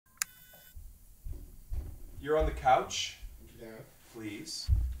You're on the couch. Yeah. Please.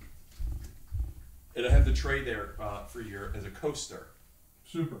 And I have the tray there for your as a coaster.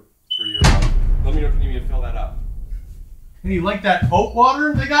 Super. For your. Let me know if you need me to fill that up. Hey, you like that oat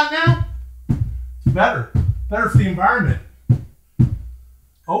water they got now? It's better. Better for the environment.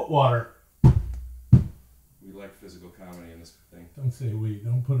 Oat water. We like physical comedy in this thing. Don't say we.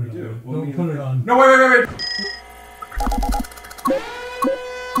 Don't put it on. Do. Don't put it on. No, wait.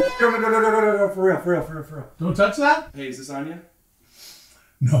 No, for real. Don't touch that? Hey, is this on you?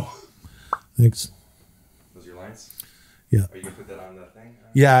 No. Thanks. Those are your lines? Yeah. Are you going to put that on that thing?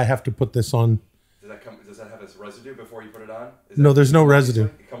 Yeah, I have to put this on. Does that have this residue before you put it on? No, there's no residue.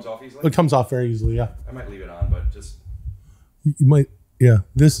 It comes off easily? It comes off very easily, yeah. I might leave it on, but just... You might, yeah.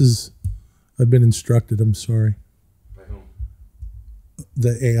 This is, I've been instructed, I'm sorry. By whom?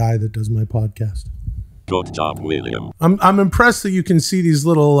 The AI that does my podcast. Good job, William. I'm impressed that you can see these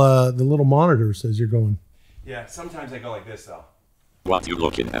little, the little monitors as you're going. Yeah, sometimes I go like this, though. What you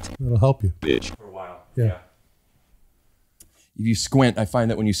looking at? That'll help you. Bitch. For a while. Yeah. If you squint, I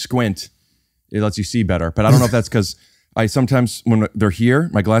find that when you squint, it lets you see better. But I don't know if that's because I sometimes, when they're here,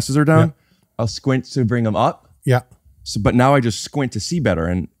 my glasses are down, I'll squint to bring them up. Yeah. So, but now I just squint to see better.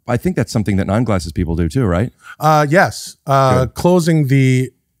 And I think that's something that non-glasses people do too, right? Yes. Closing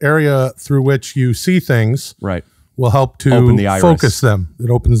the area through which you see things will help to open the iris. Focus them.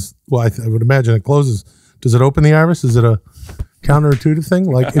 It opens, well, I would imagine it closes. Does it open the iris? Is it a counterintuitive thing?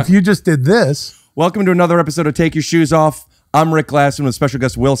 Like if you just did this. Welcome to another episode of Take Your Shoes Off. I'm Rick Glassman with special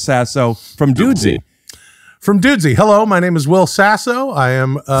guest Will Sasso from Dudesy. From Dudesy. Hello, my name is Will Sasso. I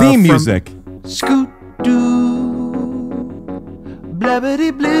am theme music. Scoot doo,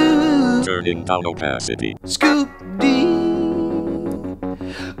 blabbity blue. Turning down opacity. Scoop dee.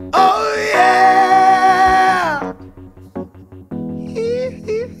 Oh yeah.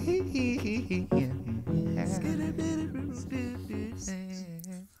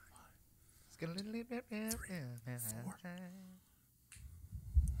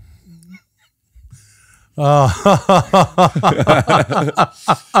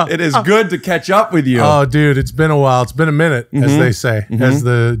 It is good to catch up with you. Oh, dude, it's been a while. It's been a minute, as they say, as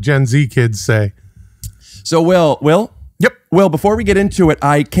the Gen Z kids say. So, Will? Yep. Will, before we get into it,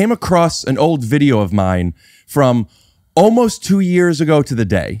 I came across an old video of mine from almost 2 years ago to the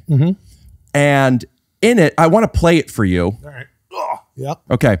day. And in it, I want to play it for you. All right. Yep.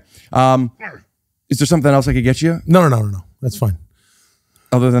 Okay. Is there something else I could get you? No. That's fine.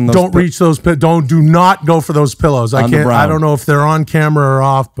 Other than those, don't reach those. Do not go for those pillows. I can't. I don't know if they're on camera or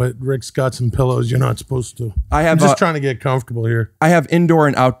off, but Rick's got some pillows you're not supposed to. I'm just trying to get comfortable here. I have indoor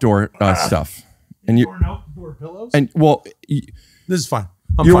and outdoor stuff. And indoor and outdoor pillows. And well, this is fine.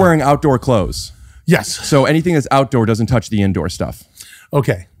 You're wearing outdoor clothes. Yes. So anything that's outdoor doesn't touch the indoor stuff.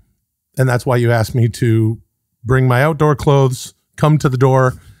 Okay. And that's why you asked me to bring my outdoor clothes, come to the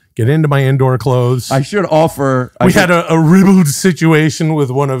door, get into my indoor clothes. I should offer. We had a ribald situation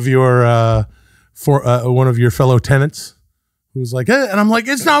with one of your fellow tenants who was like, "Hey," and I'm like,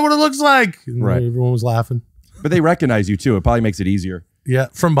 "It's not what it looks like." And everyone was laughing. But they recognize you too. It probably makes it easier. Yeah,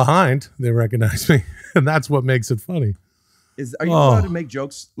 from behind they recognize me, and that's what makes it funny. Are you allowed to make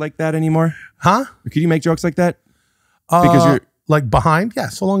jokes like that anymore? Huh? Could you make jokes like that? Because you're like behind, yeah.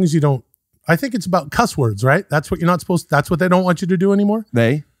 So long as you don't. I think it's about cuss words, right? That's what you're not supposed. That's what they don't want you to do anymore.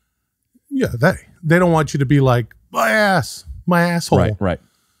 They. Yeah, they don't want you to be like my asshole. Right.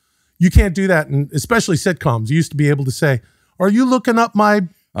 You can't do that, and especially sitcoms. You used to be able to say, "Are you looking up my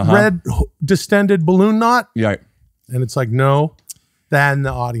red distended balloon knot?" Yeah. And it's like, no. Then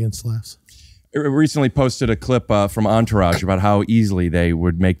the audience laughs. I recently posted a clip from Entourage about how easily they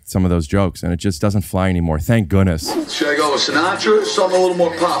would make some of those jokes, and it just doesn't fly anymore. Thank goodness. Should I go with Sinatra or something a little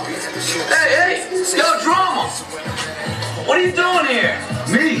more poppy? Hey, yo, drama! What are you doing here?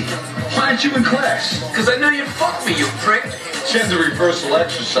 Me? Why aren't you in class? Because I know you'd fuck me, you prick. Gender reversal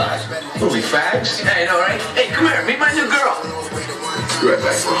exercise. What are we, fags? Yeah, I know, right? Hey, come here, meet my new girl. Be right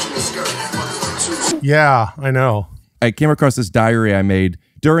back, bro. Yeah, I know. I came across this diary I made.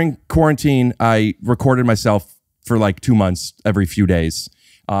 During quarantine, I recorded myself for like 2 months every few days.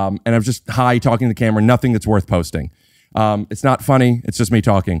 And I'm just high talking to the camera, nothing that's worth posting. It's not funny, it's just me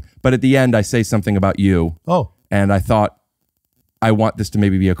talking. But at the end, I say something about you. Oh. And I thought, I want this to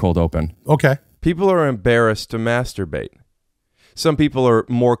maybe be a cold open. Okay. People are embarrassed to masturbate. Some people are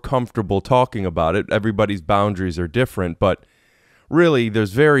more comfortable talking about it. Everybody's boundaries are different, but really,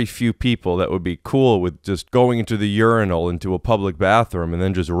 there's very few people that would be cool with just going into the urinal, into a public bathroom, and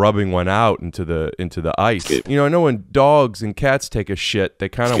then just rubbing one out into the ice. You know, I know when dogs and cats take a shit, they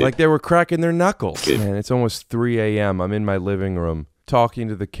kind of like they were cracking their knuckles. Man, it's almost 3 a.m. I'm in my living room talking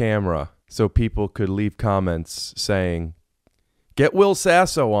to the camera, so people could leave comments saying, "Get Will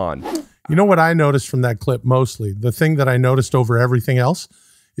Sasso on." You know what I noticed from that clip mostly? The thing that I noticed over everything else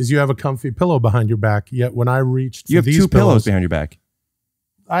is you have a comfy pillow behind your back. Yet when I reached for You have these two pillows behind your back.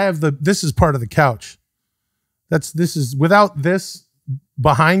 I have this is part of the couch. This is without this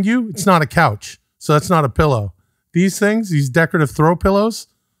behind you, it's not a couch. So that's not a pillow. These things, these decorative throw pillows,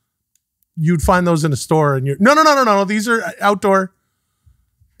 you'd find those in a store and you're no. These are outdoor.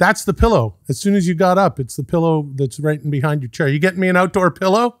 That's the pillow. As soon as you got up, it's the pillow that's right in behind your chair. You getting me an outdoor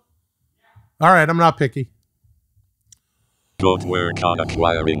pillow? All right, I'm not picky. Good work on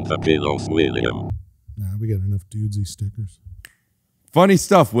acquiring the pillows, William. Nah, we got enough Dudesy stickers. Funny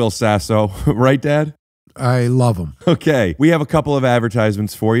stuff, Will Sasso. Right, Dad? I love them. Okay, we have a couple of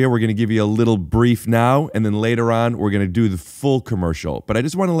advertisements for you. We're going to give you a little brief now, and then later on, we're going to do the full commercial. But I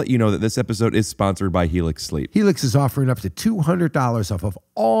just want to let you know that this episode is sponsored by Helix Sleep. Helix is offering up to $200 off of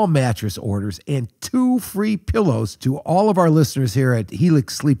all mattress orders and 2 free pillows to all of our listeners here at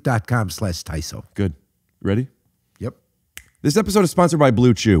helixsleep.com/TYSO. Good. Ready? Yep. This episode is sponsored by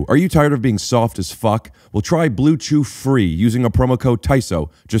Blue Chew. Are you tired of being soft as fuck? Well, try Blue Chew free using a promo code TYSO.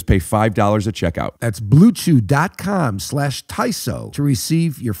 Just pay $5 at checkout. That's bluechew.com/TYSO to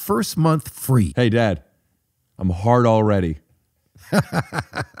receive your first month free. Hey, Dad, I'm hard already.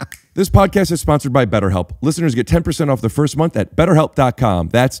 This podcast is sponsored by BetterHelp. Listeners get 10% off the first month at BetterHelp.com.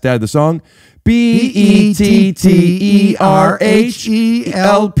 That's, Dad, the song.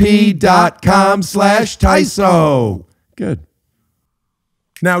 BETTERHELP.com/TYSO. Good.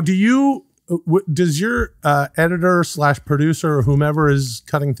 Now, does your editor / producer or whomever is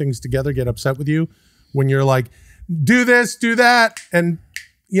cutting things together get upset with you when you're like, do this, do that, and,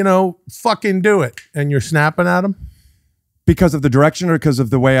 fucking do it, and you're snapping at them? Because of the direction or because of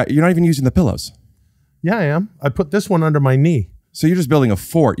the way you're not even using the pillows? Yeah, I am. I put this one under my knee. So you're just building a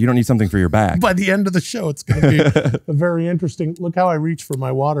fort. You don't need something for your back. By the end of the show, it's going to be a very interesting. Look how I reach for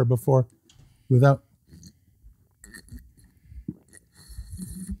my water before without.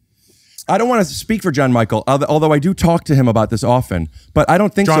 I don't want to speak for JonMichael, although I do talk to him about this often. But I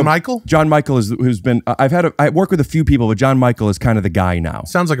don't think JonMichael? JonMichael is who's been. I work with a few people, but JonMichael is kind of the guy now.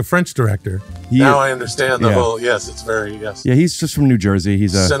 Sounds like a French director. Now I understand the whole. Yes, it's very yes. Yeah, he's just from New Jersey.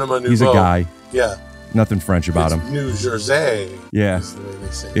 He's a guy. Yeah, nothing French about him. New Jersey. Yeah, is the way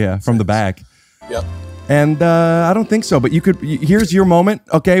they say yeah, from the back. Yep. And I don't think so. But you could. Here's your moment.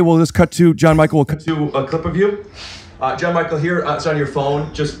 Okay, we'll just cut to JonMichael. We'll cut to a clip of you. JonMichael, here, it's on your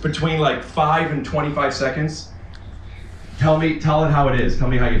phone, just between like 5 and 25 seconds. Tell it how it is. Tell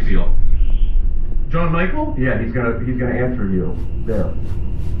me how you feel. JonMichael? Yeah, he's gonna answer you. There.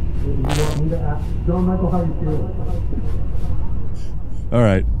 You want me to ask JonMichael how you feel? All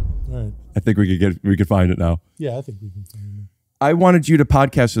right. I think we could find it now. Yeah, I think we can find it. I wanted you to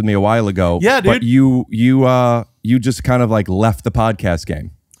podcast with me a while ago. Yeah, dude. But you just kind of like left the podcast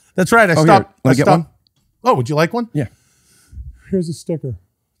game. That's right. I stopped. Here, let me get one. Oh, would you like one? Yeah. Here's a sticker.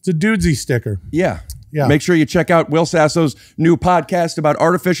 It's a Dudesy sticker. Yeah. Yeah. Make sure you check out Will Sasso's new podcast about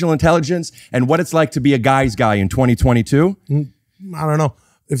artificial intelligence and what it's like to be a guy's guy in 2022. I don't know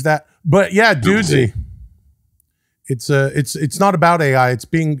if that, but yeah, Dudesy. It's not about AI. It's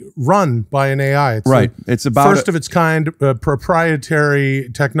being run by an AI. It's right. It's about first of its kind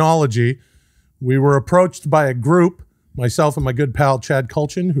proprietary technology. We were approached by a group. Myself and my good pal Chad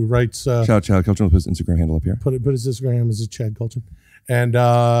Kultgen, who writes. Chad Kultgen will put his Instagram handle up here. Put his Instagram as Chad Kultgen, and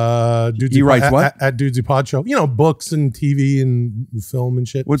Dudesy he writes what at Dudesy Pod Show. Books and TV and film and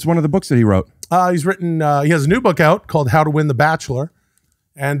shit. What's one of the books that he wrote? He's written. He has a new book out called How to Win the Bachelor,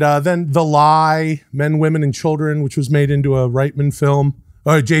 and then The Lie: Men, Women, and Children, which was made into a Reitman film,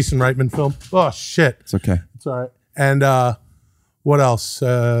 or a Jason Reitman film. Oh shit! It's okay. It's all right. And what else?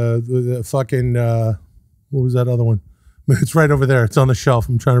 The fucking what was that other one? It's right over there. It's on the shelf.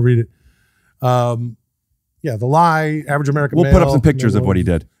 I'm trying to read it. Yeah, The Lie, Average American We'll Male. put up some pictures of what he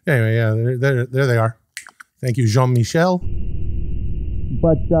did. Anyway, yeah, there they are. Thank you, JonMichael.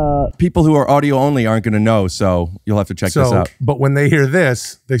 But people who are audio only aren't going to know, so you'll have to check this out. But when they hear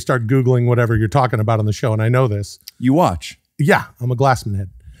this, they start Googling whatever you're talking about on the show, and I know this. You watch. Yeah, I'm a Glassman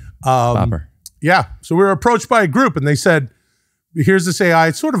head. Bopper. Yeah, so we were approached by a group, and they said, here's this AI.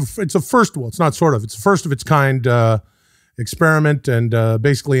 It's a first of its kind experiment, and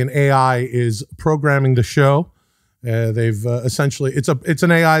basically an AI is programming the show. They've essentially, it's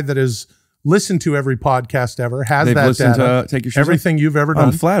an AI that is listened to every podcast ever, has They've that listened data, to Take Your Shoes everything you've ever done.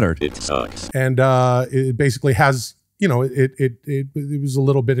 I'm flattered. It sucks. And it basically has, it was a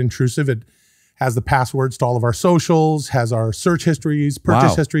little bit intrusive. It has the passwords to all of our socials, has our search histories,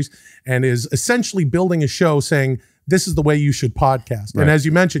 purchase histories, and is essentially building a show saying, this is the way you should podcast. Right. And as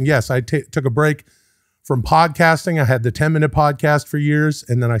you mentioned, yes, I took a break from podcasting. I had the 10-minute podcast for years,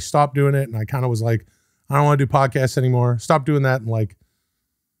 and then I stopped doing it. And I kind of was like, I don't want to do podcasts anymore. Stopped doing that in like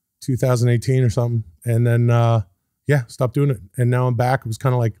 2018 or something. And then, yeah, stopped doing it. And now I'm back. It was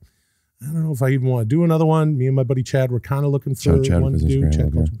kind of like, I don't know if I even want to do another one. Me and my buddy Chad were kind of looking for Chad one to do.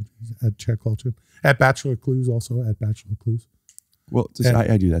 Chad Kultgen, Kultgen. At Bachelor Clues also, at Bachelor Clues. Well, just,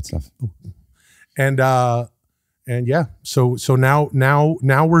 I do that stuff. And yeah, so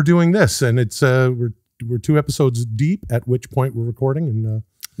now we're doing this, and it's we're 2 episodes deep, at which point we're recording, and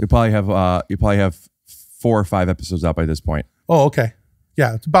you probably have 4 or 5 episodes out by this point. Oh, okay.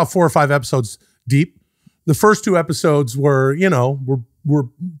 Yeah, it's about 4 or 5 episodes deep. The first 2 episodes were, were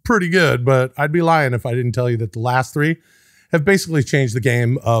pretty good, but I'd be lying if I didn't tell you that the last 3 have basically changed the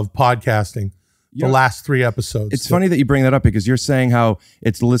game of podcasting. The last 3 episodes. It's funny that you bring that up, because you're saying how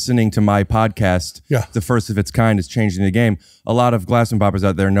it's listening to my podcast, the first of its kind, is changing the game. A lot of Glassman Boppers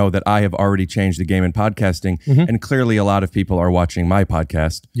out there know that I have already changed the game in podcasting, and clearly a lot of people are watching my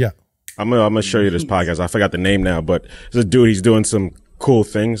podcast. Yeah. I'm gonna show you this podcast. I forgot the name now, but there's a dude, he's doing some cool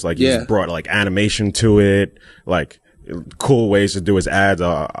things. Like he's brought like animation to it, like cool ways to do his ads.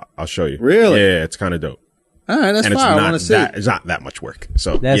 I'll show you. Really? Yeah, it's kind of dope. All right, that's fine. I want to see. It's not that much work.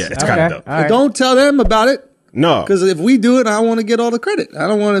 So yeah, it's kind of dope. Right. Don't tell them about it. No, because if we do it, I want to get all the credit. I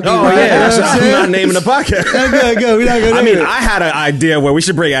don't want to. Oh yeah, so I'm not naming the podcast. Okay, we're not gonna. I mean, I had an idea where we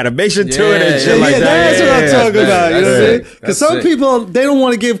should bring animation to it and shit like that. That's what I'm talking about. You know what I'm saying? Because some people, they don't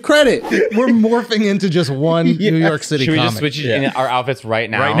want to give credit. We're morphing into just one New York City. Should we comic. just switch in our outfits right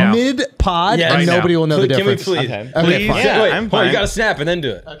now? Right now. Mid pod, and nobody will know the difference. Can we please? Okay, fine. Yeah, Wait, I'm fine. You got to snap and then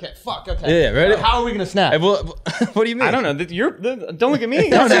do it. Okay, fuck. Okay. Yeah, ready? How are we gonna snap? What do you mean? I don't know. Don't look at me.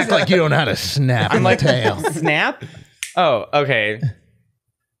 Don't act like you don't know how to snap. I'm like tail. Snap. Oh, okay.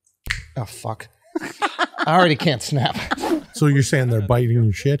 Oh, fuck. I already can't snap. So you're saying they're biting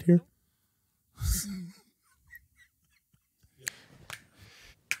your shit here?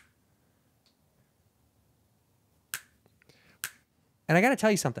 And I got to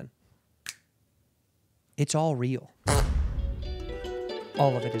tell you something. It's all real.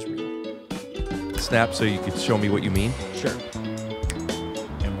 All of it is real. Snap so you could show me what you mean? Sure.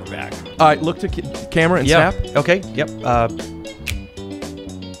 And we're back. All right, look to camera and snap. Okay, yep.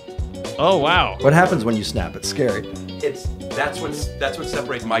 Oh, wow. What happens when you snap? It's scary. That's what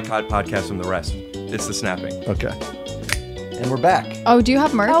separates my podcast from the rest. It's the snapping. Okay. And we're back. Oh, do you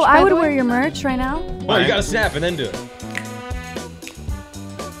have merch? Oh, I would wear your merch right now. Oh, you got to snap and then do it.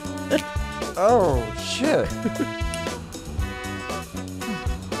 Oh, shit.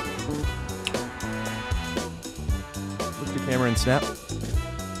 Look to camera and snap.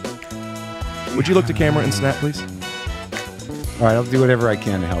 Would you look to camera and snap, please? All right, I'll do whatever I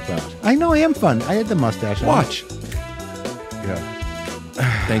can to help out. I know I am fun. I had the mustache. Watch. Yeah.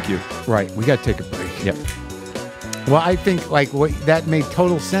 Thank you. Right, we got to take a break. Yep. Well, I think that made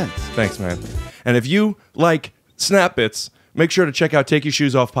total sense. Thanks, man. And if you like Snap Bits, make sure to check out Take Your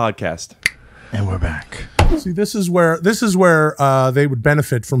Shoes Off podcast. And we're back. See, this is where they would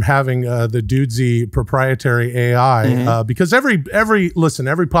benefit from having the Dudesy proprietary AI, because every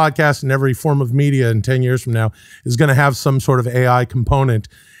podcast and every form of media in 10 years from now is going to have some sort of AI component,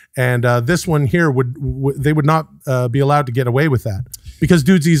 and this one here they would not be allowed to get away with that, because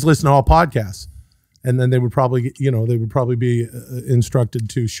Dudesy's listen to all podcasts, and then they would probably be instructed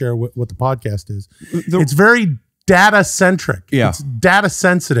to share what the podcast is. It's very data centric. Yeah. It's data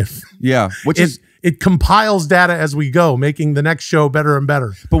sensitive. Yeah. It compiles data as we go, making the next show better and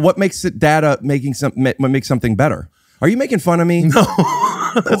better. But what makes it data what makes something better? Are you making fun of me? No,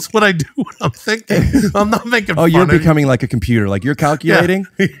 that's what I do when I'm thinking. I'm not making fun of you. Oh, you're of becoming like a computer. Like you're calculating?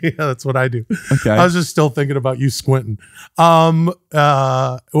 Yeah, that's what I do. Okay. I was just still thinking about you squinting. How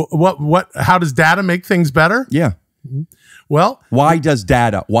does data make things better? Yeah. Well, why does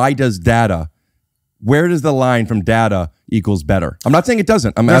data? Where does the line from data equals better? I'm not saying it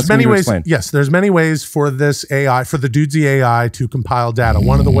doesn't. I'm asking you to explain. Yes, there's many ways for this AI, for the Dudesy AI to compile data.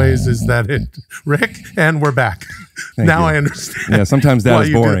 One of the ways is that Rick, and we're back. Now I understand. Yeah, sometimes that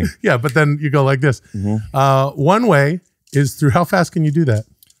is boring. Yeah, but then you go like this. One way is through, how fast can you do that?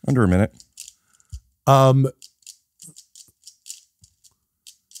 Under a minute.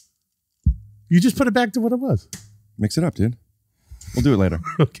 You just put it back to what it was. Mix it up, dude. We'll do it later.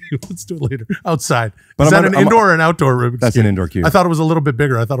 Okay, let's do it later. Outside. Is that an indoor or an outdoor Rubik's That's Cube? an indoor cube. I thought it was a little bit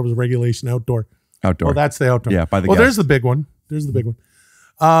bigger. I thought it was a regulation outdoor. Outdoor. Oh, that's the outdoor. Yeah, by the Well, guest. there's the big one. There's the big one.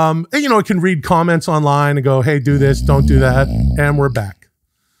 And, it can read comments online and go, hey, do this, don't do that. And we're back.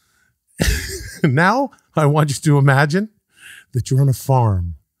 Now, I want you to imagine that you're on a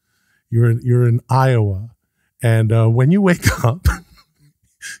farm. You're in Iowa. And when you wake up,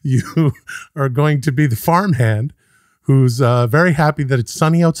 you are going to be the farmhand who's very happy that it's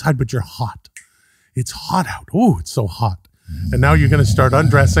sunny outside, but you're hot. It's hot out. Oh, it's so hot. And now you're going to start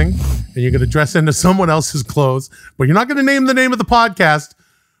undressing, and you're going to dress into someone else's clothes, but you're not going to name the name of the podcast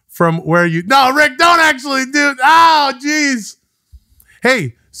from where you... No, Rick, don't actually do... Oh, geez.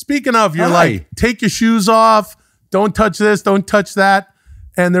 Hey, speaking of, you're like, take your shoes off. Don't touch this. Don't touch that.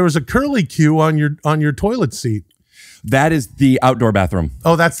 And there was a curly cue on your toilet seat. That is the outdoor bathroom.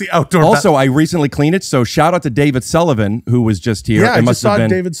 Oh, that's the outdoor. Also, I recently cleaned it. So shout out to David Sullivan, who was just here. Yeah, I just saw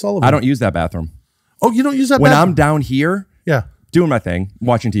David Sullivan. I don't use that bathroom. Oh, you don't use that when bathroom? I'm down here. Yeah. Doing my thing,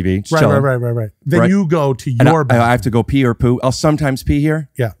 watching TV. Just Right. Then you go to your bathroom. I have to go pee or poo. I'll sometimes pee here.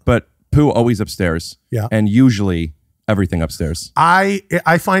 Yeah. But poo always upstairs. Yeah. And usually everything upstairs. I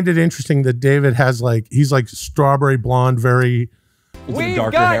find it interesting that David has he's like strawberry blonde, very... We've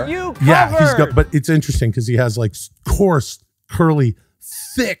got you covered. Yeah, he's got, but it's interesting because he has like coarse, curly,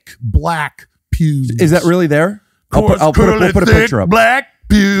 thick black pubes. Is that really there? We'll put a picture up. Black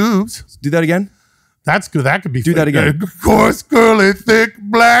pubes. Do that again. That's good. That could be. Do that again. Coarse, curly, thick,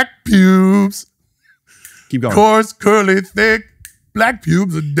 black pubes. Keep going. Coarse, curly, thick, black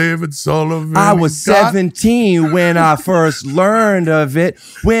pubes of David Sullivan. I was 17 when I first learned of it.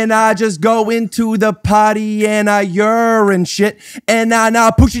 When I just go into the potty and I urine shit, and I now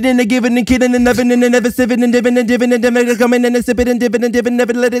push it in the giving and kidding and never and never sipping and dipping and dipping and dipping and coming in and sipping and dipping and dipping,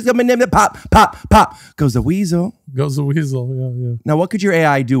 never let it come in and pop, pop, pop. Goes the weasel. Goes the weasel. Yeah. Now, what could your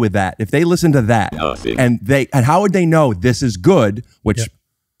AI do with that? If they listen to that, Nothing. and how would they know this is good? Which,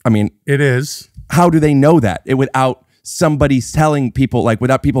 I mean, it is. How do they know that? Without somebody telling people, like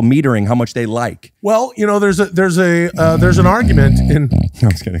without people metering how much they like. Well, you know, there's an argument in. I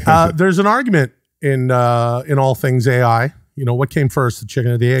was kidding. There's an argument in all things AI. You know, what came first, the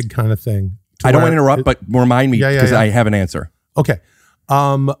chicken or the egg kind of thing. I don't want to interrupt, but remind me because I have an answer. Okay.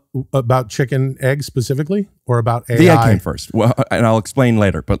 About chicken, egg specifically, or about AI? The egg came first. Well, and I'll explain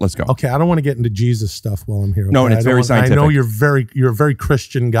later, but let's go. Okay, I don't want to get into Jesus stuff while I'm here. Okay? No, and it's very scientific. I know you're a very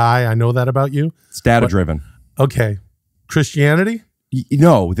Christian guy. I know that about you. It's data driven. Okay. Christianity?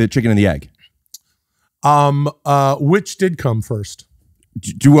 No, the chicken and the egg. Which did come first?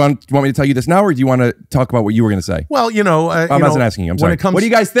 Do you want me to tell you this now, or do you want to talk about what you were going to say? Well, you know, I wasn't asking you. I'm sorry. What do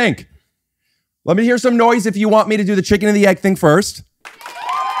you guys think? Let me hear some noise if you want me to do the chicken and the egg thing first.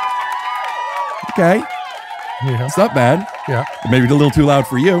 Okay. Yeah. It's not bad. Yeah. Maybe a little too loud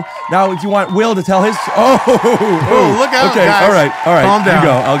for you. Now, if you want Will to tell his... Oh, look out, okay, guys. All right. Calm down.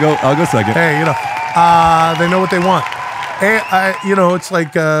 You go. I'll go second. Hey, you know, they know what they want. You know, it's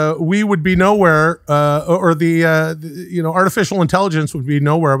like we would be nowhere, or the artificial intelligence would be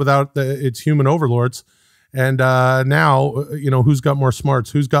nowhere without its human overlords. And now, you know, who's got more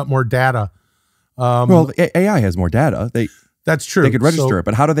smarts? Who's got more data? Well, AI has more data. That's true. They could register it,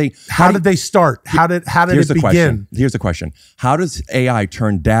 but how do they? How did they start? How did it begin? Here's the question: how does AI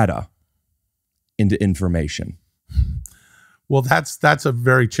turn data into information? Well, that's a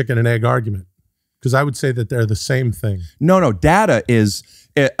very chicken and egg argument, because I would say that they're the same thing. No. Data is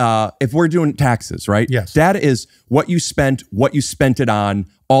if we're doing taxes, right? Yes. Data is what you spent it on,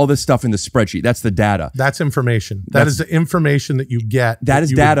 all this stuff in the spreadsheet. That's the data. That's information. That is the information that you get. That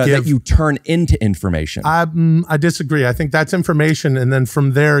is data that you turn into information. I disagree. I think that's information, and then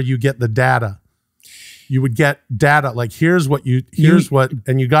from there you get the data. You would get data like here's what,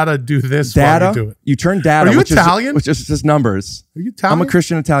 and you got to do this. Data. While you do it. You turn data. Are you Italian? Which is just numbers. Are you Italian? I'm a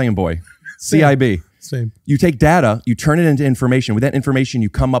Christian Italian boy. Same. CIB. Same. You take data, you turn it into information. With that information, you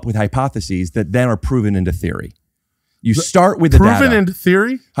come up with hypotheses that then are proven into theory. You start with the data. Proven into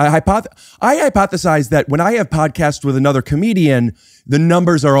theory? I hypothesize that when I have podcasts with another comedian, the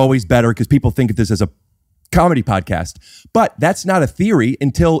numbers are always better because people think of this as a comedy podcast. But that's not a theory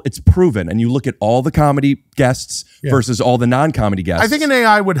until it's proven. And you look at all the comedy guests versus all the non-comedy guests. I think an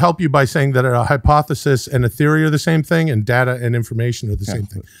AI would help you by saying that a hypothesis and a theory are the same thing, and data and information are the same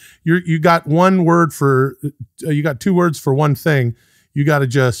thing. You got one word for, you got two words for one thing. You got to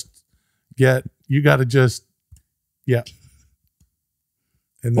just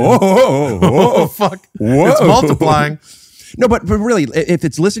and then, oh, fuck. Whoa. It's multiplying. No, but really, if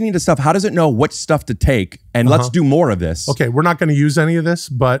it's listening to stuff, how does it know what stuff to take? And let's do more of this. Okay, we're not going to use any of this,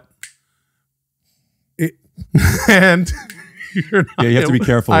 but and you're not, you have to be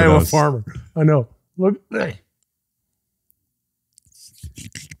careful with Iowa those. farmer. I know. Look.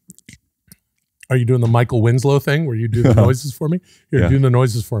 Are you doing the Michael Winslow thing where you do the noises for me? You're doing the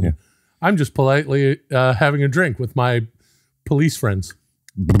noises for me. Yeah. I'm just politely having a drink with my police friends.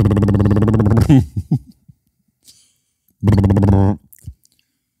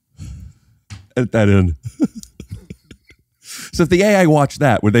 At that end. So if the AI watched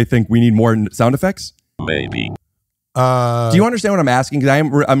that, would they think we need more sound effects? Maybe. Do you understand what I'm asking?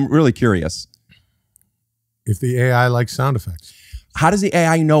 Because I'm really curious. If the AI likes sound effects. How does the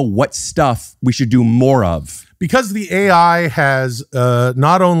AI know what stuff we should do more of? Because the AI has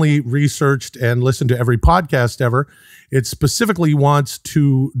not only researched and listened to every podcast ever, it specifically wants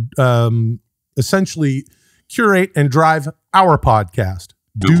to essentially curate and drive our podcast,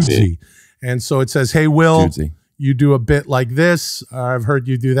 Dudesy. And so it says, hey, Will, Dudesy, you do a bit like this. I've heard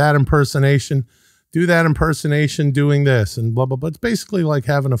you do that impersonation. Do that impersonation doing this and blah, blah, blah. It's basically like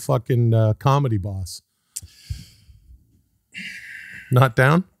having a fucking comedy boss. Not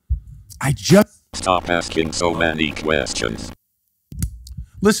down? I just... Stop asking so many questions.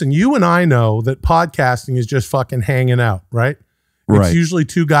 Listen, you and I know that podcasting is just fucking hanging out, right? Right. It's usually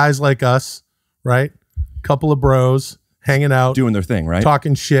two guys like us, right? Couple of bros hanging out, doing their thing, right?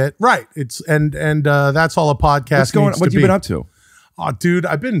 Talking shit, right? It's and that's all a podcast. What's going? What you been up to? Oh, dude,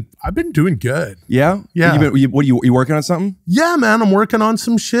 I've been doing good. Yeah, yeah. What are you working on something? Yeah, man, I'm working on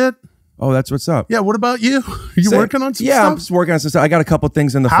some shit. Oh, that's what's up. Yeah, what about you? Are you working on some stuff? I'm just working on some stuff. I got a couple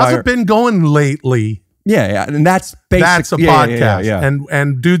things in the How's fire. it been going lately? Yeah, and that's basic. That's a podcast. Yeah.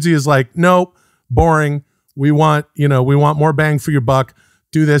 And Dudesy is like, nope, boring. We want more bang for your buck.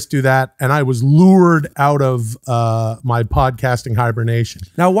 Do this, do that. And I was lured out of my podcasting hibernation.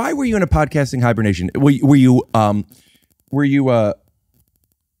 Now, why were you in a podcasting hibernation? Were you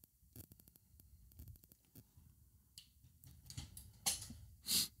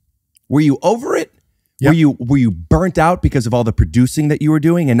over it? Yep. Were you burnt out because of all the producing that you were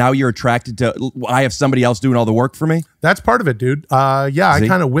doing, and now you're attracted to? I have somebody else doing all the work for me. That's part of it, dude. Yeah, I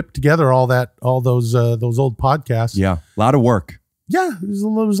kind of whipped together all those old podcasts. Yeah, a lot of work. Yeah, there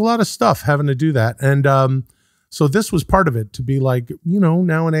was a lot of stuff having to do that, and so this was part of it. To be like,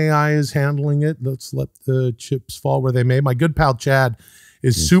 now an AI is handling it. Let's let the chips fall where they may. My good pal Chad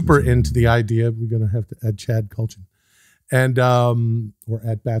is super into the idea. We're gonna have to add Chad Kultgen, and or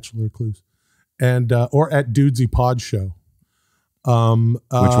add Bachelor Clues. And or at Dudesy Pod Show. Which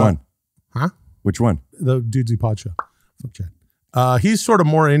one? Huh? Which one? The Dudesy Pod Show. Fuck Chad. He's sort of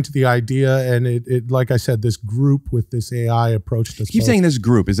more into the idea, and it like I said, this group with this AI approached us. Keep saying this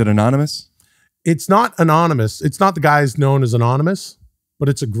group. Is it anonymous? It's not anonymous. It's not the guys known as anonymous, but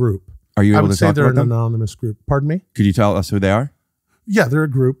it's a group. Are you able to talk about them? I would say they're an anonymous group. Pardon me? Could you tell us who they are? Yeah, they're a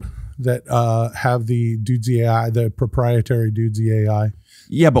group that have the Dudesy AI, the proprietary Dudesy AI.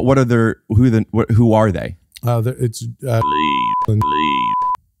 Yeah, but what are who are they? It's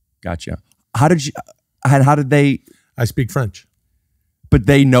Gotcha. How did they? I speak French. But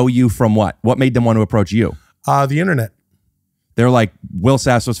they know you from what? What made them want to approach you? The internet. They're like, Will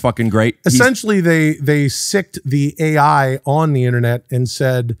Sasso's fucking great. Essentially, they sicked the AI on the internet and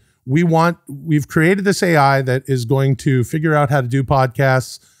said, we've created this AI that is going to figure out how to do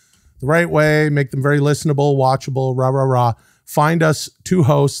podcasts the right way, make them very listenable, watchable, rah, rah, rah. Find us two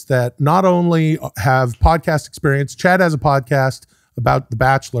hosts that not only have podcast experience. Chad has a podcast about The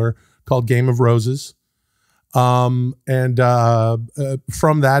Bachelor called Game of Roses. From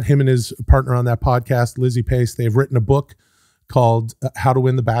that, him and his partner on that podcast, Lizzie Pace, they've written a book called How to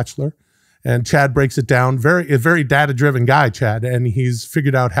Win the Bachelor. And Chad breaks it down. A very data-driven guy, Chad, and he's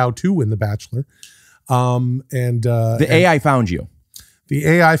figured out how to win the Bachelor. The AI found you. The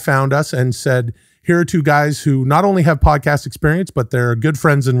AI found us and said, here are two guys who not only have podcast experience, but they're good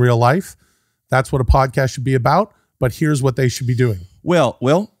friends in real life. That's what a podcast should be about. But here's what they should be doing. Will?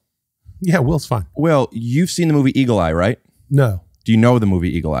 Yeah, Will's fine. Will, you've seen the movie Eagle Eye, right? No. Do you know the movie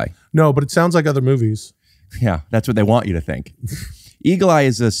Eagle Eye? No, but it sounds like other movies. Yeah, that's what they want you to think. Eagle Eye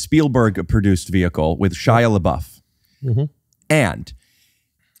is a Spielberg-produced vehicle with Shia LaBeouf. Mm-hmm. And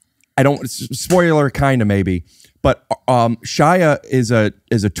I don't, spoiler kind of maybe, but Shia is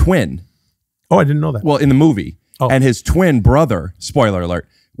a twin. Oh, I didn't know that. Well, in the movie. Oh. And his twin brother, spoiler alert,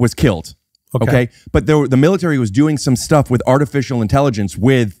 was killed. Okay. But the military was doing some stuff with artificial intelligence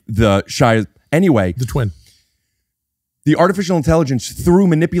with the Shia. Anyway. The twin. The artificial intelligence, through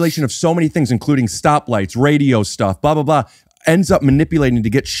manipulation of so many things, including stoplights, radio stuff, blah, blah, blah, ends up manipulating to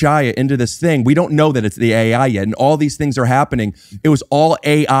get Shia into this thing. We don't know that it's the AI yet. And all these things are happening. It was all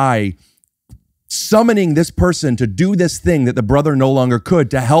AI summoning this person to do this thing that the brother no longer could,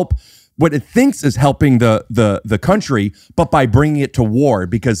 to help what it thinks is helping the country, but by bringing it to war,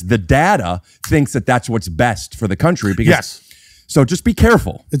 because the data thinks that that's what's best for the country. Because, yes. So just be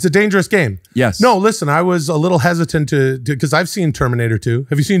careful. It's a dangerous game. Yes. No, listen, I was a little hesitant to because I've seen Terminator 2.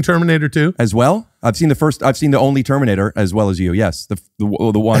 Have you seen Terminator 2? As well? I've seen the only Terminator as well as you. Yes. The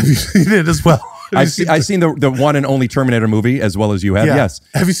one. You seen it as well. I've seen the one and only Terminator movie as well as you have. Yeah. Yes.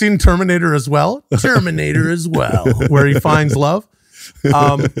 Have you seen Terminator as well? Terminator as well, where he finds love.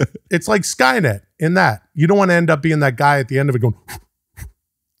 It's like Skynet in that. You don't want to end up being that guy at the end of it going,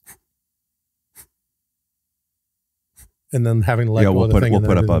 and then having to let go of the thing. We'll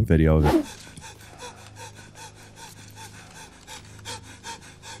put up a video of it.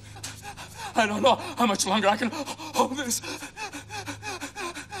 I don't know how much longer I can hold this.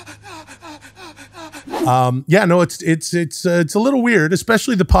 Yeah, no, it's a little weird,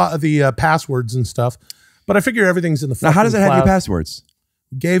 especially the passwords and stuff. But I figure everything's in the. Now, how does it have your passwords?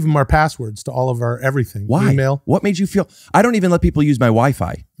 Gave them our passwords to all of our everything. Why? Email. What made you feel? I don't even let people use my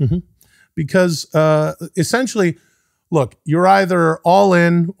Wi-Fi. Because essentially, look, you're either all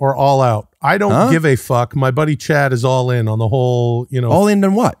in or all out. I don't give a fuck. My buddy Chad is all in on the whole. All in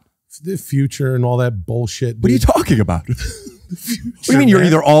on what? The future and all that bullshit. What are you talking about? What do you mean you're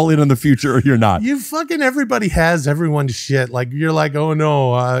either all in on the future or you're not? You fucking everybody has everyone's shit. Like you're like, oh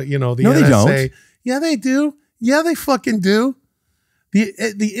no, the No, NSA. they don't. Yeah, they do. Yeah, they fucking do.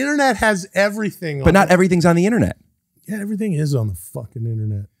 The internet has everything. But not everything's on the internet. Yeah, everything is on the fucking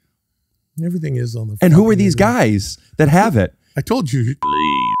internet. Everything is on the. And who are these guys that have it? I told you.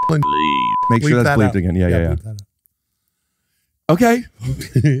 Make sure that's bleeped again. Yeah. Okay.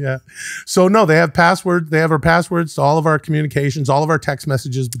 Yeah. So no, they have passwords. They have our passwords to all of our communications, all of our text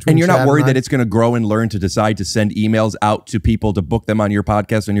messages between. And you're Chad not worried and I. that it's going to grow and learn to decide to send emails out to people to book them on your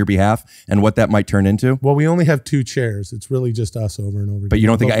podcast on your behalf and what that might turn into? Well, we only have 2 chairs. It's really just us over and over again. But you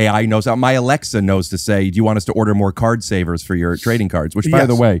don't think AI knows how? My Alexa knows to say, do you want us to order more card savers for your trading cards? Which, by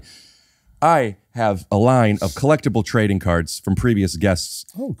the way, I have a line of collectible trading cards from previous guests.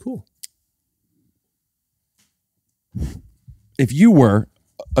 Oh, cool. If you were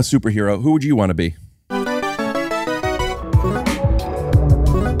a superhero, who would you want to be?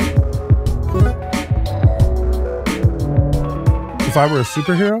 If I were a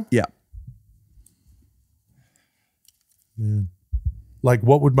superhero? Yeah. Man. Like,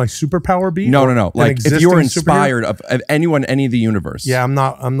 what would my superpower be? No. An Like, if you existing were superhero? inspired of anyone, any of the universe. Yeah, I'm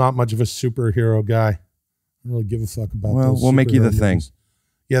not much of a superhero guy. I don't really give a fuck about Well, those we'll make you the superhero Thing. movies.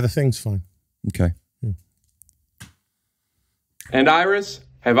 Yeah, the Thing's fine. Okay. And Iris,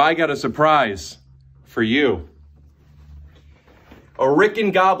 have I got a surprise for you? A Rick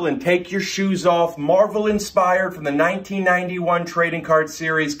and Goblin Take Your Shoes Off, Marvel inspired from the 1991 trading card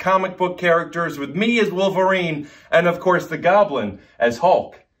series, comic book characters with me as Wolverine and of course the Goblin as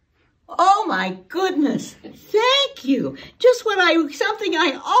Hulk. Oh my goodness. Thank you. Just something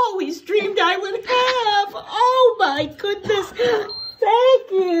I always dreamed I would have. Oh my goodness. Thank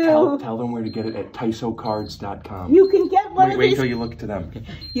you. Tell them where to get it at TYSOcards.com. You can get one of Wait these. till you look to them.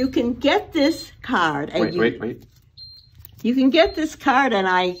 You can get this card. And Wait. You can get this card, and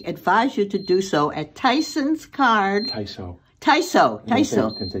I advise you to do so at Tyson's Card. TYSO. TYSO. You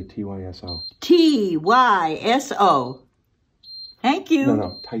can say TYSO. TYSO. Thank you.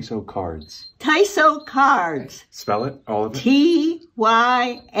 No. TYSO Cards. TYSO Cards. Spell it, all of it.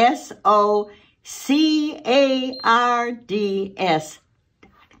 TYSOCARDS.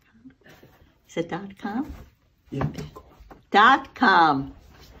 Is it .com? Yeah. .com.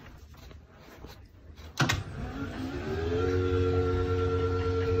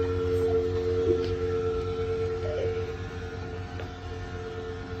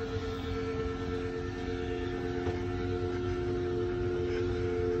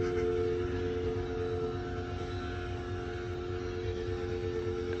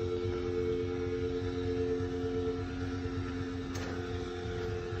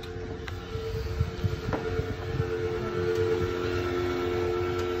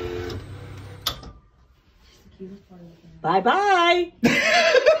 Bye-bye. Fucking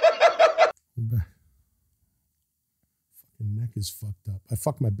neck is fucked up. I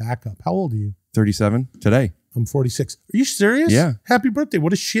fucked my back up. How old are you? 37 today. I'm 46. Are you serious? Yeah. Happy birthday.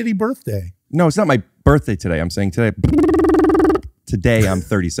 What a shitty birthday. No, it's not my birthday today. I'm saying today. Today I'm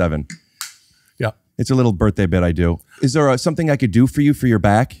 37. Yeah. It's a little birthday bit I do. Is there something I could do for you for your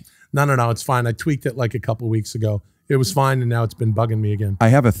back? No. It's fine. I tweaked it like a couple weeks ago. It was fine, and now it's been bugging me again. I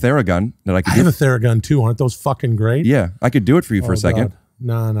have a Theragun that I could I have a Theragun too. Aren't those fucking great? Yeah, I could do it for you for a second. God.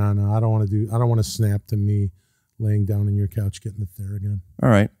 No. I don't want to snap to me laying down on your couch getting the Theragun. All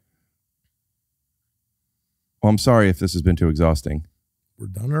right. Well, I'm sorry if this has been too exhausting. We're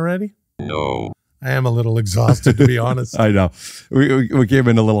done already? No. I am a little exhausted, to be honest. I know. We came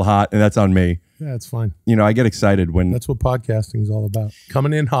in a little hot, and that's on me. Yeah, it's fine. You know, I get excited when... That's what podcasting is all about.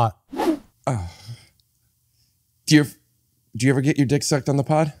 Coming in hot. Do you ever get your dick sucked on the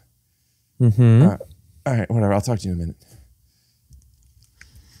pod? Mm-hmm. All right, whatever. I'll talk to you in a minute.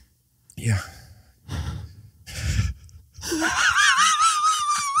 Yeah.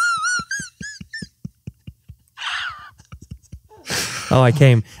 Oh, I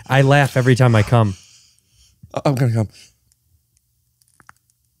came. I laugh every time I come. I'm gonna come.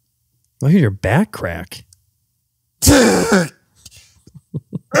 Look at your back crack.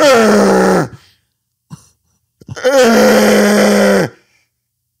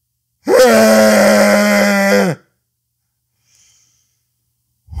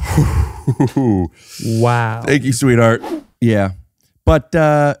 Wow. Thank you, sweetheart. Yeah. But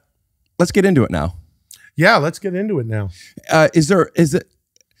let's get into it now. Yeah, let's get into it now. Is it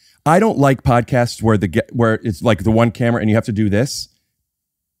I don't like podcasts where it's like the one camera and you have to do this.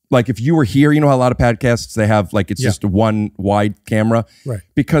 Like if you were here, you know how a lot of podcasts they have like it's just one wide camera. Right.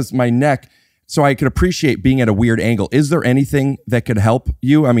 Because my neck, so I could appreciate being at a weird angle. Is there anything that could help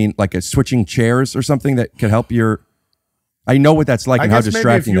you? I mean, like switching chairs or something that could help your I know what that's like and how distracting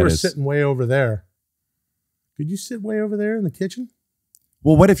that is. I guess maybe if you were sitting way over there. Could you sit way over there in the kitchen?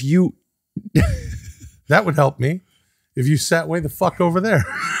 Well, what if you that would help me. If you sat way the fuck over there.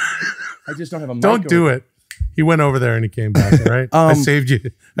 I just don't have a mic. Don't do it. He went over there and he came back, all right? I saved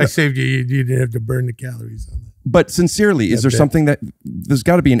you. I saved you. You didn't have to burn the calories on that. But sincerely, is there something that there's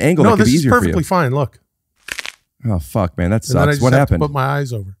got to be an angle that could be easier for you? No, this is perfectly fine. Look. Oh fuck, man, that And then I sucks. just What have to happened? put my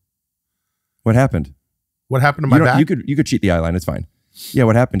eyes over. What happened? What happened to my back? You could cheat the eye line. It's fine. Yeah,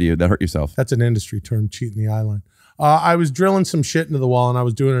 what happened to you? That hurt yourself. That's an industry term, cheating the eye line. I was drilling some shit into the wall and I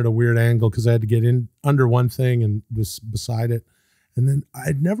was doing it at a weird angle because I had to get in under one thing and beside it. And then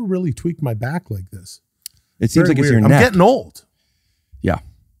I'd never really tweaked my back like this. It seems like it's your I'm neck. getting old. Yeah.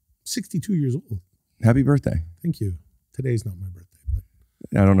 62 years old. Happy birthday. Thank you. Today's not my birthday,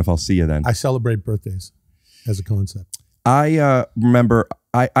 but I don't know if I'll see you then. I celebrate birthdays as a concept. I remember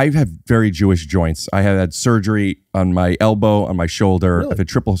I have very Jewish joints. I had surgery on my elbow, on my shoulder. Really? I've had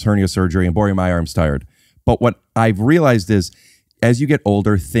triple hernia surgery, and boy, my arm's tired. But what I've realized is as you get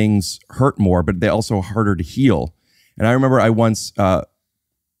older, things hurt more, but they're also harder to heal. And I remember I once, I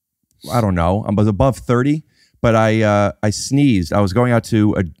don't know, I was above 30, but I sneezed. I was going out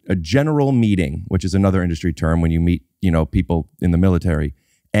to a general meeting, which is another industry term when you meet, people in the military.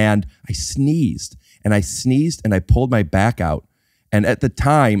 And I sneezed and I pulled my back out. And at the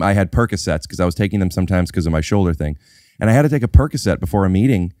time I had Percocets because I was taking them sometimes because of my shoulder thing. And I had to take a Percocet before a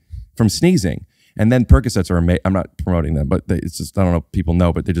meeting from sneezing. And then Percocets are amazing. I'm not promoting them, but it's just, I don't know if people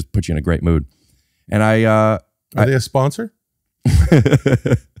know, but they just put you in a great mood. And Are they a sponsor?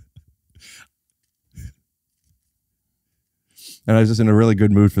 And I was just in a really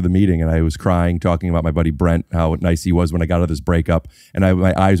good mood for the meeting. And I was crying, talking about my buddy Brent, how nice he was when I got out of this breakup. And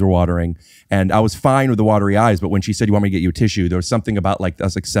my eyes were watering. And I was fine with the watery eyes. But when she said, "You want me to get you a tissue?" there was something about like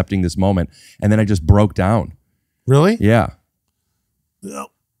us accepting this moment. And then I just broke down. Really? Yeah. No.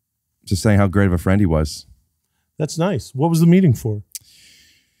 Just saying how great of a friend he was. That's nice. What was the meeting for?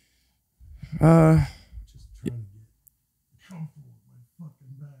 Just trying to get comfortable with my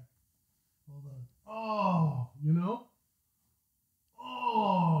fucking back. Hold on.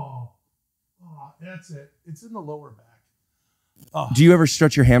 Oh, that's it. It's in the lower back. Oh. Do you ever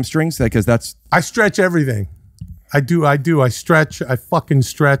stretch your hamstrings? Because I stretch everything. I do. I stretch. I fucking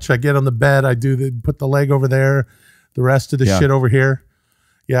stretch. I get on the bed. I put the leg over there. The rest of the shit over here.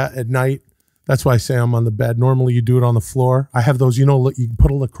 Yeah, at night. That's why I say I'm on the bed. Normally you do it on the floor. I have those, you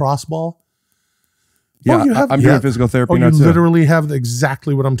put a lacrosse ball. Yeah, I'm doing physical therapy now too. You literally have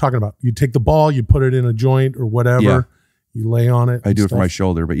exactly what I'm talking about. You take the ball, you put it in a joint or whatever. Yeah. You lay on it. I do it for my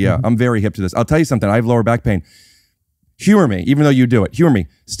shoulder, but yeah, I'm very hip to this. I'll tell you something. I have lower back pain. Humor me, even though you do it. Humor me.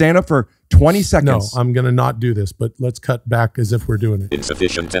 Stand up for 20 seconds. No, I'm going to not do this, but let's cut back as if we're doing it.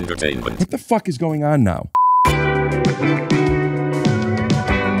 Insufficient entertainment. What the fuck is going on now?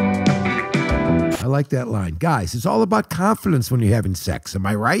 I like that line. Guys, it's all about confidence when you're having sex. Am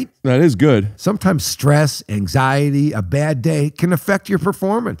I right? That is good. Sometimes stress, anxiety, a bad day can affect your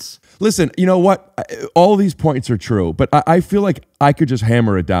performance. Listen, you know what? All these points are true, but I feel like I could just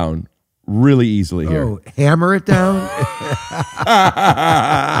hammer it down really easily here. Oh, hammer it down?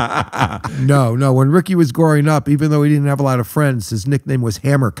 No. When Ricky was growing up, even though he didn't have a lot of friends, his nickname was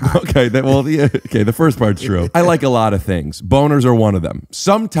Hammercock. Okay, the first part's true. I like a lot of things. Boners are one of them.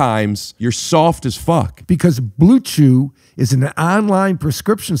 Sometimes you're soft as fuck. Because Blue Chew is an online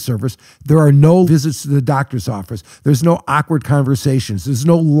prescription service, there are no visits to the doctor's office. There's no awkward conversations. There's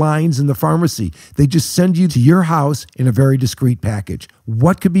no lines in the pharmacy. They just send you to your house in a very discreet package.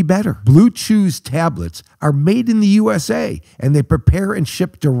 What could be better? Blue Chew's tablets are made in the USA, and they prepare and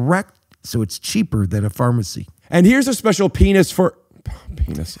ship direct, so it's cheaper than a pharmacy. And here's a special penis.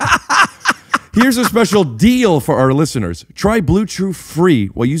 Here's a special deal for our listeners. Try Blue Chew free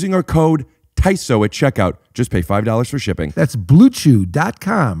while using our code TYSO at checkout. Just pay $5 for shipping. That's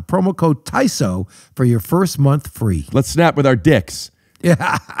BlueChew.com. Promo code TYSO for your first month free. Let's snap with our dicks.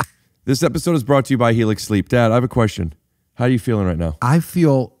 Yeah. This episode is brought to you by Helix Sleep. Dad, I have a question. How are you feeling right now? I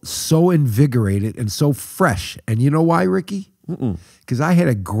feel so invigorated and so fresh. And you know why, Ricky? Because I had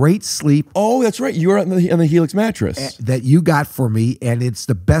a great sleep. Oh, that's right. You were on the Helix mattress. That you got for me, and it's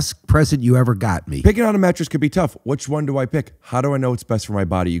the best present you ever got me. Picking out a mattress could be tough. Which one do I pick? How do I know what's best for my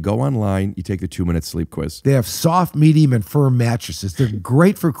body? You go online, you take the 2-minute sleep quiz. They have soft, medium, and firm mattresses. They're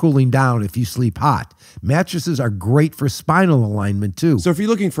great for cooling down if you sleep hot. Mattresses are great for spinal alignment, too. So if you're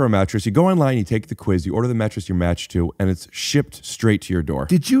looking for a mattress, you go online, you take the quiz, you order the mattress you're matched to, and it's shipped straight to your door.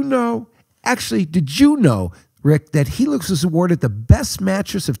 Did you know, Rick, that Helix was awarded the best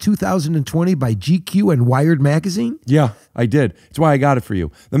mattress of 2020 by GQ and Wired magazine? Yeah, I did. That's why I got it for you.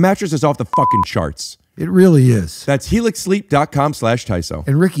 The mattress is off the fucking charts. It really is. That's helixsleep.com/TYSO.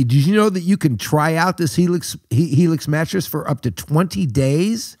 And Ricky, did you know that you can try out this Helix mattress for up to 20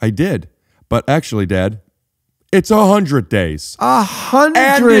 days? I did. But actually, Dad, it's 100 days. 100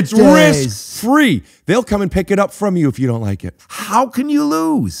 and it's days. risk-free. They'll come and pick it up from you if you don't like it. How can you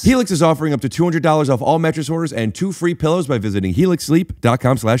lose? Helix is offering up to $200 off all mattress orders and 2 free pillows by visiting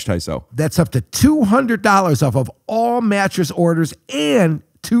helixsleep.com/TYSO. That's up to $200 off of all mattress orders and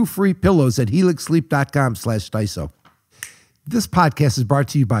 2 free pillows at helixsleep.com/TYSO. This podcast is brought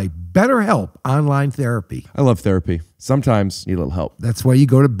to you by BetterHelp Online Therapy. I love therapy. Sometimes need a little help. That's why you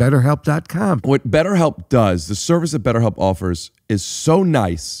go to BetterHelp.com. What BetterHelp does, the service that BetterHelp offers, is so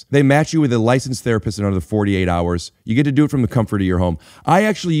nice. They match you with a licensed therapist in under 48 hours. You get to do it from the comfort of your home. I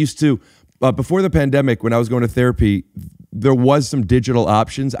actually used to, before the pandemic, when I was going to therapy, there was some digital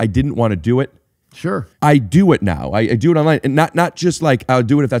options. I didn't want to do it. Sure. I do it now. I do it online. And not just like I'll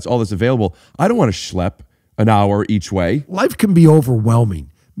do it if that's all that's available. I don't want to schlep an hour each way. Life can be overwhelming.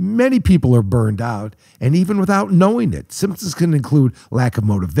 Many people are burned out, and even without knowing it. Symptoms can include lack of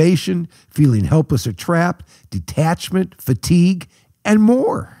motivation, feeling helpless or trapped, detachment, fatigue, and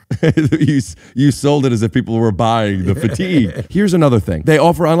more. You sold it as if people were buying the fatigue. Here's another thing. They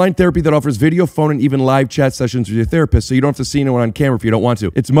offer online therapy that offers video, phone, and even live chat sessions with your therapist, so you don't have to see anyone on camera if you don't want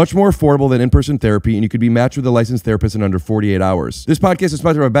to. It's much more affordable than in-person therapy, and you could be matched with a licensed therapist in under 48 hours. This podcast is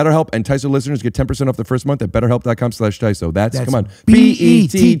sponsored by BetterHelp, and TYSO listeners get 10% off the first month at betterhelp.com/TYSO. That's come on,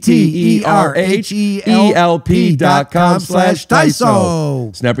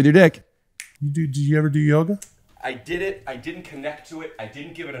 BETTERHELP.com/TYSO. Snap with your dick. Did you ever do yoga? I did it. I didn't connect to it. I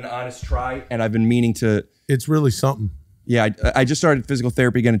didn't give it an honest try, and I've been meaning to. It's really something. Yeah, I just started physical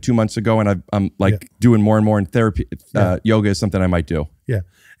therapy again 2 months ago, and I'm doing more and more in therapy. Yoga is something I might do. Yeah,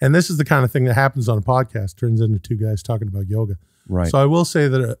 and this is the kind of thing that happens on a podcast. Turns into 2 guys talking about yoga. Right. So I will say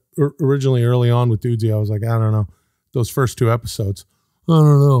that originally, early on with Dudesy, I was like, I don't know, those first 2 episodes. I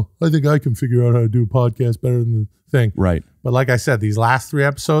don't know. I think I can figure out how to do a podcast better than the thing. Right. But like I said, these last 3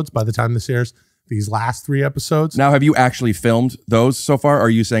 episodes, by the time this airs. These last 3 episodes. Now, have you actually filmed those so far? Or are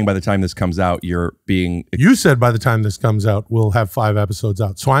you saying by the time this comes out, you're being? You said by the time this comes out, we'll have 5 episodes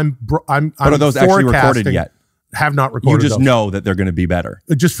out. So I'm. But are those actually recorded yet? Have not recorded. You just those. know that they're going to be better.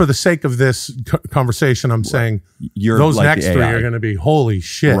 Just for the sake of this conversation, I'm saying those like next 3 are going to be holy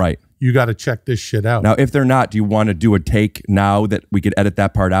shit. Right. You got to check this shit out. Now, if they're not, do you want to do a take now that we could edit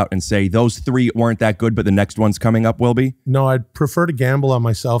that part out and say those 3 weren't that good, but the next one's coming up will be? No, I'd prefer to gamble on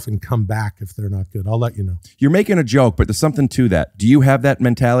myself and come back if they're not good. I'll let you know. You're making a joke, but there's something to that. Do you have that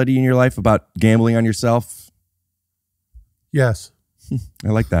mentality in your life about gambling on yourself? Yes. I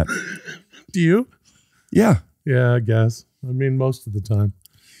like that. Do you? Yeah. Yeah, I guess. I mean, most of the time.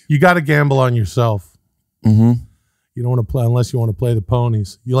 You got to gamble on yourself. Mm-hmm. You don't want to play unless you want to play the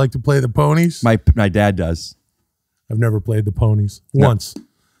ponies. You like to play the ponies? My dad does. I've never played the ponies. No. Once.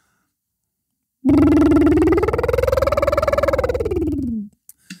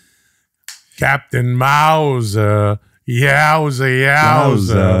 Captain Mauser. Yowza,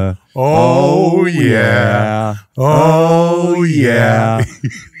 yowza. Oh, yeah. Oh, yeah.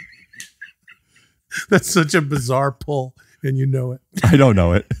 That's such a bizarre pull, and you know it. I don't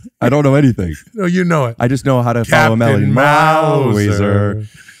know it. I don't know anything. No, you know it. I just know how to follow a melody. Mauser.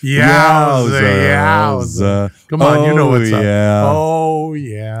 Yowza, yowza. Come on, you know what's up. Oh,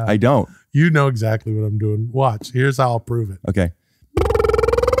 yeah. I don't. You know exactly what I'm doing. Watch. Here's how I'll prove it. Okay.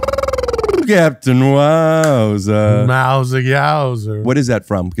 Captain Wowza. Mauser, yowzer. What is that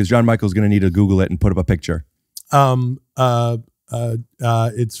from? Because JonMichael's going to need to Google it and put up a picture. It's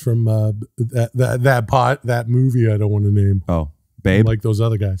from that movie I don't want to name. Oh, Babe? Like those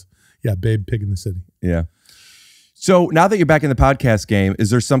other guys. Yeah, Babe, Pig in the City. Yeah. So now that you're back in the podcast game, is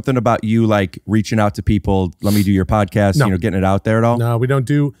there something about you like reaching out to people, let me do your podcast, No. getting it out there at all? No, we don't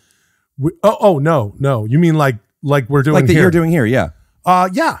do. No. You mean like we're doing like that here? you're doing here, yeah.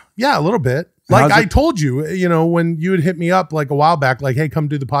 Yeah, a little bit. Like I told you, you know, when you had hit me up like a while back, like, hey, come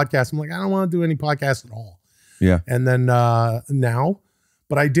do the podcast. I'm like, I don't want to do any podcast at all. Yeah. And then now,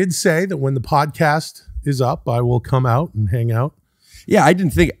 but I did say that when the podcast is up, I will come out and hang out. Yeah, I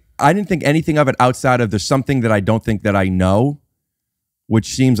didn't think anything of it outside of there's something that I don't think that I know,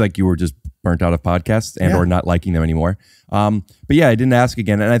 which seems like you were just burnt out of podcasts and or not liking them anymore. But yeah, I didn't ask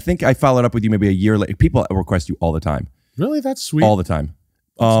again. And I think I followed up with you maybe a year later. People request you all the time. Really? That's sweet. All the time.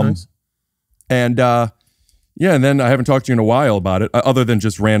 That's nice. And yeah, and then I haven't talked to you in a while about it, other than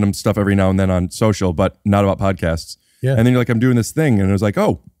just random stuff every now and then on social, but not about podcasts. Yeah. And then you're like, I'm doing this thing. And I was like,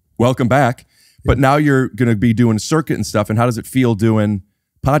 oh, welcome back. But now you're going to be doing a circuit and stuff. And how does it feel doing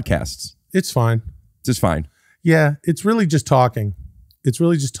podcasts? It's fine. It's just fine. Yeah, it's really just talking. It's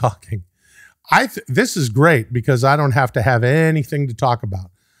really just talking. This is great because I don't have to have anything to talk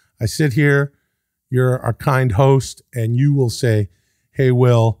about. I sit here, you're our kind host, and you will say, hey,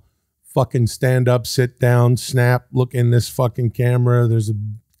 Will, fucking stand up, sit down, snap, look in this fucking camera. There's a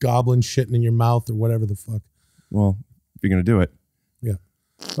goblin shitting in your mouth or whatever the fuck. Well, if you're going to do it. Yeah.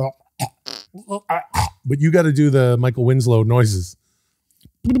 But you got to do the Michael Winslow noises.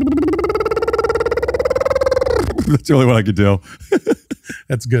 That's the only one I could do.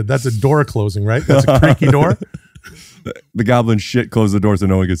 That's good. That's a door closing, right? That's a creaky door. The goblin shit closed the door so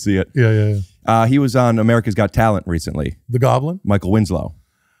no one could see it. Yeah. He was on America's Got Talent recently. The goblin? Michael Winslow.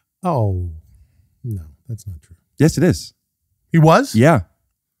 Oh, no, that's not true. Yes, it is. He was? Yeah.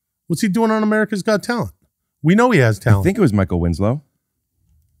 What's he doing on America's Got Talent? We know he has talent. I think it was Michael Winslow.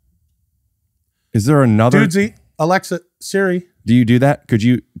 Is there another? Dudesy, Alexa, Siri. Do you do that?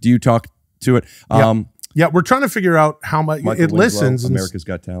 Do you talk to it? Yeah, we're trying to figure out how much Michael it Winslow, listens. America's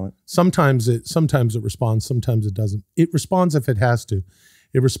Got Talent. Sometimes it responds. Sometimes it doesn't. It responds if it has to.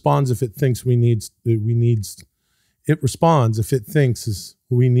 It responds if it thinks It responds if it thinks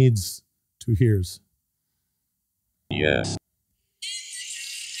we needs to hears. Yes.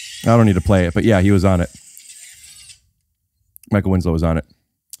 I don't need to play it, but yeah, he was on it. Michael Winslow was on it.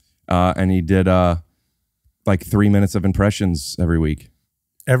 And he did like 3 minutes of impressions every week.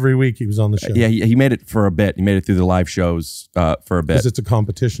 Every week he was on the show. Yeah, he made it for a bit. He made it through the live shows for a bit. Because it's a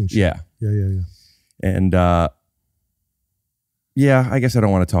competition show. Yeah. Yeah. And yeah, I guess I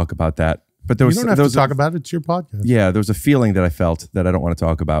don't want to talk about that. But there was, you don't have to talk about it. It's your podcast. Yeah, there was a feeling that I felt that I don't want to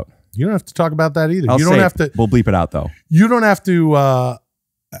talk about. You don't have to talk about that either. You don't have to. We'll bleep it out though. You don't have to.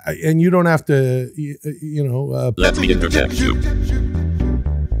 And you don't have to. You know. Let me interject you.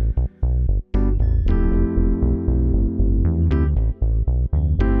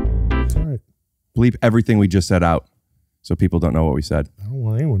 All right. Bleep everything we just said out, so people don't know what we said. I don't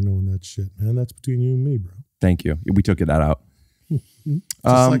want anyone knowing that shit, man. That's between you and me, bro. Thank you. We took that out. Just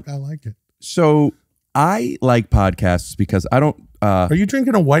like I like it. So I like podcasts because I don't. Are you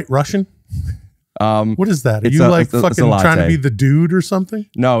drinking a White Russian? What is that? Are you fucking trying to be the dude or something?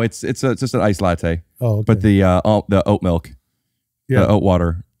 No, it's just an iced latte. Oh, okay. But the oat milk, the oat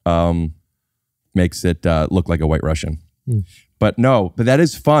water, makes it look like a White Russian. But that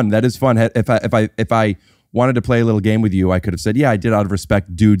is fun. That is fun. If I wanted to play a little game with you, I could have said, yeah, I did out of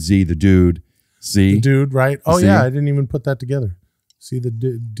respect. Dudesy, the dude. See, the dude, right? Oh See? yeah, I didn't even put that together. See, the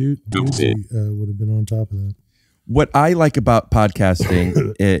Dudesy would have been on top of that. What I like about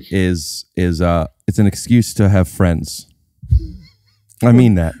podcasting is it's an excuse to have friends. I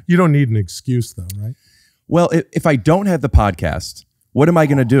mean that. You don't need an excuse though, right? Well, if I don't have the podcast, what am I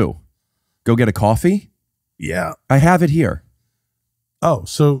going to do? Go get a coffee? Yeah. I have it here. Oh,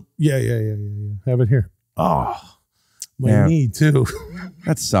 so yeah. Have it here. Oh, my knee too.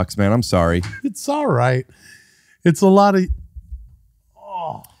 That sucks, man. I'm sorry. It's all right. It's a lot of.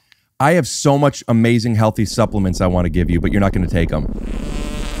 I have so much amazing healthy supplements I want to give you, but you're not going to take them.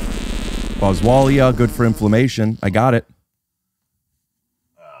 Boswellia, good for inflammation. I got it.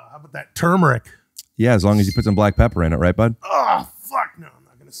 How about that turmeric? Yeah, as long as you put some black pepper in it, right, bud? Oh, fuck no. I'm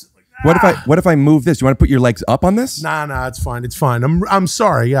not going to sit like that. What if I move this? You want to put your legs up on this? Nah, it's fine. It's fine. I'm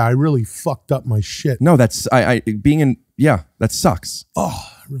sorry. Yeah, I really fucked up my shit. No, that's that sucks.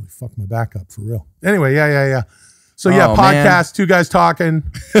 Oh, I really fucked my back up for real. Anyway, yeah. So yeah, podcast, man. Two guys talking,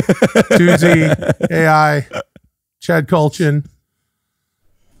 Dudesy, AI, Chad Kultgen.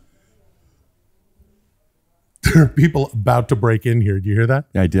 There are people about to break in here. Do you hear that?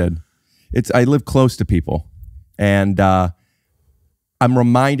 I did. I live close to people, and I'm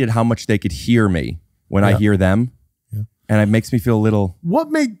reminded how much they could hear me when I hear them, and it makes me feel a little.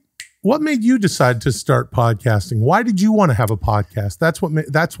 What made you decide to start podcasting? Why did you want to have a podcast? That's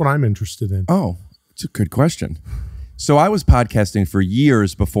what I'm interested in. Oh, it's a good question. So I was podcasting for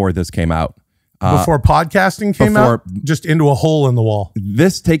years before this came out. Before podcasting came out, just into a hole in the wall.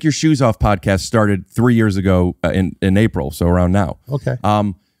 This Take Your Shoes Off podcast started 3 years ago in April, so around now. Okay.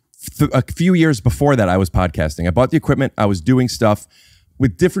 A few years before that, I was podcasting. I bought the equipment. I was doing stuff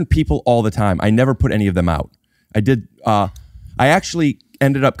with different people all the time. I never put any of them out. I actually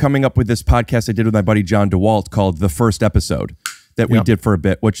ended up coming up with this podcast I did with my buddy John DeWalt called The First Episode that we did for a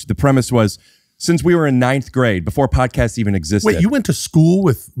bit, which the premise was, since we were in 9th grade, before podcasts even existed. Wait, you went to school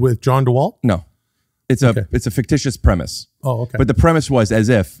with John DeWalt? No. It's a fictitious premise. Oh, okay. But the premise was as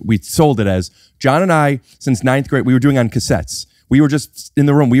if we sold it as John and I, since 9th grade, we were doing on cassettes. We were just in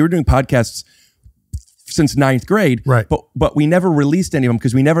the room. We were doing podcasts since 9th grade. Right. But we never released any of them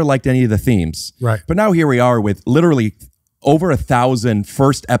because we never liked any of the themes. Right. But now here we are with literally over 1,000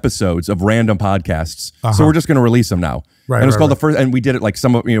 first episodes of random podcasts. So we're just going to release them now. Right. And it was called The First, and we did it like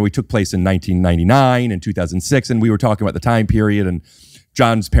we took place in 1999 and 2006, and we were talking about the time period, and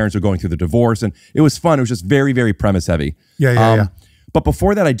John's parents were going through the divorce, and it was fun. It was just very, very premise heavy. Yeah. But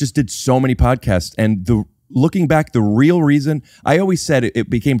before that, I just did so many podcasts, and looking back, the real reason, I always said it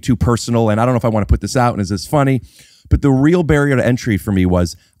became too personal, and I don't know if I want to put this out, and is this funny? But the real barrier to entry for me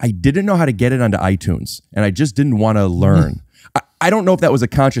was I didn't know how to get it onto iTunes, and I just didn't want to learn. I don't know if that was a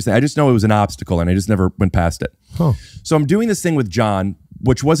conscious thing. I just know it was an obstacle, and I just never went past it. Huh. So I'm doing this thing with John,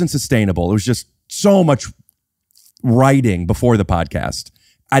 which wasn't sustainable. It was just so much writing before the podcast.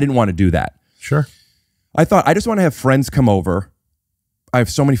 I didn't want to do that. Sure. I thought, I just want to have friends come over. I have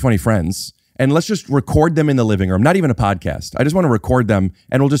so many funny friends. And let's just record them in the living room. Not even a podcast. I just want to record them,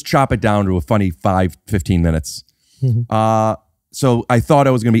 and we'll just chop it down to a funny 5-15 minutes. So I thought I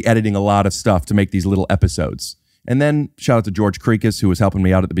was going to be editing a lot of stuff to make these little episodes. And then shout out to George Kreekis, who was helping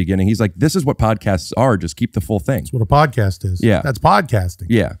me out at the beginning. He's like, this is what podcasts are. Just keep the full thing. That's what a podcast is. Yeah. That's podcasting.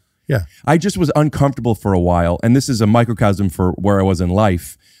 Yeah. Yeah. I just was uncomfortable for a while. And this is a microcosm for where I was in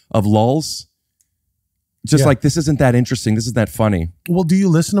life of lulls. Just like, this isn't that interesting. This isn't that funny. Well, do you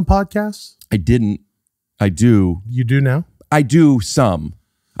listen to podcasts? I didn't. I do. You do now? I do some.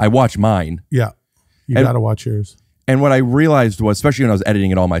 I watch mine. Yeah. You got to watch yours. And what I realized was, especially when I was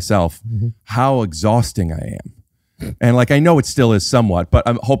editing it all myself, how exhausting I am. And like, I know it still is somewhat, but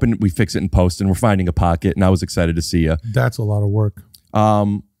I'm hoping we fix it in post, and we're finding a pocket, and I was excited to see you. That's a lot of work.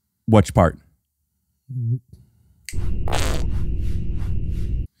 Which part? And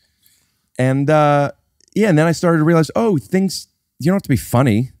and then I started to realize, things, you don't have to be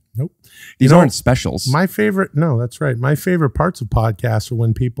funny. Nope. These aren't specials. My favorite, no, that's right. My favorite parts of podcasts are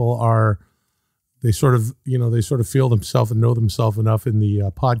when people they sort of feel themselves and know themselves enough in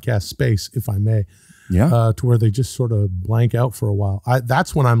the podcast space, if I may. Yeah. To where they just sort of blank out for a while.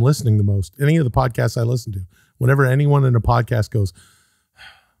 That's when I'm listening the most. Any of the podcasts I listen to, whenever anyone in a podcast goes,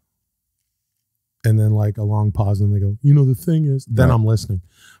 and then like a long pause, and they go, the thing is, then I'm listening.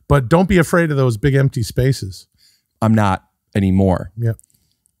 But don't be afraid of those big empty spaces. I'm not anymore. Yeah.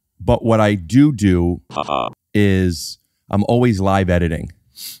 But what I do is I'm always live editing.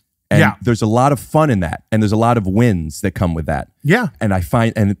 And there's a lot of fun in that. And there's a lot of wins that come with that. Yeah. And I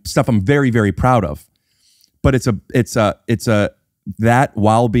find, and stuff I'm very, very proud of. But it's that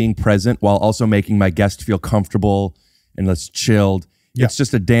while being present, while also making my guest feel comfortable and less chilled. Yeah. It's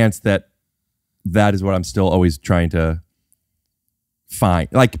just a dance that is what I'm still always trying to find.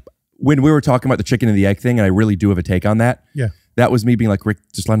 Like when we were talking about the chicken and the egg thing, and I really do have a take on that. Yeah. That was me being like, Rick,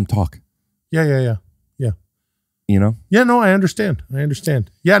 just let him talk. Yeah. You know? Yeah, no, I understand.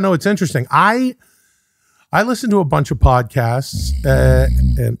 Yeah, no, it's interesting. I listen to a bunch of podcasts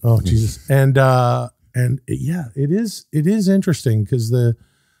and oh Jesus. And yeah, it is interesting because the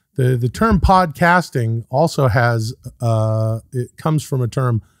term podcasting also has it comes from a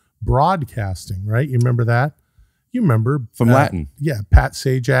term broadcasting, right? You remember that? You remember from Latin. Yeah, Pat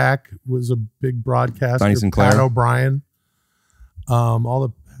Sajak was a big broadcaster. Donnie Sinclair. Pat O'Brien. All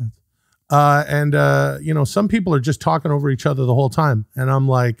the some people are just talking over each other the whole time. And I'm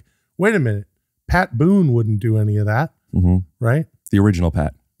like, wait a minute. Pat Boone wouldn't do any of that. Right? The original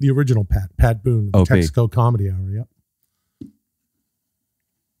Pat. Pat Boone, the Texaco Comedy Hour. Yep.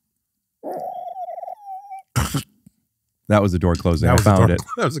 That was the door closing. I found it.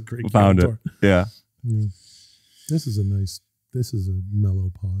 That was a great found it. door. Yeah. This is a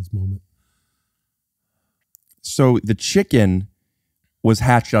mellow pause moment. So the chicken was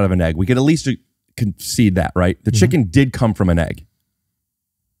hatched out of an egg. We could at least concede that, right? The chicken did come from an egg.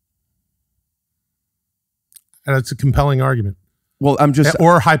 And it's a compelling argument. Well,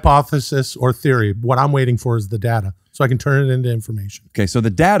 or hypothesis or theory. What I'm waiting for is the data, so I can turn it into information. Okay, so the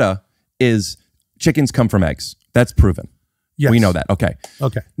data is chickens come from eggs. That's proven. Yes. We know that. Okay.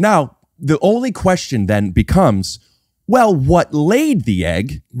 Now, the only question then becomes, well, what laid the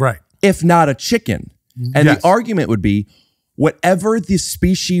egg? Right. if not a chicken. And Yes. the argument would be whatever the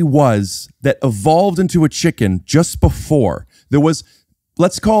species was that evolved into a chicken just before, there was,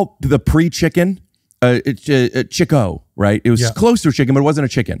 let's call the pre-chicken a chico, right? It was Yeah. close to a chicken, but it wasn't a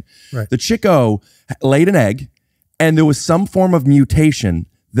chicken. Right. The chico laid an egg, and there was some form of mutation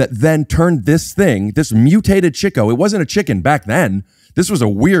that then turned this thing, this mutated chico. It wasn't a chicken back then. This was a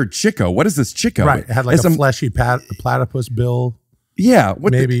weird chico. What is this chico? Right. It had like a fleshy platypus bill. Yeah.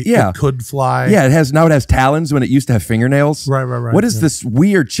 Maybe it could fly. Yeah, it has talons when it used to have fingernails. Right. What is this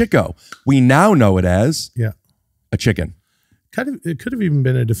weird chico? We now know it as a chicken. It could have even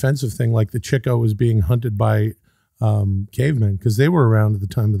been a defensive thing, like the chico was being hunted by cavemen because they were around at the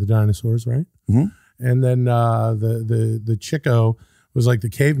time of the dinosaurs, right? Mm-hmm. And then the chico was like the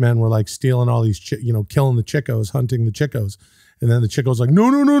cavemen were like stealing all these, killing the chicos, hunting the chicos. And then the chico's like,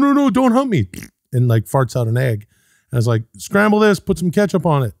 no, don't hunt me. And like farts out an egg. And I was like, scramble this, put some ketchup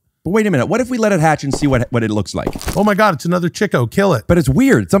on it. But wait a minute. What if we let it hatch and see what it looks like? Oh my God, it's another chico. Kill it. But it's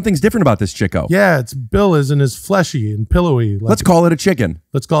weird. Something's different about this chico. Yeah, its bill isn't as fleshy and pillowy. Let's call it a chicken.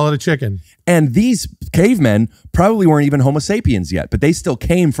 Let's call it a chicken. And these cavemen probably weren't even Homo sapiens yet, but they still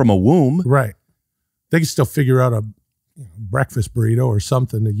came from a womb. Right. They can still figure out a breakfast burrito or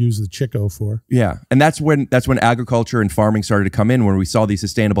something to use the chico for. Yeah. And that's when agriculture and farming started to come in, when we saw these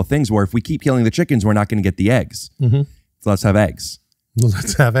sustainable things where if we keep killing the chickens, we're not going to get the eggs. Mm-hmm. So let's have eggs.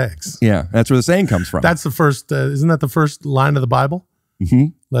 Let's have eggs. Yeah. That's where the saying comes from. That's the first, isn't that the first line of the Bible? Mm-hmm.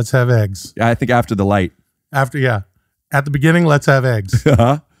 Let's have eggs. I think after the light. At the beginning, let's have eggs.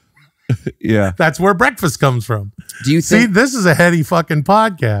 Yeah. That's where breakfast comes from. Do you See, think this is a heady fucking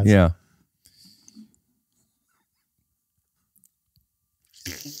podcast. Yeah.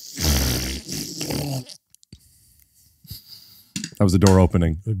 That was the door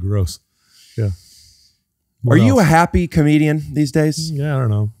opening. Gross. Yeah. Are you a happy comedian these days? Yeah, I don't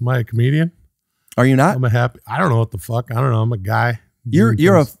know. Am I a comedian? Are you not? I'm a happy. I don't know what the fuck. I don't know. I'm a guy. You're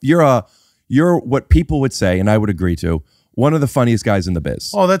what people would say, and I would agree to, one of the funniest guys in the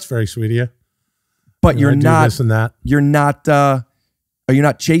biz. Oh, that's very sweet of you. But you're not this and that. You're not. Are you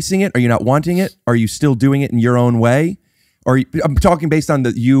not chasing it? Are you not wanting it? Are you still doing it in your own way? Or I'm talking based on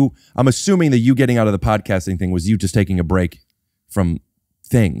I'm assuming that you getting out of the podcasting thing was you just taking a break from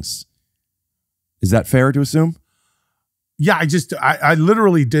things. Is that fair to assume? Yeah, I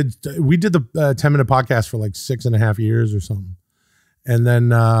literally we did the 10-minute podcast for like 6.5 years or something. And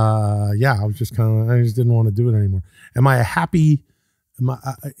then, I was just I just didn't want to do it anymore. Am I happy?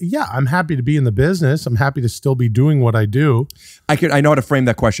 I'm happy to be in the business. I'm happy to still be doing what I do. I know how to frame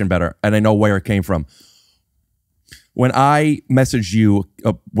that question better, and I know where it came from. When I messaged you,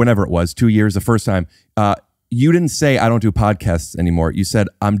 whenever it was, 2 years, the first time, you didn't say, I don't do podcasts anymore. You said,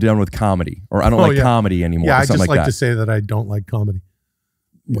 I'm done with comedy, or I don't like comedy anymore. Yeah, or I something just like that. to say that I don't like comedy.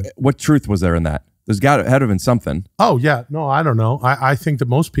 What truth was there in that? There's had to have been something. Oh, yeah. No, I don't know. I think that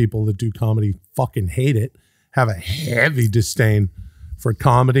most people that do comedy fucking hate it, have a heavy disdain for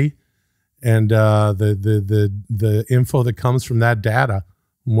comedy, and the info that comes from that data.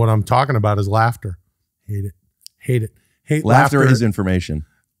 What I'm talking about is laughter. Hate it. Hate it. Hate laughter is information.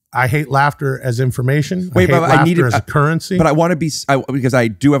 I hate laughter as information. Wait, I hate but laughter I need it as a currency. But I want to be, because I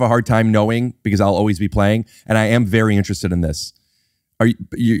do have a hard time knowing, because I'll always be playing, and I am very interested in this. Are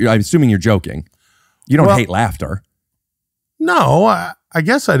you I'm assuming you're joking. You don't hate laughter. No, I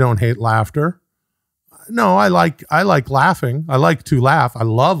guess I don't hate laughter. No, I like laughing. I like to laugh. I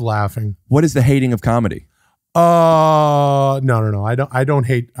love laughing. What is the hating of comedy? No. I don't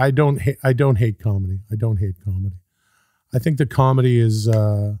hate comedy. I don't hate comedy. I think that comedy's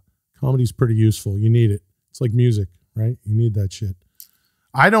pretty useful. You need it. It's like music, right? You need that shit.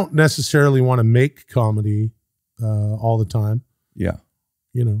 I don't necessarily want to make comedy all the time. Yeah.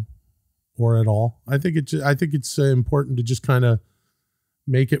 Or at all. I think it's important to just kind of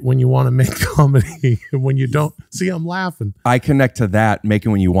make it when you want to make comedy, and when you don't. See, I'm laughing. I connect to that, make it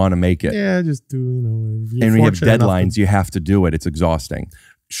when you want to make it. Yeah, just do, and when you have deadlines, you have to do it. It's exhausting.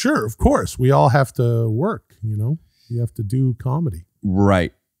 Sure, of course. We all have to work, You have to do comedy.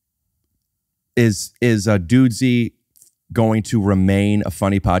 Right. Is Dudesy going to remain a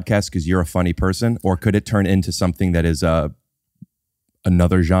funny podcast because you're a funny person, or could it turn into something that is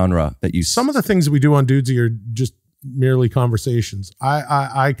another genre that you? Some of the things that we do on Dudesy are just merely conversations.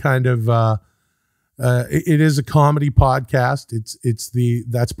 I kind of it is a comedy podcast.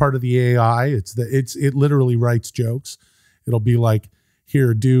 That's part of the AI. It literally writes jokes. It'll be like,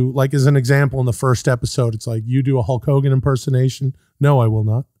 here, do, like, as an example, in the first episode, it's like, you do a Hulk Hogan impersonation. No, I will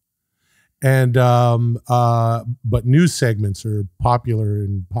not. And but news segments are popular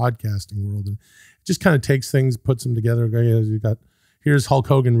in podcasting world, and it just kind of takes things, puts them together. You got here's Hulk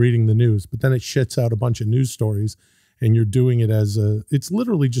Hogan reading the news, but then it shits out a bunch of news stories, and you're doing it as it's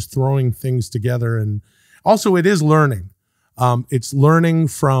literally just throwing things together. And also it is learning. It's learning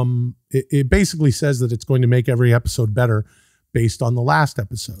from, it basically says that it's going to make every episode better based on the last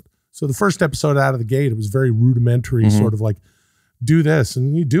episode. So the first episode out of the gate, it was very rudimentary, sort of like, do this,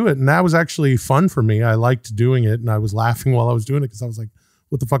 and you do it. And that was actually fun for me. I liked doing it, and I was laughing while I was doing it because I was like,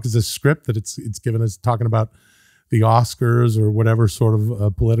 what the fuck is this script that it's given us, talking about the Oscars or whatever sort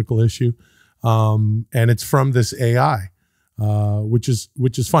of political issue. And it's from this AI, which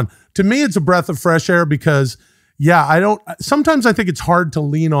is fun. To me, it's a breath of fresh air because, yeah, sometimes I think it's hard to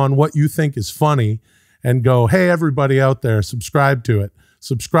lean on what you think is funny and go, hey, everybody out there, subscribe to it.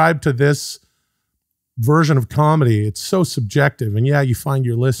 Subscribe to this version of comedy. It's so subjective. And yeah, you find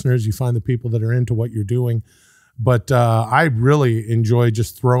your listeners, you find the people that are into what you're doing. But I really enjoy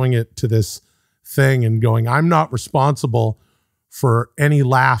just throwing it to this thing and going, I'm not responsible for any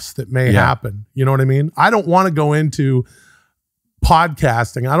laughs that may happen. You know what I mean? I don't want to go into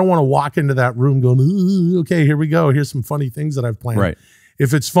podcasting. I don't want to walk into that room going, ooh, okay, here we go. Here's some funny things that I've planned. Right.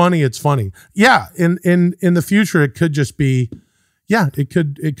 If it's funny, it's funny. Yeah. In the future, it could just be, it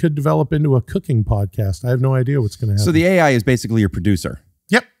could develop into a cooking podcast. I have no idea what's going to happen. So the AI is basically your producer.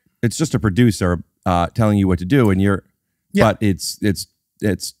 Yep. It's just a producer telling you what to do, and but it's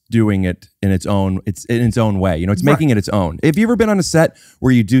doing it in its own way. You know, it's making it its own. Have you ever been on a set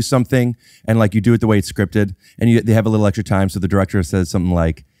where you do something and like you do it the way it's scripted, and they have a little extra time, so the director says something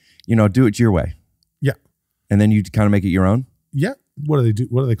like, you know, do it your way. Yeah. And then you kind of make it your own. Yeah. What do they do?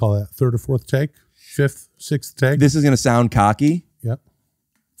 What do they call that? Third or fourth take? Fifth, sixth take? This is going to sound cocky. Yep.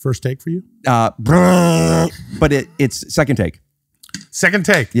 First take for you? But it's second take. Second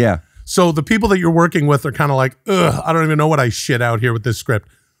take. Yeah. So the people that you're working with are kind of like, ugh, I don't even know what I shit out here with this script.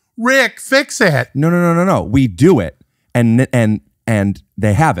 Rick, fix it. No. We do it, and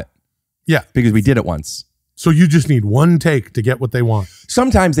they have it. Yeah. Because we did it once. So you just need one take to get what they want.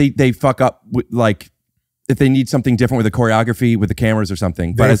 Sometimes they fuck up with, like, if they need something different with the choreography, with the cameras or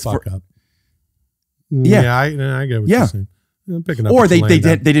something. They fuck up. Yeah, I get what you're saying. I'm picking up or they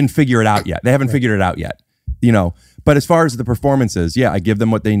didn't figure it out yet. They haven't figured it out yet. You know. But as far as the performances, I give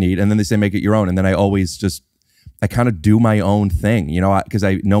them what they need, and then they say make it your own, and then I always I kind of do my own thing, you know, because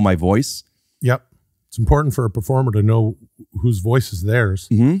I know my voice. Yep, it's important for a performer to know whose voice is theirs.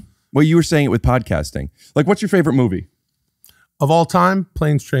 Mm-hmm. Well, you were saying it with podcasting. Like, what's your favorite movie of all time?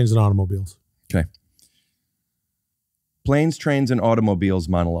 Planes, Trains, and Automobiles. Okay. Planes, Trains, and Automobiles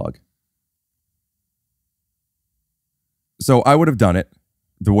monologue. So I would have done it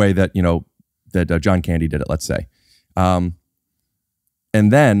the way that that John Candy did it. Let's say. And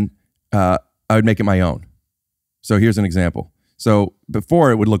then I would make it my own. So here's an example. So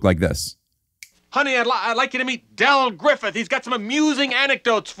before it would look like this. Honey, I'd like you to meet Del Griffith. He's got some amusing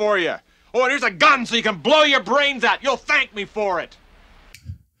anecdotes for you. Oh, and here's a gun so you can blow your brains out. You'll thank me for it.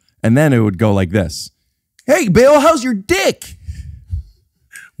 And then it would go like this. Hey, Bill, how's your dick?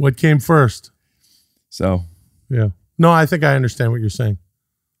 What came first? So. Yeah. No, I think I understand what you're saying.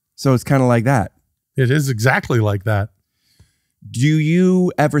 So it's kind of like that. It is exactly like that. Do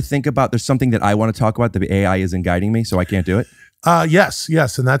you ever think about there's something that I want to talk about that the AI isn't guiding me, so I can't do it? Yes.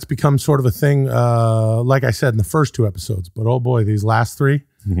 And that's become sort of a thing, like I said in the first 2 episodes. But oh boy, these last 3,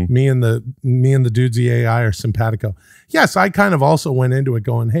 me and the Dudesy AI are simpatico. Yes, I kind of also went into it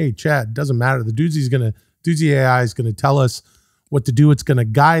going, hey, Chad, doesn't matter. The Dudesy AI is gonna tell us what to do. It's going to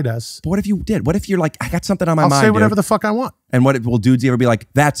guide us. But what if you did? What if you're like, I got something on my mind, I'll say whatever the fuck I want. And what will Dudesy ever be like,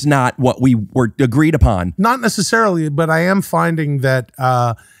 that's not what we were agreed upon? Not necessarily, but I am finding that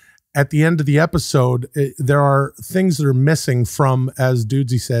at the end of the episode, there are things that are missing from, as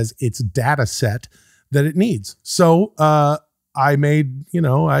Dudesy says, its data set that it needs. So I made,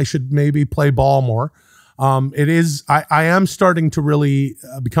 I should maybe play ball more. I am starting to really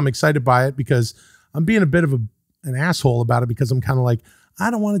become excited by it because I'm being a bit of an asshole about it because I'm kind of like, I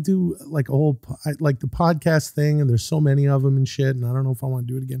don't want to do like a whole, like the podcast thing, and there's so many of them and shit, and I don't know if I want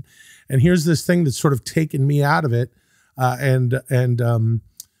to do it again. And here's this thing that's sort of taken me out of it, and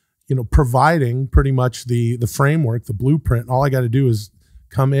providing pretty much the framework, the blueprint. All I got to do is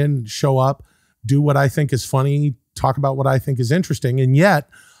come in, show up, do what I think is funny, talk about what I think is interesting. And yet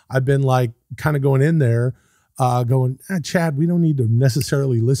I've been like kind of going in there, going, Chad, we don't need to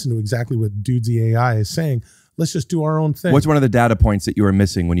necessarily listen to exactly what Dudesy AI is saying. Let's just do our own thing. What's one of the data points that you were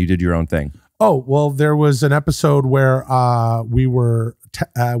missing when you did your own thing? Oh, well, there was an episode where we were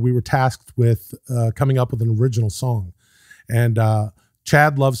tasked with coming up with an original song. And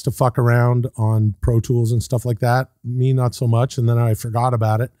Chad loves to fuck around on Pro Tools and stuff like that. Me, not so much. And then I forgot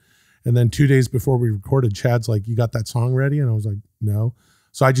about it. And then 2 days before we recorded, Chad's like, you got that song ready? And I was like, no.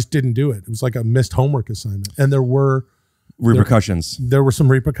 So I just didn't do it. It was like a missed homework assignment. And there were repercussions. There were some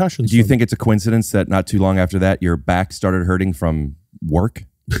repercussions. Do you think it's a coincidence that not too long after that, your back started hurting from work?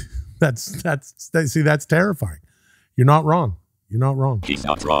 That's terrifying. You're not wrong. You're not wrong. He's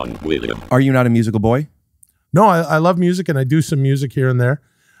not wrong, William. Are you not a musical boy? No, I love music and I do some music here and there.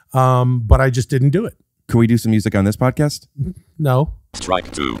 But I just didn't do it. Could we do some music on this podcast? No.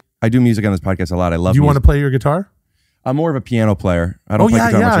 Strike 2. I do music on this podcast a lot. I love. Do you want to play your guitar? I'm more of a piano player. I don't play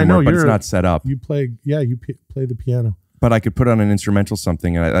guitar much anymore, but it's not set up. You play, you play the piano. But I could put on an instrumental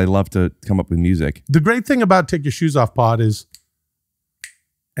something, and I love to come up with music. The great thing about Take Your Shoes Off Pod is,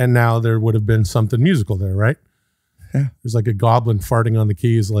 and now there would have been something musical there, right? Yeah. There's like a goblin farting on the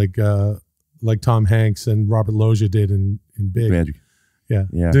keys like Tom Hanks and Robert Loggia did in Big. Magic. Yeah.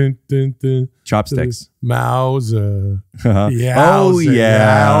 Yeah. Dun, dun, dun, Chopsticks. Mauser. Yeah. Oh,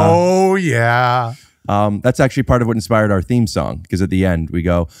 yeah. Oh, yeah. That's actually part of what inspired our theme song, because at the end we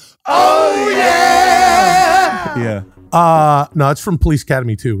go, oh, yeah. Yeah. No, it's from Police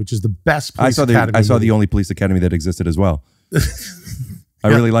Academy 2, which is the best Police Academy I saw movie. the only police academy that existed as well. I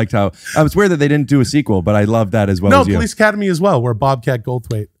really liked how, it's weird that they didn't do a sequel, but I love that as well. No, as you. Police Academy as well, where Bobcat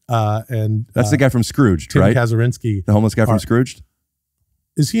Goldthwait and that's the guy from Scrooged, Tim right? Kazurinsky. The homeless guy from Scrooged?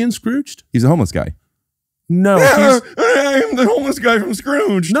 Is he in Scrooged? He's a homeless guy. No, I'm the homeless guy from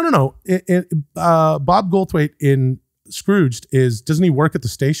Scrooged. No. Bob Goldthwait in Scrooged doesn't he work at the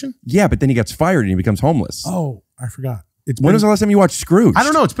station? Yeah, but then he gets fired and he becomes homeless. Oh, I forgot. When was the last time you watched Scrooged? I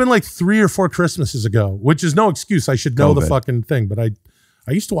don't know. It's been like 3 or 4 Christmases ago, which is no excuse. I should know the fucking thing, but I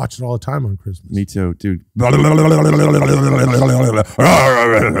used to watch it all the time on Christmas. Me too, dude.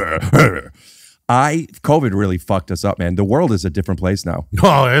 COVID really fucked us up, man. The world is a different place now.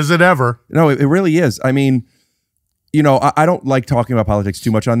 Oh, is it ever? No, it really is. I mean, you know, I don't like talking about politics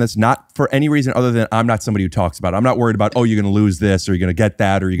too much on this, not for any reason other than I'm not somebody who talks about it. I'm not worried about, oh, you're going to lose this or you're going to get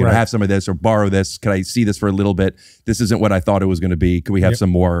that or you're going to have some of this or borrow this. Can I see this for a little bit? This isn't what I thought it was going to be. Could we have some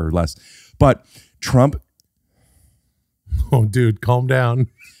more or less? But Trump. Oh, dude, calm down.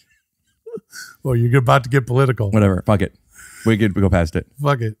 Well, you're about to get political. Whatever. Fuck it. We could go past it.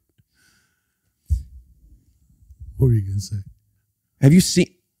 Fuck it. What were you going to say? Have you seen?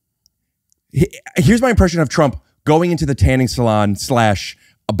 Here's my impression of Trump going into the tanning salon / a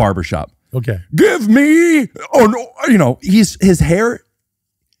barbershop. Okay. Give me, oh no, you know, his hair.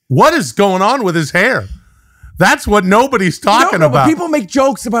 What is going on with his hair? That's what nobody's talking about. But people make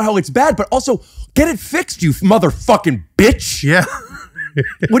jokes about how it's bad, but also get it fixed, you motherfucking bitch. Yeah.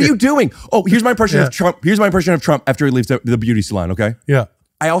 What are you doing? Oh, here's my impression of Trump. Here's my impression of Trump after he leaves the beauty salon, okay? Yeah.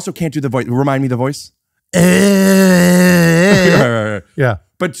 I also can't do the voice. Remind me the voice. Right. Yeah.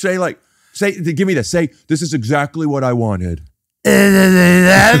 But give me this. Say, this is exactly what I wanted. Since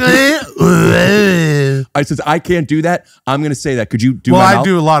I can't do that, I'm going to say that. Could you do Well, my I mouth?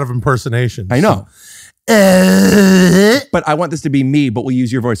 do a lot of impersonations. I know. But I want this to be me, but we'll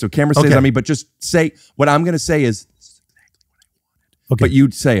use your voice. So camera stays on me, but just say, what I'm going to say is, this is exactly what I wanted. Okay. But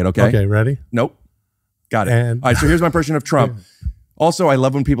you say it, okay? Okay, ready? Nope. Got it. And all right, so here's my impression of Trump. Also, I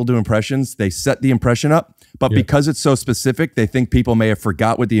love when people do impressions. They set the impression up, but because it's so specific, they think people may have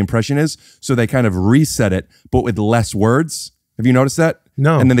forgot what the impression is, so they kind of reset it, but with less words. Have you noticed that?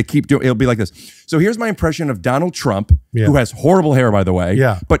 No. And then they keep doing, it'll be like this. So here's my impression of Donald Trump, who has horrible hair, by the way.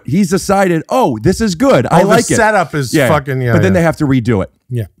 Yeah. But he's decided, oh, this is good. I like the it. setup is fucking, But then they have to redo it.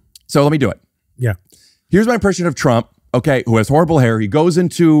 Yeah. So let me do it. Yeah. Here's my impression of Trump, okay, who has horrible hair. He goes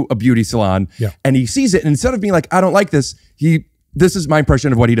into a beauty salon and he sees it. And instead of being like, I don't like this, this is my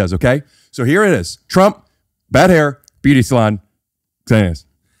impression of what he does, okay? So here it is. Trump, bad hair, beauty salon.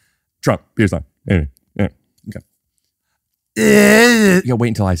 Trump, beauty salon. Okay. Yeah, wait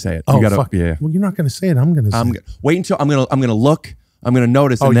until I say it. Oh, you gotta, fuck. Yeah. Well, you're not going to say it. I'm going to say it. Wait until I'm gonna look, I'm gonna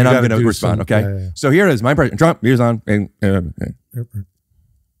notice, and then I'm gonna respond, okay? Yeah. So here it is, my impression. Trump, beauty salon.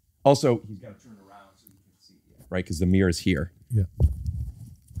 Also, he's got to turn around so you can see, right? Because the mirror is here. Yeah.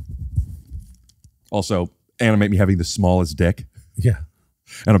 Also, animate me having the smallest dick. Yeah.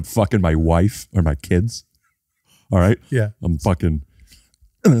 And I'm fucking my wife or my kids. All right? Yeah. I'm fucking.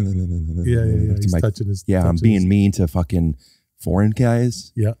 Yeah. He's touching his. I'm being mean to fucking foreign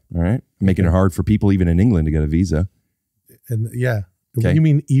guys. Yeah. All right? I'm making it hard for people even in England to get a visa. And yeah. Okay. What do you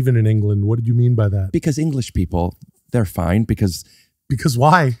mean even in England? What did you mean by that? Because English people, they're fine because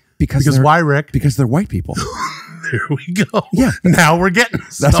why? Because why, Rick? Because they're white people. There we go. Yeah. Now we're getting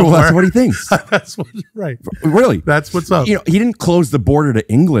that's what he thinks. That's what, right. Really? That's what's up. You know, he didn't close the border to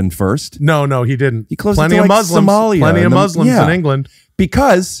England first. No, he didn't. He closed plenty it to of Muslims. Somalia. Plenty of Muslims in England.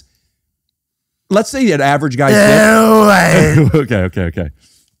 Because let's say an average guy. Okay.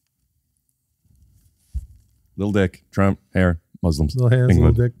 little dick, Trump, hair, Muslims, Little hands,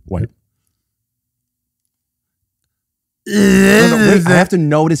 England, little dick. white. Wait, I have to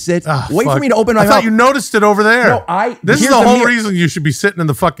notice it. Wait for me to open my I mouth. thought you noticed it over there. No, This is here's the whole mirror. reason you should be sitting in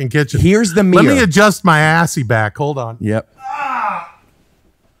the fucking kitchen. Here's the mirror. Let me adjust my assy back. Hold on. Yep.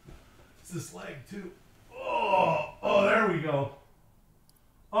 It's this leg too. Oh, there we go.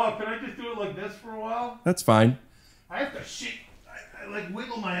 Oh, can I just do it like this for a while? That's fine. I have to shake. I like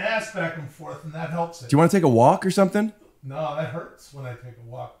wiggle my ass back and forth, and that helps it. Do you want to take a walk or something? No, that hurts when I take a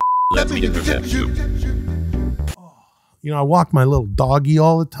walk. Let me intercept you. You know, I walk my little doggy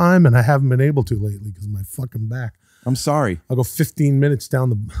all the time, and I haven't been able to lately because of my fucking back. I'm sorry. I'll go 15 minutes down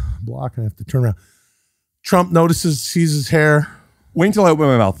the block, and I have to turn around. Trump notices, sees his hair. Wait until I open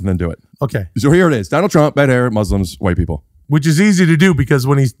my mouth and then do it. Okay. So here it is. Donald Trump, bad hair, Muslims, white people. Which is easy to do because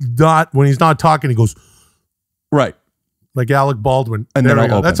when he's not talking, he goes right, like Alec Baldwin. And there then we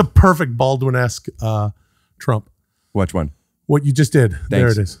go. I'll That's a open. perfect Baldwin-esque Trump. Which one? What you just did. There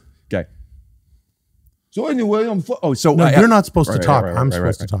it is. Okay. So anyway, so No, you're not supposed to talk. I'm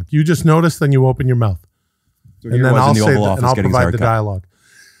supposed to talk. You just notice, then you open your mouth, So and here then was in I'll the say Oval and Office I'll getting his provide hair the cut. dialogue.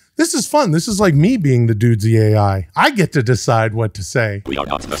 This is fun. This is like me being the Dudesy AI. I get to decide what to say. We are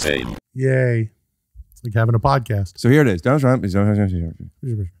not the same. Yay! It's like having a podcast. So here it is. Donald Trump is. Yeah,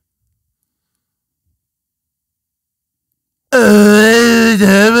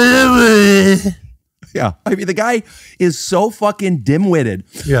 I mean the guy is so fucking dim-witted.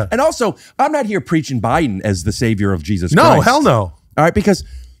 Yeah, and also I'm not here preaching Biden as the savior of Jesus No, Christ. hell no. All right, because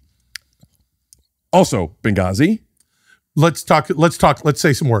also Benghazi. Let's talk. Let's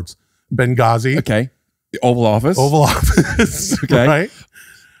say some words. Benghazi. Okay. The Oval Office. Oval Office. Okay. Right.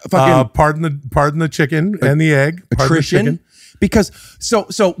 Fucking pardon the chicken and the egg. a Pardon the Christian. chicken. Because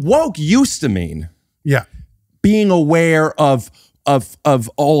so woke used to mean Yeah. being aware of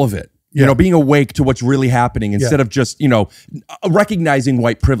all of it. You Yeah. know, being awake to what's really happening instead of just, you know, recognizing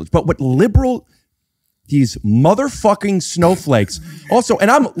white privilege. But what these motherfucking snowflakes also,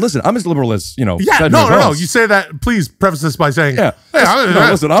 and I'm as liberal as, you know. Yeah, no. You say that. Please preface this by saying, Yeah. Hey,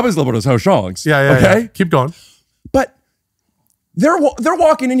 listen, I'm as liberal as Ho Shongs. Yeah. Okay. Keep going. But they're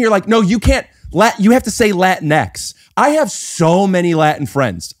walking in here like, no, you can't. You have to say Latinx. I have so many Latin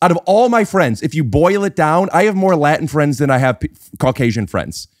friends. Out of all my friends, if you boil it down, I have more Latin friends than I have Caucasian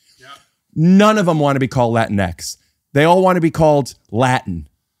friends. Yeah. None of them want to be called Latinx. They all want to be called Latin.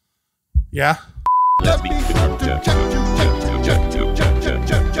 Yeah. Let me intercept you.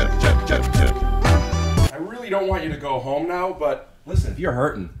 I really don't want you to go home now, but listen, if you're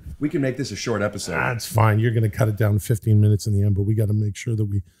hurting, we can make this a short episode. That's fine. You're going to cut it down to 15 minutes in the end, but we got to make sure that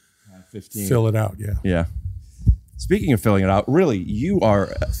we 15. fill it out. Yeah. Yeah. Speaking of filling it out, really, you are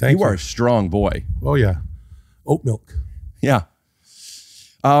a strong boy. Oh yeah. Oat milk. Yeah.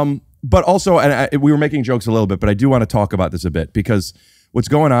 But also, and we were making jokes a little bit, but I do want to talk about this a bit because what's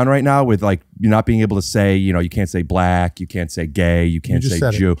going on right now with like you not being able to say, you know, you can't say black, you can't say gay, you can't say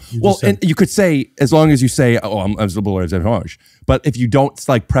Jew. Well, and you could say as long as you say, oh, I'm as liberal as orange. But if you don't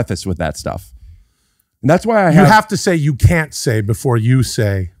like preface with that stuff, and that's why you have to say you can't say before you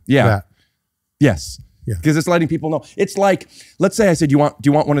say that. Yes. Yeah. Because it's letting people know. It's like, let's say I said, do you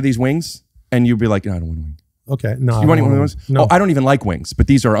want one of these wings? And you'd be like, no, I don't want a wing. Okay. No. You want one of those? No. Oh, I don't even like wings, but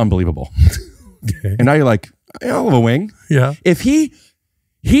these are unbelievable. Okay. And now you're like, I'll have a wing. Yeah. If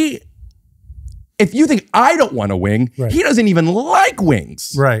if you think I don't want a wing, Right. he doesn't even like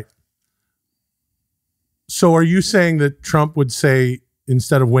wings. Right. So are you saying that Trump would say,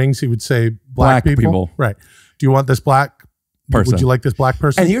 instead of wings, he would say black people? Right. Do you want this black person? Would you like this black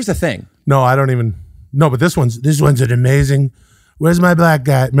person? And here's the thing. No, I don't even. No, but this one's an amazing. Where's my black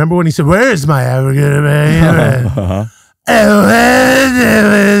guy? Remember when he said, "Where's my African American?"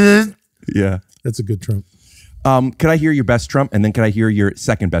 Yeah. That's a good Trump. Could I hear your best Trump? And then could I hear your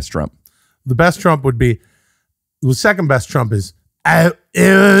second best Trump? The best Trump would be, the second best Trump is, All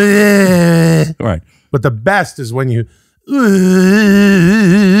right. but the best is when you,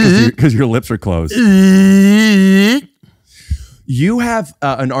 Because your lips are closed. You have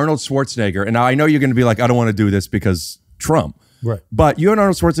an Arnold Schwarzenegger, and now I know you're going to be like, I don't want to do this because Trump. Right. But you have an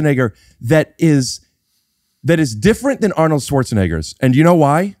Arnold Schwarzenegger that is different than Arnold Schwarzenegger's. And you know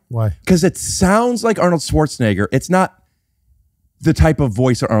why? Why? Because it sounds like Arnold Schwarzenegger. It's not the type of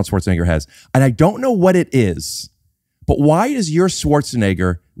voice that Arnold Schwarzenegger has. And I don't know what it is, but why does your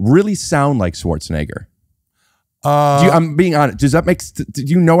Schwarzenegger really sound like Schwarzenegger? I'm being honest. Does that make? Do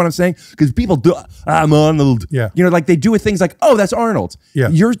you know what I'm saying? Because people do. I'm Arnold. Yeah. You know, like they do with things like, oh, that's Arnold. Yeah.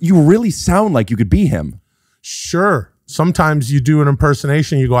 You really sound like you could be him. Sure. Sometimes you do an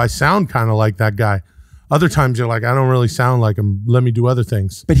impersonation. You go, I sound kind of like that guy. Other times you're like, I don't really sound like him. Let me do other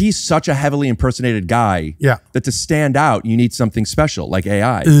things. But he's such a heavily impersonated guy that to stand out, you need something special like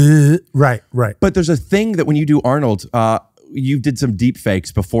AI. Right. But there's a thing that when you do Arnold, you did some deep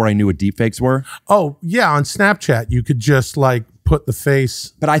fakes before I knew what deep fakes were. Oh, yeah. On Snapchat, you could just like put the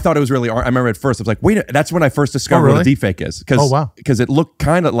face. But I thought it was really, I remember at first, I was like, wait, that's when I first discovered what a deep fake is. Oh, wow. Because it looked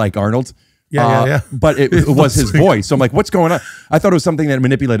kind of like Arnold. Yeah. But it was his voice. So I'm like, what's going on? I thought it was something that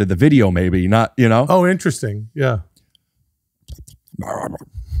manipulated the video, maybe, not, you know? Oh, interesting. Yeah. I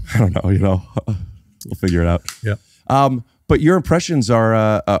don't know, you know. We'll figure it out. Yeah. But your impressions are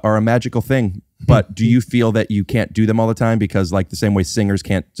a magical thing. But do you feel that you can't do them all the time because, like, the same way singers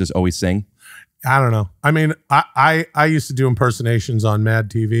can't just always sing? I don't know. I mean, I used to do impersonations on Mad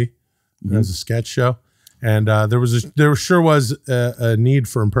TV as a sketch show. And there sure was a need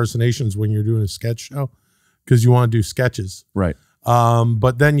for impersonations when you're doing a sketch show because you want to do sketches. Right.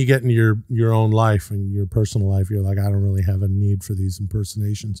 But then you get into your own life and your personal life. You're like, I don't really have a need for these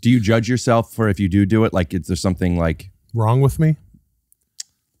impersonations. Do you judge yourself for if you do it? Like, is there something like wrong with me?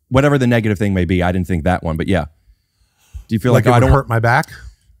 Whatever the negative thing may be. I didn't think that one, but yeah. Do you feel like it would hurt my back?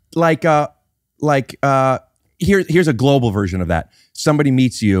 Here's a global version of that. Somebody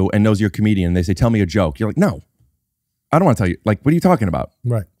meets you and knows you're a comedian and they say, tell me a joke. You're like, no, I don't want to tell you. Like, what are you talking about?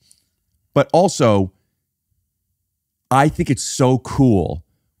 Right. But also, I think it's so cool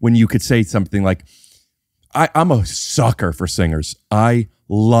when you could say something like, I'm a sucker for singers. I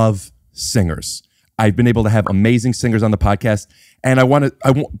love singers. I've been able to have amazing singers on the podcast and I want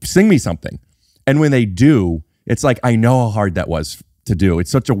sing me something. And when they do, it's like, I know how hard that was to do. It's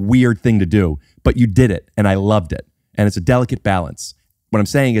such a weird thing to do, but you did it and I loved it. And it's a delicate balance. What I'm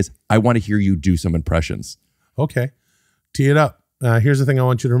saying is I want to hear you do some impressions. Okay. Tee it up. Here's the thing I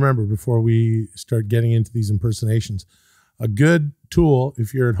want you to remember before we start getting into these impersonations. A good tool,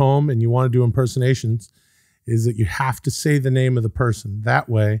 if you're at home and you want to do impersonations, is that you have to say the name of the person. That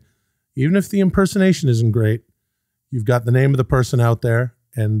way, even if the impersonation isn't great, you've got the name of the person out there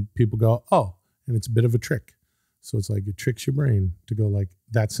and people go, oh, and it's a bit of a trick. So it's like it tricks your brain to go like,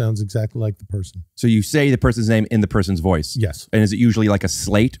 that sounds exactly like the person. So you say the person's name in the person's voice? Yes. And is it usually like a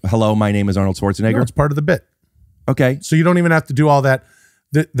slate? Hello, my name is Arnold Schwarzenegger? No, it's part of the bit. Okay. So you don't even have to do all that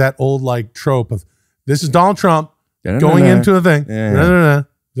old like trope of, this is Donald Trump going into a thing.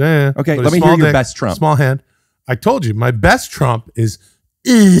 Okay, let me hear your best Trump. Small hand. I told you, my best Trump is,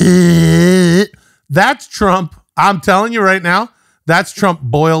 that's Trump. I'm telling you right now, that's Trump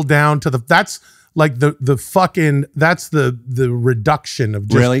boiled down to that's like the fucking, that's the reduction of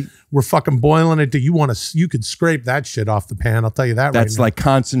just, really? We're fucking boiling it to, you could scrape that shit off the pan. I'll tell you that right now. That's like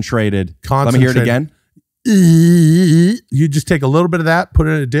concentrated. Let me hear it again. You just take a little bit of that, put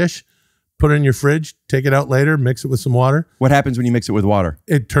it in a dish, put it in your fridge, take it out later, mix it with some water. What happens when you mix it with water?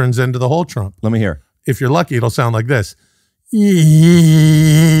 It turns into the whole Trump. Let me hear. If you're lucky, it'll sound like this.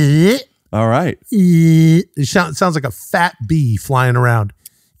 All right. It sounds like a fat bee flying around.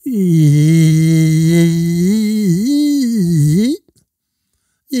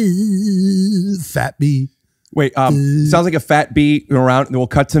 Fat bee. Wait, sounds like a fat bee around. And we'll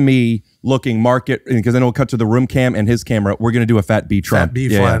cut to me looking market, because then we'll cut to the room cam and his camera. We're going to do a fat bee Trump. Fat bee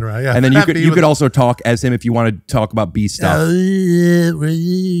flying around, yeah. And then you could also talk as him if you want to talk about bee stuff.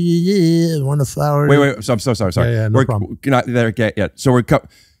 Want a flower? Wait. So I'm so sorry. Yeah, no problem. Not there yet.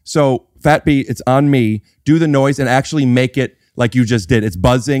 So fat bee, it's on me. Do the noise and actually make it like you just did. It's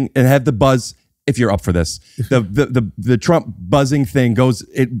buzzing and have the buzz. If you're up for this, the Trump buzzing thing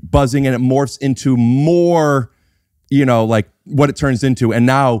buzzing and it morphs into more, like what it turns into. And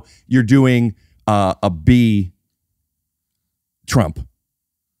now you're doing a bee Trump.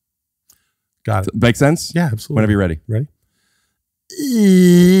 Got it. Make sense? Yeah, absolutely. Whenever you're ready. Ready?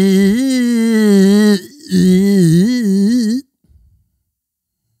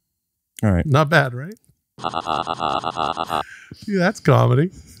 All right. Not bad, right? Yeah, that's comedy.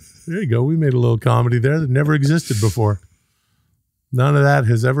 There you go. We made a little comedy there that never existed before. None of that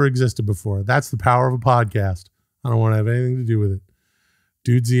has ever existed before. That's the power of a podcast. I don't want to have anything to do with it.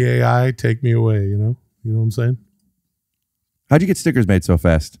 Dudesy AI, take me away, you know? You know what I'm saying? How'd you get stickers made so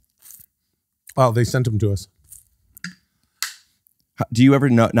fast? Oh, they sent them to us. Do you ever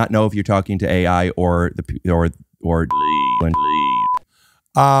not know if you're talking to AI or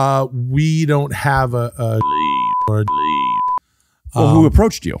we don't have who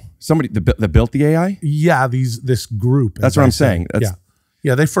approached you? Somebody that built the AI? Yeah, this group. That's what I'm saying.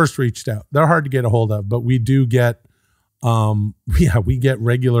 Yeah, they first reached out. They're hard to get a hold of, but we do get, we get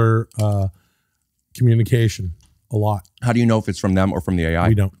regular communication a lot. How do you know if it's from them or from the AI?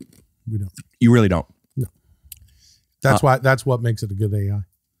 We don't. You really don't? No. That's what makes it a good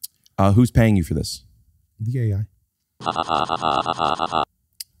AI. Who's paying you for this? The AI.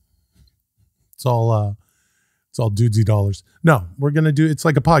 It's all Dudesy dollars. No, we're gonna do. It's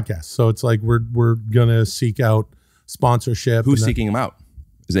like a podcast, so it's like we're gonna seek out sponsorship. Who's seeking them out?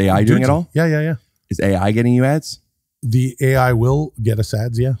 Is AI doing it all? Yeah. Is AI getting you ads? The AI will get us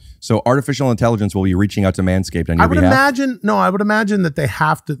ads. Yeah. So artificial intelligence will be reaching out to Manscaped on your behalf? I would imagine that they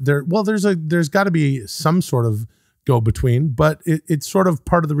have to. There's got to be some sort of go between, but it's sort of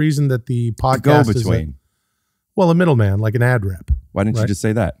part of the reason that the podcast go between. A middleman, like an ad rep. Why didn't you just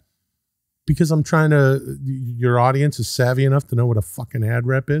say that? Because I'm trying to. Your audience is savvy enough to know what a fucking ad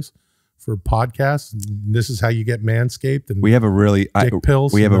rep is for podcasts. And this is how you get Manscaped. And we have a really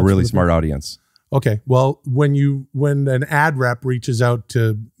pills. We have a really smart audience. Okay, well, when an ad rep reaches out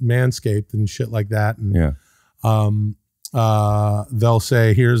to Manscaped and shit like that, and they'll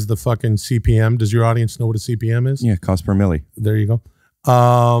say, "Here's the fucking CPM." Does your audience know what a CPM is? Yeah, cost per milli. There you go.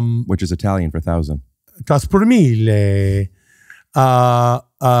 Which is Italian for 1,000. Cost per mille.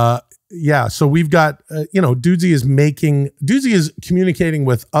 Yeah, so we've got Dudesy is communicating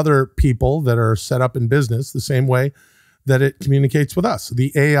with other people that are set up in business the same way that it communicates with us.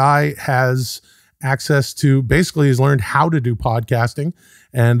 The AI has access to, basically has learned how to do podcasting,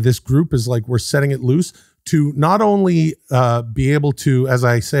 and this group is like, we're setting it loose to not only be able to, as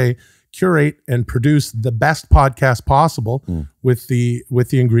I say, curate and produce the best podcast possible with the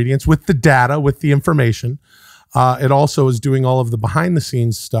ingredients, with the data, with the information. It also is doing all of the behind the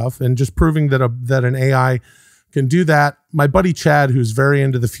scenes stuff and just proving that an AI can do that. My buddy Chad, who's very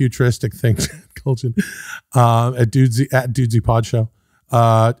into the futuristic thing, Chad Kultgen, at Dudesy Pod Show,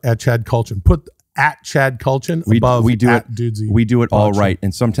 at Chad Kultgen. Put at Chad Kultgen above we do at it, Dudesy. We do it all right,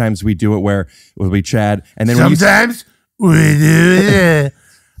 and sometimes we do it where it will be Chad, and then sometimes we do it,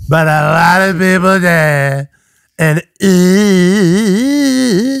 but a lot of people there, and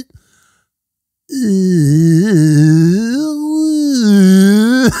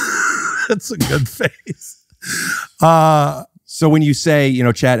that's a good face. So when you say,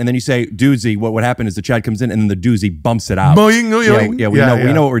 Chad, and then you say Dudesy, what would happen is the Chad comes in and then the Dudesy bumps it out. Boing, boing. We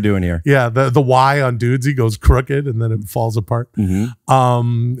know what we're doing here. Yeah, the Y on Dudesy goes crooked and then it falls apart. In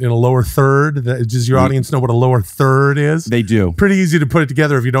a lower third, does your audience know what a lower third is? They do. Pretty easy to put it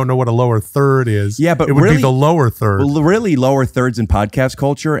together if you don't know what a lower third is. Yeah, but it would be the lower third. Well, really lower thirds in podcast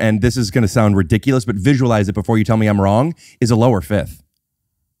culture, and this is going to sound ridiculous, but visualize it before you tell me I'm wrong, is a lower fifth.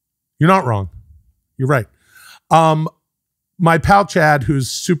 You're not wrong. You're right. My pal Chad,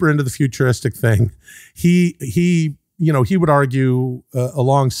 who's super into the futuristic thing, he would argue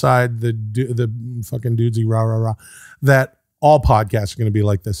alongside the fucking Dudesy rah that all podcasts are going to be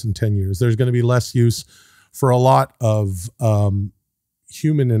like this in 10 years. There's going to be less use for a lot of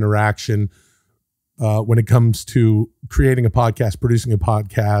human interaction when it comes to creating a podcast, producing a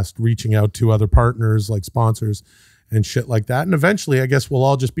podcast, reaching out to other partners like sponsors and shit like that. And eventually, I guess we'll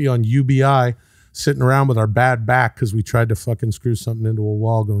all just be on UBI, sitting around with our bad back because we tried to fucking screw something into a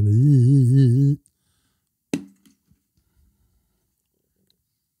wall going,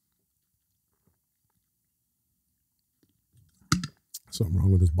 something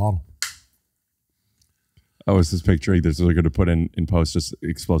wrong with this bottle. I was just picturing this. They're going to put in post just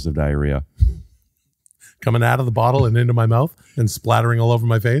explosive diarrhea. Coming out of the bottle and into my mouth and splattering all over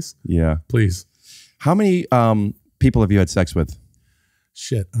my face? Yeah. Please. How many people have you had sex with?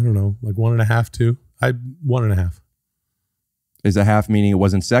 Shit, I don't know, like 1.5, 2. 1.5. Is a half meaning it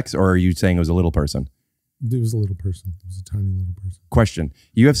wasn't sex, or are you saying it was a little person? It was a little person. It was a tiny little person. Question.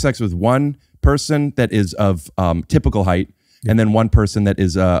 You have sex with one person that is of typical height, and then one person that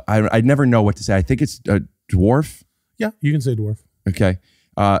is, I never know what to say. I think it's a dwarf. Yeah, you can say dwarf. Okay.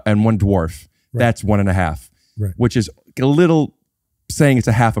 And one dwarf. Right. That's 1.5. Right. Which is a little, saying it's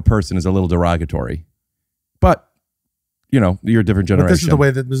a half a person is a little derogatory. But you're a different generation. But this is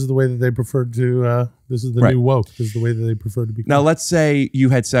the way that they prefer to. This is the new woke. This is the way that they prefer to be. Now, let's say you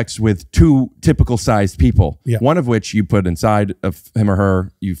had sex with two typical sized people. Yeah. One of which you put inside of him or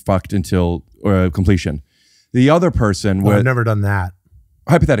her. You fucked until completion. The other person. I've never done that.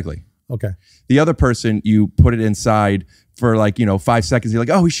 Hypothetically. Okay. The other person, you put it inside for 5 seconds. You're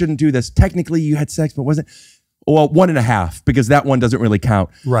like, oh, we shouldn't do this. Technically, you had sex, but wasn't. Well, 1.5, because that one doesn't really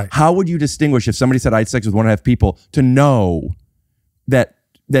count. Right. How would you distinguish if somebody said I had sex with 1.5 people to know that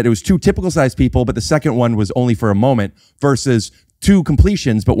it was two typical sized people, but the second one was only for a moment versus two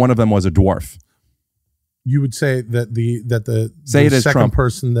completions, but one of them was a dwarf? You would say that the say it as second Trump.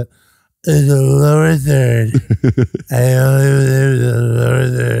 person that is a lower third. I only was there with a lower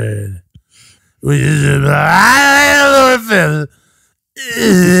third, which is a lower fifth.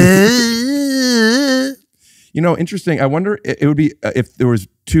 You know, interesting. I wonder it would be if there was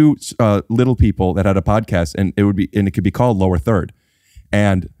two little people that had a podcast, and it could be called Lower Third,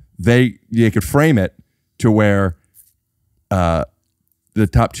 and they could frame it to where the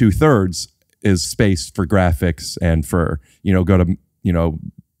top 2/3 is space for graphics and for, you know, go to, you know,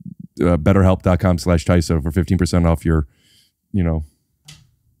 betterhelp.com/TYSO for 15% off your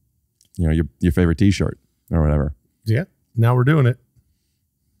favorite t-shirt or whatever. Yeah. Now we're doing it.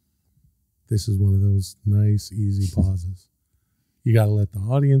 This is one of those nice, easy pauses. You got to let the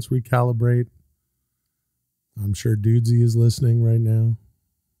audience recalibrate. I'm sure Dudesy is listening right now.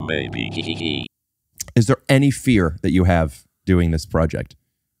 Maybe. Is there any fear that you have doing this project?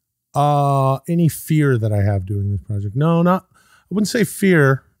 Any fear that I have doing this project? No, I wouldn't say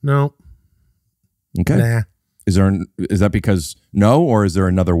fear. No. Okay. Nah. Is that because no, or is there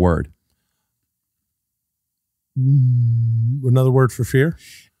another word? Another word for fear?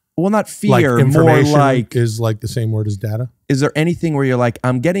 Well, not fear, like information more like is like the same word as data. Is there anything where you're like,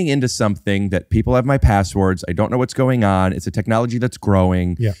 I'm getting into something that people have my passwords, I don't know what's going on, it's a technology that's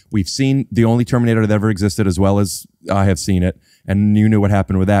growing. Yeah. We've seen the only Terminator that ever existed, as well as I have seen it, and you knew what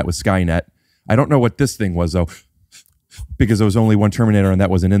happened with that with Skynet. I don't know what this thing was though, because there was only one Terminator and that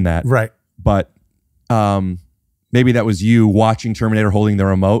wasn't in that. Right. But maybe that was you watching Terminator holding the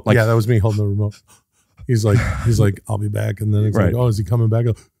remote. Like, yeah, that was me holding the remote. He's like, I'll be back, and then it's right. like, oh, is he coming back?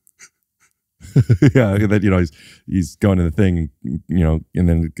 Yeah, and then, you know, he's going to the thing, you know, and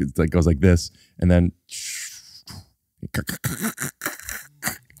then it like goes like this, and then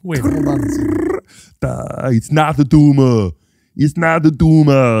wait, hold on a second. It's not the tumor. It's not the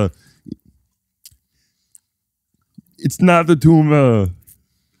tumor. It's not the tumor.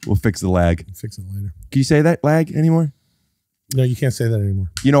 We'll fix the lag. Fix it later. Can you say that lag anymore? No, you can't say that anymore.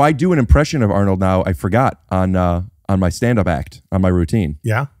 You know, I do an impression of Arnold now. I forgot on my stand-up act, on my routine.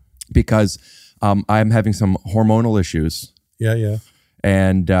 Yeah. Because I'm having some hormonal issues. Yeah, yeah.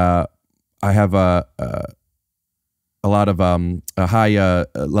 And I have a lot of high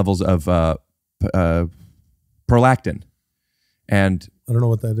levels of prolactin. And I don't know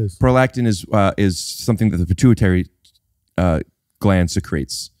what that is. Prolactin is something that the pituitary gland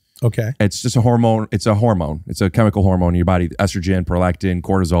secretes. Okay. It's just a hormone. It's a hormone. It's a chemical hormone in your body. Estrogen, prolactin,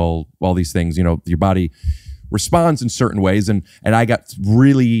 cortisol, all these things. You know, your body responds in certain ways. And I got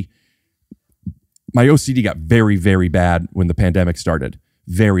really... My OCD got very, very bad when the pandemic started.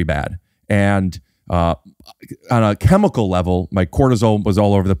 Very bad. And on a chemical level, my cortisol was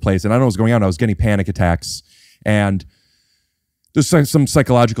all over the place. And I don't know what was going on. I was getting panic attacks. And there's some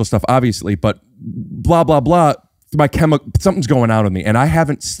psychological stuff, obviously. But blah, blah, blah. Something's going on with me. And I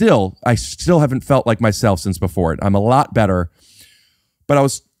still haven't felt like myself since before it. I'm a lot better. But I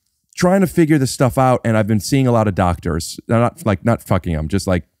was trying to figure this stuff out. And I've been seeing a lot of doctors. Not fucking them, just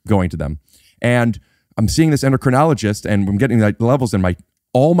like going to them. And I'm seeing this endocrinologist, and I'm getting like levels, and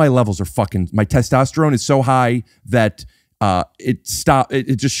all my levels are fucking. My testosterone is so high that it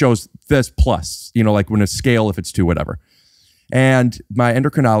just shows this plus. You know, like when a scale, if it's 2, whatever. And my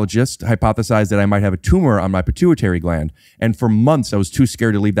endocrinologist hypothesized that I might have a tumor on my pituitary gland. And for months, I was too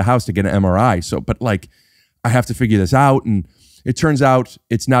scared to leave the house to get an MRI. So, but like, I have to figure this out, and it turns out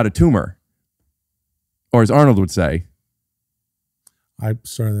it's not a tumor, or as Arnold would say. I haven't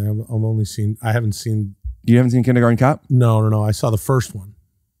seen. You haven't seen Kindergarten Cop? No. I saw the first one.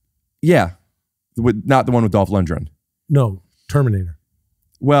 Yeah, not the one with Dolph Lundgren. No, Terminator.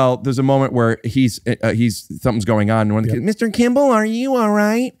 Well, there's a moment where he's something's going on. And Mr. Kimball, are you all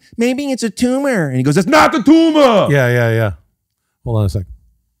right? Maybe it's a tumor. And he goes, "It's not the tumor." Yeah. Hold on a second.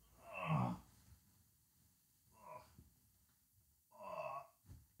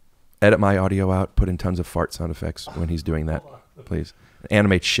 Edit my audio out. Put in tons of fart sound effects when he's doing that, please.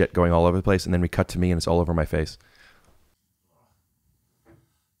 Animate shit going all over the place, and then we cut to me, and it's all over my face.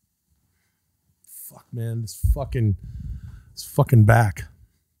 Fuck, man, it's fucking back.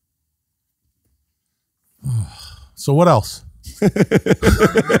 So what else?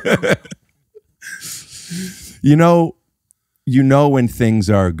 You know when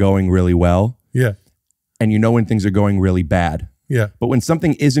things are going really well. Yeah. And you know when things are going really bad. Yeah. But when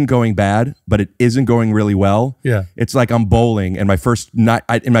something isn't going bad, but it isn't going really well, yeah, it's like I'm bowling, and in my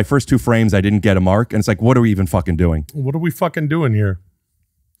first 2 frames, I didn't get a mark, and it's like, what are we even fucking doing? What are we fucking doing here?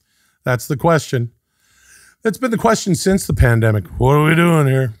 That's the question. That's been the question since the pandemic. What are we doing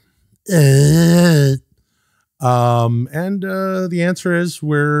here? And the answer is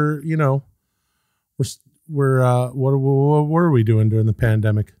what are we doing during the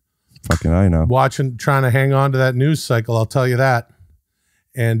pandemic? Fucking I know. Trying to hang on to that news cycle, I'll tell you that.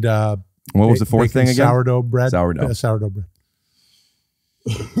 And what was the fourth thing again? Sourdough bread. Sourdough. Sourdough bread.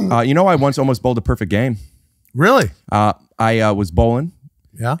 I once almost bowled a perfect game Really? I was bowling.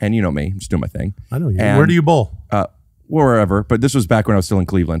 Yeah. And you know me, I'm just doing my thing. I know you. And, where do you bowl? Wherever. But this was back when I was still in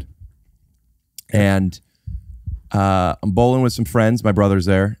Cleveland. And I'm bowling with some friends. My brother's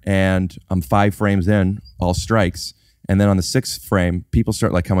there. And I'm 5 frames in, all strikes. And then on the 6th frame, people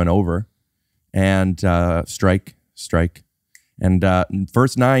start like coming over. And strike. And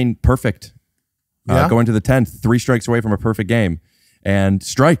first 9, perfect. Going to the 10th, 3 strikes away from a perfect game. And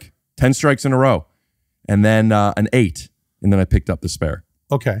strike. 10 strikes in a row. And then an 8. And then I picked up the spare.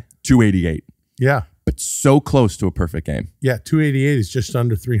 Okay. 288. Yeah. But so close to a perfect game. Yeah, 288 is just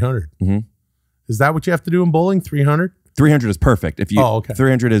under 300. Mm-hmm. Is that what you have to do in bowling? 300? 300 is perfect. If you, okay.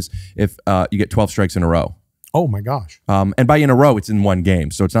 300 is if you get 12 strikes in a row. Oh my gosh. And by in a row, it's in one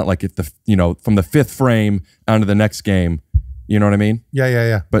game. So it's not like if the, from the 5th frame onto the next game, you know what I mean?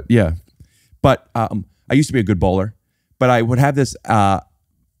 Yeah. But I used to be a good bowler, but I would have this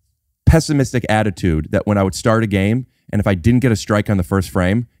pessimistic attitude that when I would start a game, and if I didn't get a strike on the first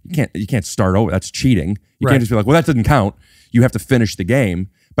frame, you can't start over. That's cheating. You can't just be like, well, that doesn't count. You have to finish the game.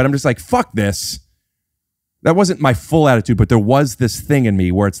 But I'm just like, fuck this. That wasn't my full attitude, but there was this thing in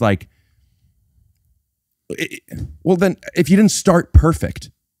me where it's like, well, then if you didn't start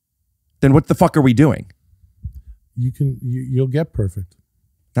perfect, then what the fuck are we doing? You'll get perfect.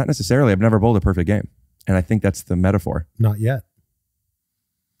 Not necessarily. I've never bowled a perfect game. And I think that's the metaphor. Not yet.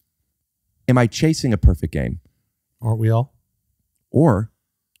 Am I chasing a perfect game? Aren't we all? Or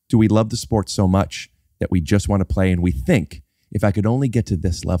do we love the sport so much that we just want to play and we think, if I could only get to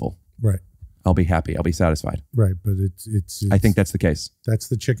this level, right, I'll be happy. I'll be satisfied. Right, but it's I think that's the case. That's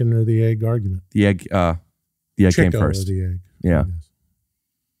the chicken or the egg argument. The egg came first. Or the egg. Yeah.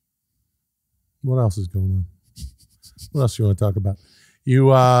 What else is going on? What else do you want to talk about?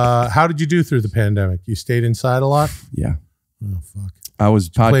 You how did you do through the pandemic? You stayed inside a lot? Yeah. Oh fuck. I was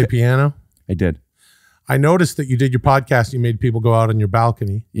play piano? I did. I noticed that you did your podcast. You made people go out on your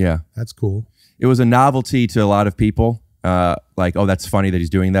balcony. Yeah. That's cool. It was a novelty to a lot of people. Like, oh, that's funny that he's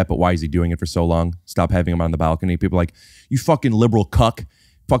doing that, but why is he doing it for so long? Stop having him on the balcony. People are like, you fucking liberal cuck.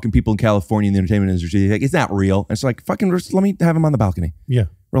 Fucking people in California in the entertainment industry. Like, it's not real. And it's like, fucking just let me have him on the balcony. Yeah.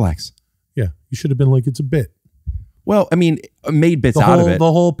 Relax. Yeah. You should have been like, it's a bit. Well, I mean, made bits out of it.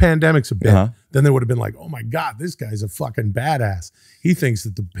 The whole pandemic's a bit. Then they would have been like, oh my God, this guy's a fucking badass. He thinks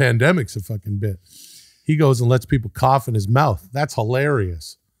that the pandemic's a fucking bit. He goes and lets people cough in his mouth. That's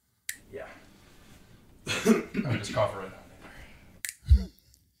hilarious. Yeah. I'm just coughing right now.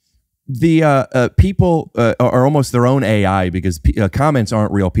 The people are almost their own AI because comments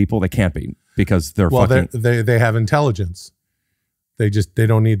aren't real people. They can't be because they're fucking. They have intelligence. They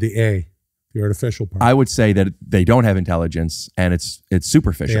don't need the artificial part. I would say that they don't have intelligence and it's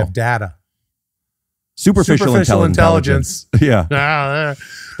superficial. They have data. Superficial intelligence. Yeah.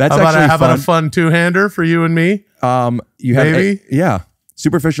 That's how about a fun two-hander for you and me? You have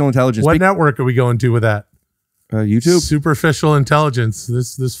superficial intelligence. What network are we going to with that? YouTube. Superficial intelligence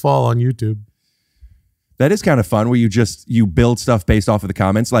this fall on YouTube. That is kind of fun where you build stuff based off of the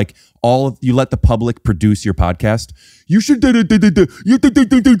comments. Like you let the public produce your podcast. You should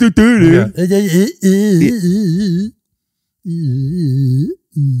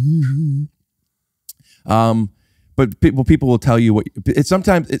but people will tell you what it's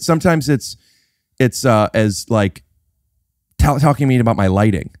sometimes it's as like talking to me about my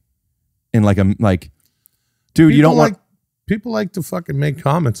lighting and like I'm like, dude, people you don't want people like to fucking make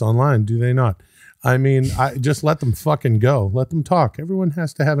comments online, do they not? I mean, I just let them fucking go. Let them talk. Everyone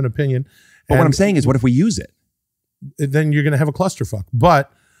has to have an opinion. But what I'm saying is, what if we use it? Then you're going to have a clusterfuck.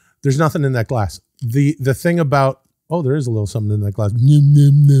 But there's nothing in that glass. The thing about, there is a little something in that glass.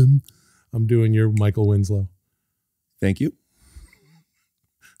 I'm doing your Michael Winslow. Thank you.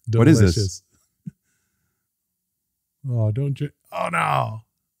 Delicious. What is this? Oh, don't you? Oh, no.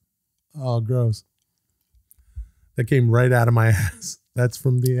 Oh, gross. That came right out of my ass. That's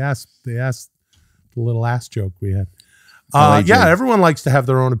from the little ass joke we had. Everyone likes to have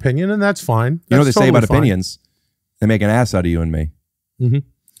their own opinion, and that's fine. You know what they say about fine. opinions? They make an ass out of you and me. Mm-hmm.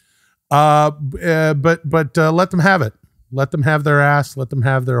 But let them have it. Let them have their ass. Let them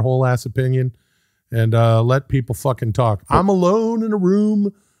have their whole ass opinion, and let people fucking talk. I'm alone in a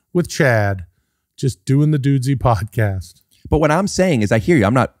room with Chad, just doing the Dudesy podcast. But what I'm saying is, I hear you.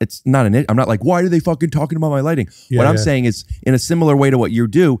 I'm not like, why are they fucking talking about my lighting? What I'm saying is, in a similar way to what you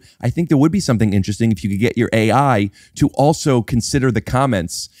do, I think there would be something interesting if you could get your AI to also consider the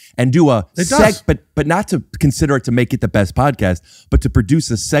comments and do a but not to consider it to make it the best podcast, but to produce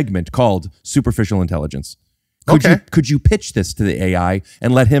a segment called Superficial Intelligence. Could you pitch this to the AI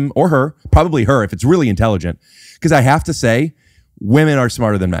and let him or her, probably her, if it's really intelligent? Because I have to say, women are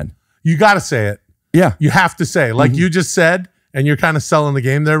smarter than men. You got to say it. Yeah. You have to say, like you just said, and you're kind of selling the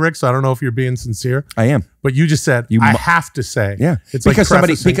game there, Rick. So I don't know if you're being sincere. I am. But you just said, I have to say. Yeah. It's because like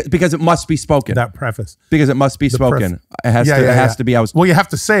because it must be spoken. That preface. Because it must be spoken. It has to be. Well, you have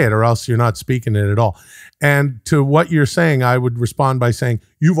to say it or else you're not speaking it at all. And to what you're saying, I would respond by saying,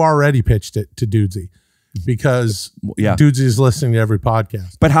 you've already pitched it to Dudesy. Because Dudesy is listening to every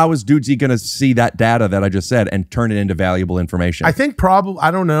podcast. But how is Dudesy going to see that data that I just said and turn it into valuable information? I think probably,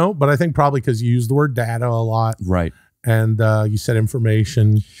 I don't know, but I think probably because you use the word data a lot. Right. And you said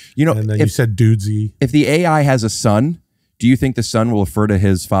information, and then you said Dudesy. If the AI has a son, do you think the son will refer to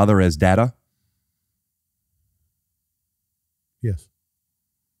his father as data? Yes.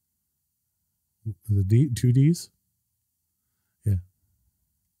 The two Ds? Yeah.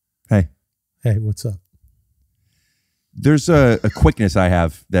 Hey, what's up? There's a quickness I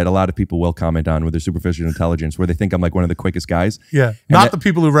have that a lot of people will comment on with their superficial intelligence, where they think I'm like one of the quickest guys. Yeah, not the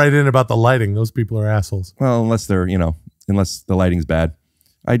people who write in about the lighting. Those people are assholes. Well, unless they're unless the lighting's bad.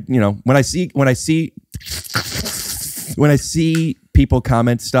 When I see people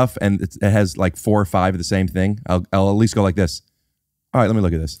comment stuff and it has like 4 or 5 of the same thing, I'll at least go like this. All right, let me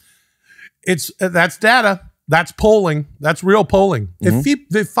look at this. That's data. That's polling. That's real polling.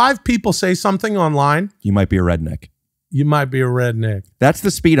 If 5 people say something online, you might be a redneck. You might be a redneck. That's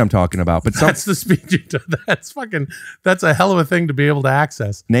the speed I'm talking about. But that's the speed you do. That's a hell of a thing to be able to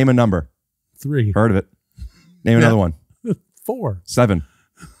access. Name a number. 3. Heard of it. Name another one. 4. 7.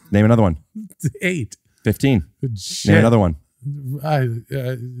 Name another one. 8. 15. Shit. Name another one. I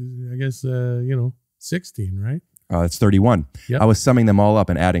guess 16, right? It's 31. Yep. I was summing them all up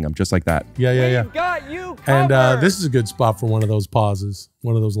and adding them just like that. Yeah. Got you and covered. this is a good spot for one of those pauses,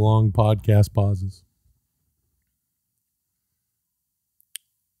 one of those long podcast pauses.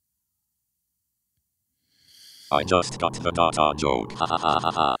 I just got the data joke.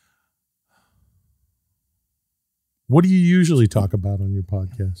 What do you usually talk about on your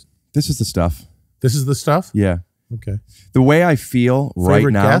podcast? This is the stuff. This is the stuff? Yeah. Okay. The way I feel right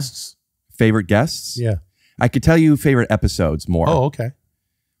now. Guests? Favorite guests? Yeah. I could tell you favorite episodes more. Oh, okay.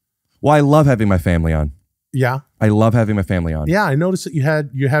 Well, I love having my family on. Yeah. I love having my family on. Yeah, I noticed that you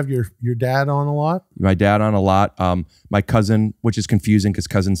have your dad on a lot. My dad on a lot. My cousin, which is confusing because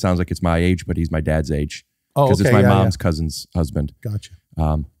cousin sounds like it's my age, but he's my dad's age. Oh, because it's my mom's cousin's husband. Gotcha.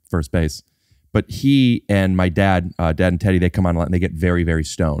 First base. But he and my dad, Dad and Teddy, they come on a lot and they get very, very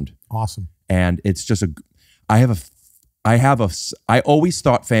stoned. Awesome. And it's just I always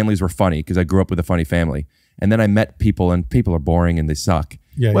thought families were funny because I grew up with a funny family. And then I met people and people are boring and they suck.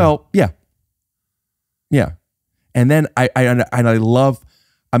 Yeah. Yeah. And then I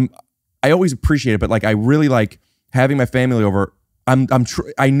always appreciate it, but like I really like having my family over. I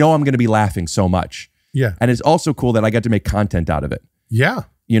know I'm going to be laughing so much. Yeah. And it's also cool that I got to make content out of it. Yeah.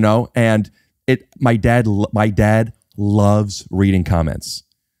 And my dad loves reading comments.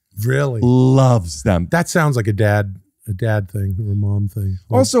 Really? Loves them. That sounds like a dad thing or a mom thing.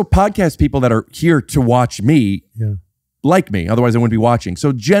 Also, podcast people that are here to watch me like me. Otherwise, I wouldn't be watching.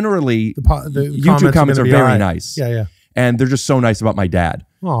 So generally, the YouTube comments are very nice. Yeah. And they're just so nice about my dad.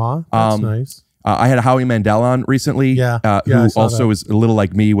 Aw, that's nice. I had Howie Mandel on recently, who also is a little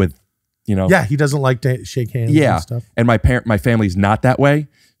like me with, Yeah, he doesn't like to shake hands and stuff. And my family's not that way.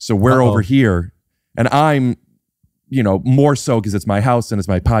 So we're over here. And I'm, more so because it's my house and it's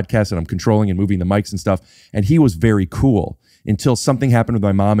my podcast and I'm controlling and moving the mics and stuff. And he was very cool until something happened with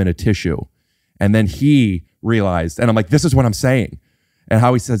my mom in a tissue. And then he realized, and I'm like, this is what I'm saying. And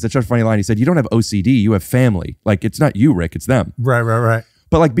Howie says, that's such a funny line. He said, you don't have OCD, you have family. Like, it's not you, Rick, it's them. Right.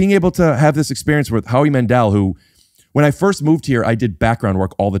 But like being able to have this experience with Howie Mandel, who, when I first moved here, I did background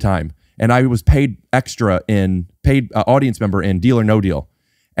work all the time. And I was paid audience member in Deal or No Deal.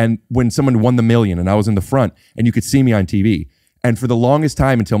 And when someone won the $1 million and I was in the front and you could see me on TV. And for the longest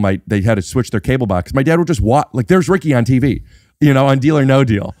time until they had to switch their cable box, my dad would just watch, like there's Ricky on TV, on Deal or No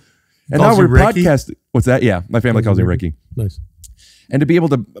Deal. And now we're podcasting. What's that? Yeah, my family calls me Ricky. Nice. And to be able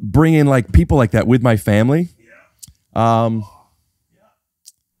to bring in like people like that with my family. Yeah.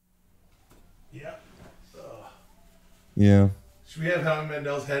 Should we have Howie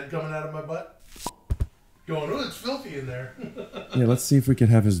Mandel's head coming out of my butt? Going, oh, it's filthy in there. Yeah, let's see if we can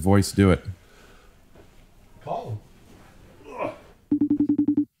have his voice do it. Call him.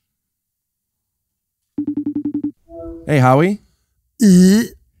 Hey, Howie.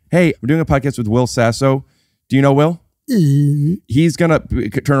 Hey, we're doing a podcast with Will Sasso. Do you know Will? He's going to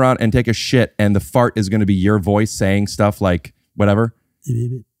turn around and take a shit, and the fart is going to be your voice saying stuff like whatever.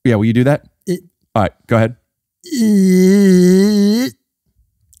 Yeah, will you do that? All right, go ahead.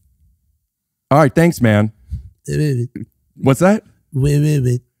 All right, thanks, man. What's that?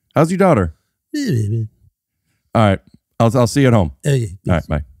 How's your daughter? All right. I'll see you at home. Okay, all right,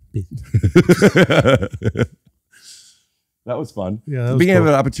 bye. That was fun. Yeah, that was being cool. able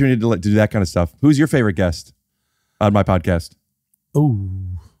an opportunity to do that kind of stuff. Who's your favorite guest on my podcast? Oh,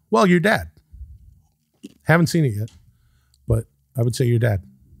 well, your dad. Haven't seen it yet, but I would say your dad.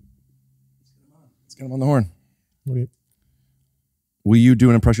 Let's get him on the horn. Okay. Will you do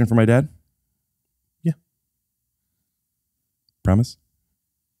an impression for my dad? Yeah. Promise?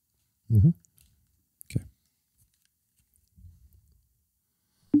 Mm-hmm. Okay.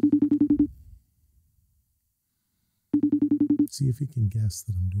 See if he can guess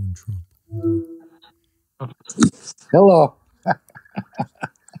that I'm doing Trump. Hello.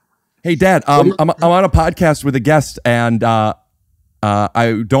 Hey, Dad, I'm on a podcast with a guest, and I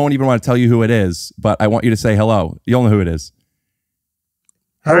don't even want to tell you who it is, but I want you to say hello. You'll know who it is.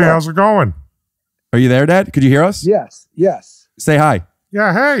 Hey, how's it going? Are you there, Dad? Could you hear us? Yes. Yes. Say hi.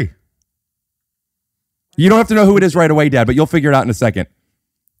 Yeah, hey. You don't have to know who it is right away, Dad, but you'll figure it out in a second.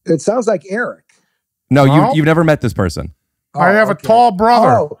 It sounds like Eric. No, No? you've never met this person. I have a tall brother.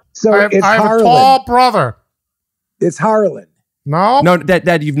 Oh, so I have it's a Harlan. tall brother. It's Harlan. No? No,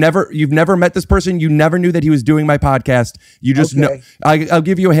 Dad, you've never met this person. You never knew that he was doing my podcast. You just know. I'll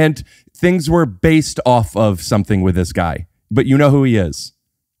give you a hint. Things were based off of something with this guy, but you know who he is.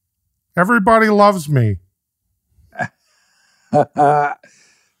 Everybody loves me.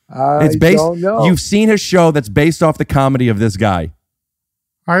 It's based. don't know. You've seen his show that's based off the comedy of this guy.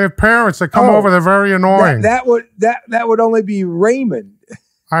 I have parents that come over. They're very annoying. That would only be Raymond.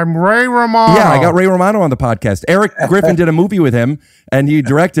 I'm Ray Romano. Yeah, I got Ray Romano on the podcast. Eric Griffin did a movie with him, and he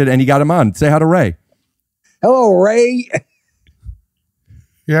directed, and he got him on. Say hi to Ray. Hello, Ray.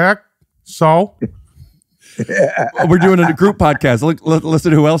 Yeah. So? We're doing a group podcast.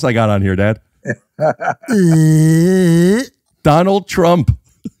 Listen to who else I got on here, Dad. Donald Trump.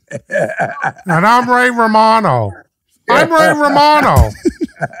 And I'm Ray Romano. I'm Ray Romano.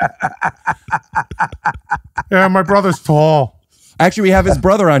 Yeah, my brother's tall. Actually, we have his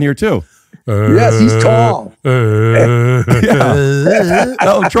brother on here, too. Yes, he's tall. Yeah.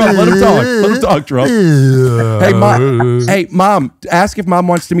 Oh, Trump, let him talk. Let him talk, Trump. Hey, Mom, ask if Mom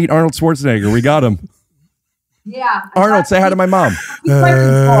wants to meet Arnold Schwarzenegger. We got him. Yeah. Arnold, say hi to my mom.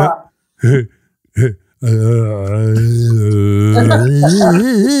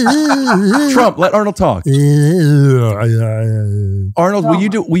 Trump, let Arnold talk. Arnold, will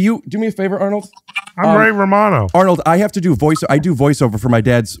you do me a favor, Arnold? I'm Ray Romano. Arnold, I have to do voiceover for my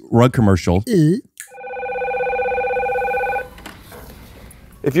dad's rug commercial.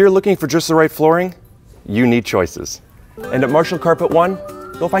 If you're looking for just the right flooring, you need choices. And at Marshall Carpet One,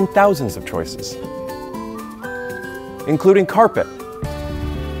 you'll find thousands of choices, including carpet,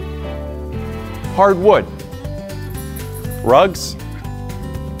 hardwood, rugs,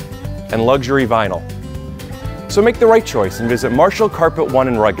 and luxury vinyl. So make the right choice and visit Marshall Carpet One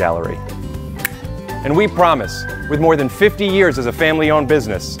and Rug Gallery. And we promise, with more than 50 years as a family-owned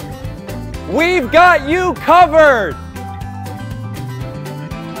business, we've got you covered!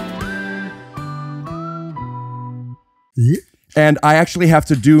 And I actually have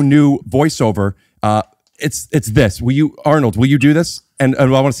to do new voiceover. It's this. Arnold, will you do this? And I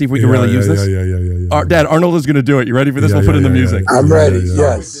want to see if we can really use this. Yeah. Dad, Arnold is going to do it. You ready for this? We'll put in the music. I'm ready.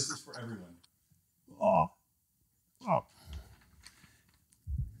 Yes. This is for everyone. Oh.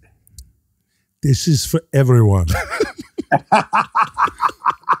 This is for everyone.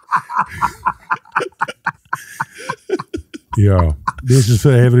 Yeah. This is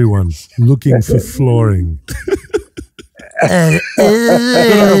for everyone looking for flooring. No,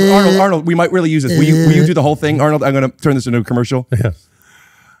 Arnold, we might really use this. Will you do the whole thing, Arnold? I'm going to turn this into a commercial. Yes.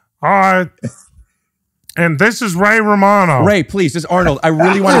 All right. And this is Ray Romano. Ray, please, just Arnold. I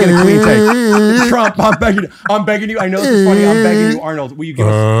really want to get a clean take. Trump, I'm begging you. I know this is funny. I'm begging you, Arnold. Will you give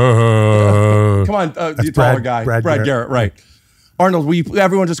us? Come on, you taller guy, Brad Garrett. Right. Arnold, will you?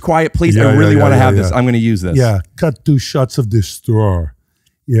 Everyone, just quiet, please. I really want to have this. I'm going to use this. Yeah. Cut 2 shots of this straw.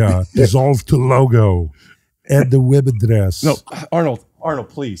 Yeah. Dissolve to logo. Add the web address. No, Arnold,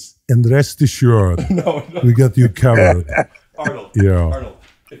 please. And rest assured, no. We got you covered. Arnold, yeah. Arnold,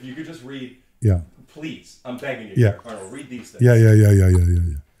 if you could just read. Yeah. Please, I'm begging you. Yeah. Arnold, read these things.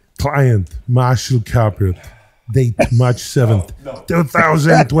 Yeah. Client, Marshall Carpet. Date, March 7th,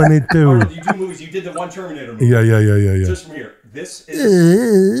 2022. Arnold, you do movies. You did the one Terminator movie. Yeah. Just from here. This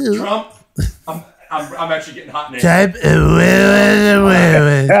is Trump. I'm actually getting hot now.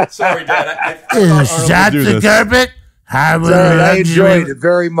 Sorry, Dad. Shot the carpet. I enjoyed it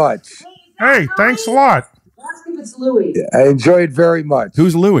very much. Hey, thanks a lot. Ask if it's Louis. I enjoyed very much.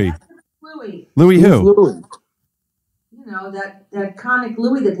 Who's Louis? Louis. Louis who? Louis? You know, that comic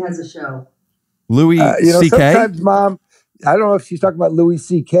Louis that has a show. Louis C.K.? Sometimes Mom, I don't know if she's talking about Louis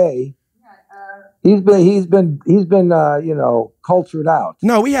C.K. He's been cultured out.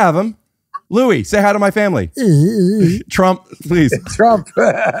 No, we have him. Louis, say hi to my family. Trump, please. Trump. All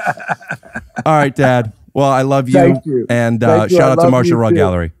right, Dad. Well, I love you. Thank you. And Thank you. shout out to Marcia you Rug too.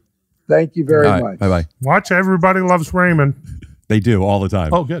 Gallery. Thank you very much. Bye-bye. Watch Everybody Loves Raymond. They do all the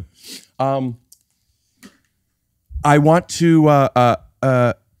time. Oh, good. I want to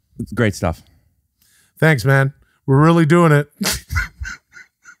great stuff. Thanks, man. We're really doing it.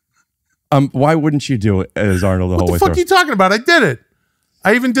 Why wouldn't you do it as Arnold the whole way What the fuck are you talking about? I did it.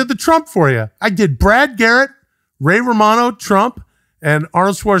 I even did the Trump for you. I did Brad Garrett, Ray Romano, Trump, and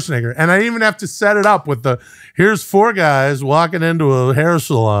Arnold Schwarzenegger. And I didn't even have to set it up with here's 4 guys walking into a hair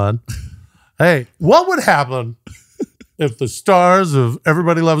salon. Hey, what would happen if the stars of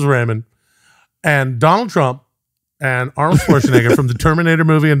Everybody Loves Raymond and Donald Trump and Arnold Schwarzenegger from the Terminator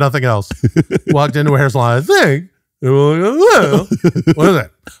movie and nothing else walked into a hair salon? I think, what is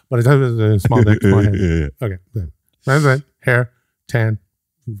that? But I tell you, it's a small dick, small hand. Okay. That's it. Hair, tan,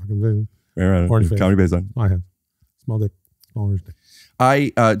 orange face. Comedy based on my hand. Small dick, small orange dick.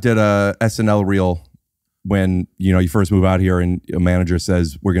 I did a SNL reel when you first move out here and a manager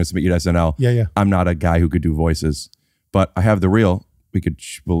says we're going to submit you to SNL. Yeah. I'm not a guy who could do voices, but I have the reel.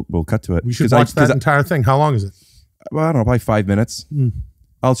 We'll cut to it. We should watch that entire thing. How long is it? Well, I don't know, probably 5 minutes.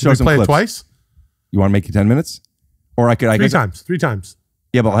 I'll show some play clips. It twice. You want to make it 10 minutes, or I could three times.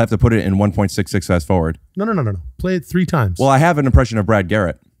 Yeah, but I'll have to put it in 1.66 fast forward. No. Play it 3 times. Well, I have an impression of Brad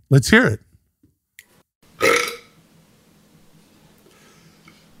Garrett. Let's hear it.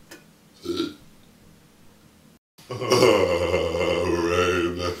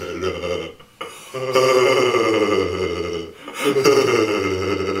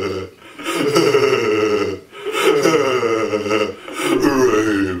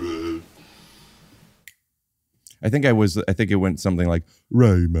 I think it went something like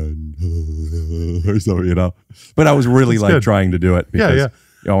Raymond or something, But I was really trying to do it. Because,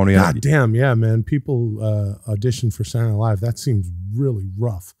 God damn, yeah, man. People audition for Saturday Night Live. That seems really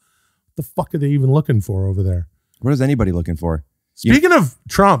rough. What the fuck are they even looking for over there? What is anybody looking for? Speaking of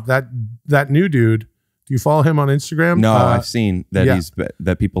Trump, that new dude, do you follow him on Instagram? No, I've seen that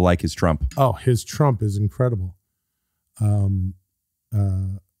that people like his Trump. Oh, his Trump is incredible.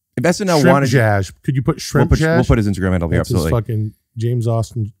 If SNL Shrimp wanted Jazz, could you put Shrimp Jazz? We'll put his Instagram handle here. That's Absolutely. His fucking James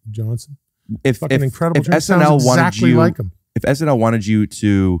Austin Johnson. If incredible. If SNL wanted exactly you, like him. If SNL wanted you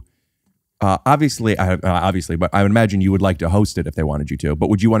to, obviously, but I would imagine you would like to host it if they wanted you to. But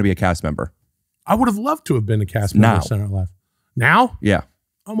would you want to be a cast member? I would have loved to have been a cast member of Saturday Night Live. Now? Yeah.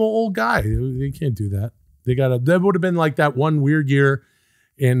 I'm an old guy. They can't do that. That would have been like that one weird year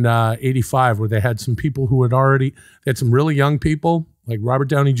in 85 where they had some people who they had some really young people like Robert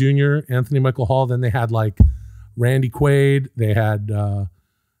Downey Jr., Anthony Michael Hall. Then they had like Randy Quaid. They had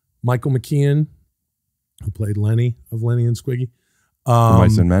Michael McKean, who played Lenny of Lenny and Squiggy.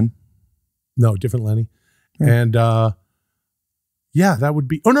 Mice and Men? No, different Lenny. Yeah. And that would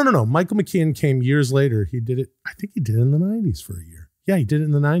be, no. Michael McKean came years later. He did it, I think he did it in the 90s for a year. Yeah, he did it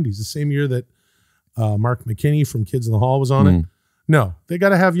in the 90s, the same year that Mark McKinney from Kids in the Hall was on it. No, they got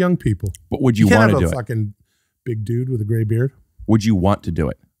to have young people. But would you want to do it? Fucking big dude with a gray beard. Would you want to do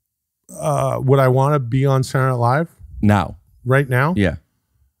it? Would I want to be on Saturday Night Live? Now. Right now? Yeah.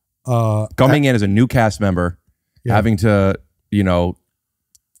 Coming in as a new cast member, having to,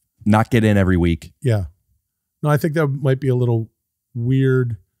 not get in every week. Yeah. No, I think that might be a little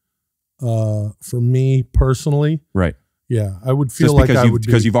weird for me personally. Right. Yeah, I would feel like I would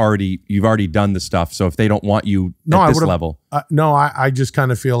because you've already done the stuff. So if they don't want you at this level, I just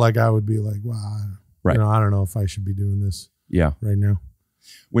kind of feel like I would be like, wow, right. I don't know if I should be doing this. Yeah, right now.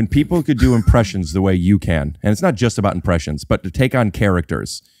 When people could do impressions the way you can, and it's not just about impressions, but to take on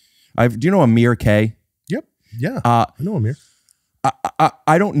characters. Do you know Amir K? Yep. Yeah. I know Amir.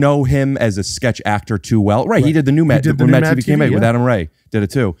 I don't know him as a sketch actor too well. Right. He did the new Mad TV came out with Adam Ray. Did it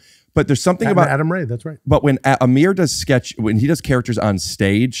too. But there's something about Adam Ray, that's right. But when Amir does when he does characters on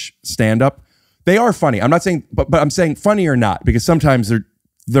stage, stand up, they are funny. I'm not saying, but I'm saying funny or not, because sometimes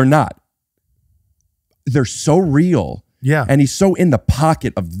they're not. They're so real. Yeah. And he's so in the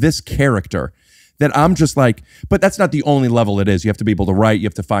pocket of this character that I'm just like, but that's not the only level it is. You have to be able to write. You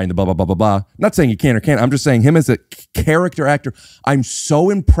have to find the blah, blah, blah, blah, blah. I'm not saying you can or can't. I'm just saying him as a character actor, I'm so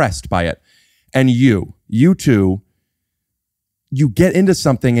impressed by it. And you too, you get into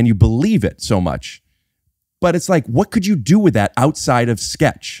something and you believe it so much, but it's like, what could you do with that outside of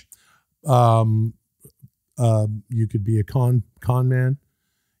sketch? You could be a con man.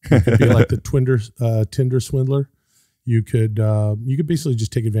 You could be like the Tinder swindler. You could basically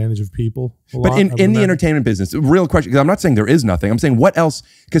just take advantage of people. But in the entertainment business, real question, because I'm not saying there is nothing. I'm saying what else?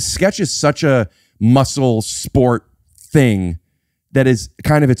 Because sketch is such a muscle sport thing that is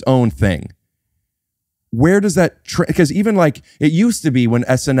kind of its own thing. Where does that, because even like it used to be when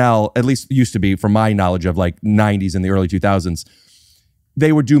SNL, at least used to be from my knowledge of like 90s and the early 2000s,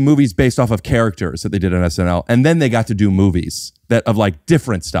 they would do movies based off of characters that they did on SNL. And then they got to do movies that of like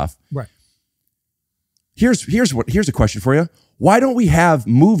different stuff. Right. Here's a question for you. Why don't we have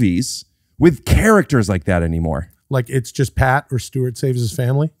movies with characters like that anymore? Like it's just Pat or Stuart Saves His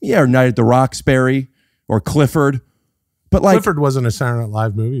Family? Yeah, or Night at the Roxbury or Clifford. But like Clifford wasn't a Saturday Night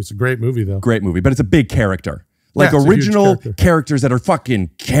Live movie. It's a great movie though. Great movie, but it's a big character. Like original characters that are fucking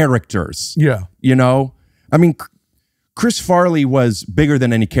characters. Yeah. You know? I mean, Chris Farley was bigger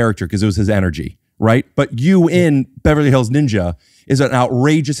than any character because it was his energy, right? But you in Beverly Hills Ninja is an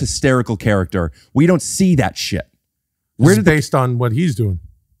outrageous, hysterical character. We don't see that shit. Based on what he's doing.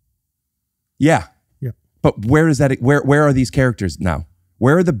 Yeah. Yeah. But where is that? Where are these characters now?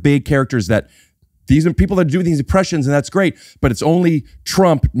 Where are the big characters that these are people that do these impressions, and that's great, but it's only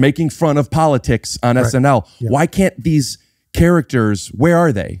Trump making fun of politics on SNL. Yeah. Why can't these characters, where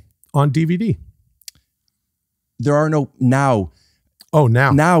are they? On DVD. There are no now. Oh,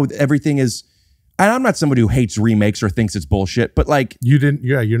 now. Now everything is, and I'm not somebody who hates remakes or thinks it's bullshit, but like.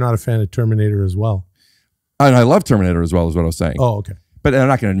 You're not a fan of Terminator as well. And I love Terminator as well, is what I was saying. Oh, okay. But I'm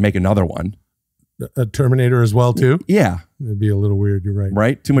not going to make another one. A Terminator as well, too? Yeah. It'd be a little weird, you're right.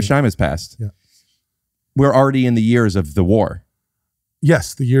 Right? Too much time has passed. Yeah. We're already in the years of the war.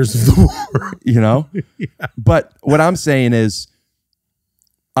 Yes, the years of the war. You know? Yeah. But what I'm saying is,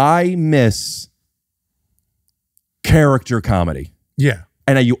 I miss character comedy. Yeah.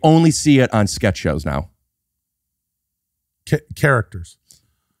 And you only see it on sketch shows now. Characters.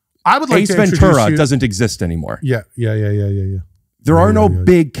 I would like Ace to Ventura doesn't exist anymore. Yeah. There are no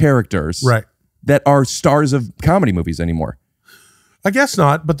big characters that are stars of comedy movies anymore. I guess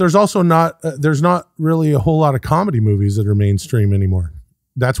not, but there's also not, there's not really a whole lot of comedy movies that are mainstream anymore.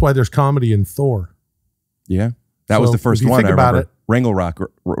 That's why there's comedy in Thor. Yeah. That was the first one. I remember. Ragnarok.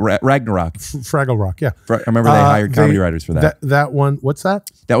 Fraggle Rock, yeah. I remember they hired comedy writers for that. That one, what's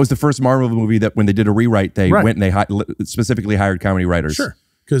that? That was the first Marvel movie that when they did a rewrite, they went and they specifically hired comedy writers. Sure.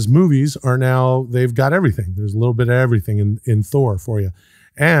 Because movies are now, they've got everything. There's a little bit of everything in Thor for you.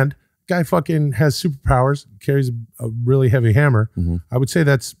 And guy fucking has superpowers, carries a really heavy hammer. Mm-hmm. I would say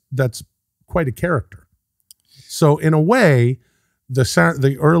that's quite a character. So in a way,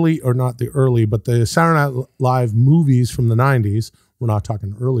 the early, or not the early, but the Saturday Night Live movies from the 90s, we're not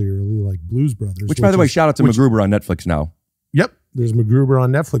talking early like Blues Brothers. Which by the way, shout out to MacGruber on Netflix now. Yep. There's MacGruber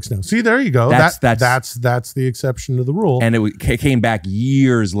on Netflix now. See, there you go. That's the exception to the rule. And it came back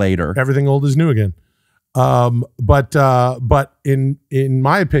years later. Everything old is new again. But in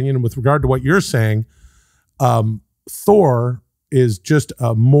my opinion, with regard to what you're saying, Thor is just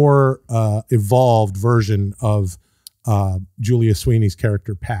a more evolved version of Julia Sweeney's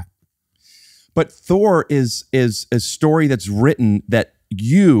character Pat. But Thor is a story that's written that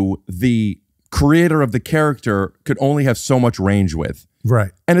you, the creator of the character, could only have so much range with.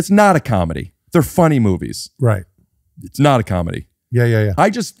 Right. And it's not a comedy. They're funny movies. Right. It's not a comedy. Yeah.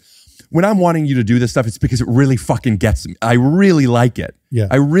 When I'm wanting you to do this stuff, it's because it really fucking gets me. I really like it. Yeah.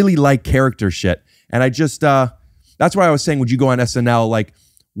 I really like character shit. And I just, that's why I was saying, would you go on SNL? Like,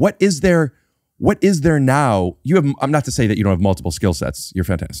 what is there now? You have, I'm not to say that you don't have multiple skill sets. You're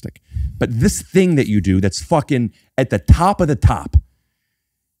fantastic. But this thing that you do that's fucking at the top of the top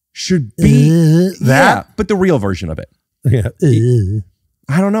should be that, yeah, but the real version of it. Yeah.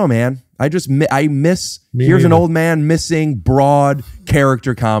 I don't know, man. I miss, Me here's an neither. old man missing broad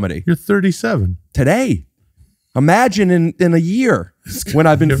character comedy. You're 37. Today. Imagine in a year when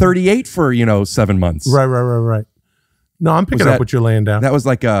I've been 38 for, 7 months. Right. No, I'm picking up what you're laying down. That was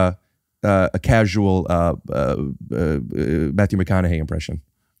like a casual Matthew McConaughey impression.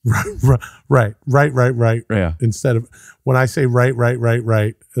 Right. Yeah. Instead of, when I say right,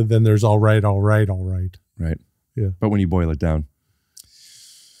 then there's all right. Right. Yeah. But when you boil it down.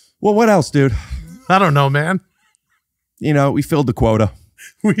 Well, what else, dude? I don't know, man. We filled the quota.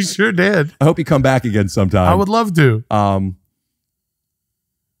 We sure did. I hope you come back again sometime. I would love to.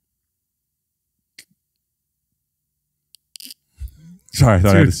 Sorry, I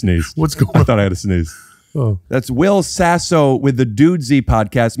thought I had to sneeze. What's going on? I thought I had to sneeze. Oh. That's Will Sasso with the Dudesy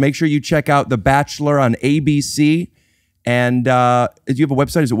podcast. Make sure you check out The Bachelor on ABC. And do you have a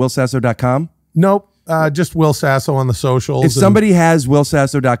website? Is it willsasso.com? Nope. Just Will Sasso on the socials. If somebody has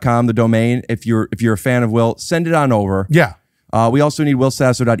willsasso.com, the domain, if you're a fan of Will, send it on over. Yeah. We also need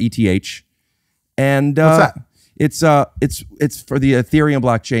willsasso.eth. And what's that? It's for the Ethereum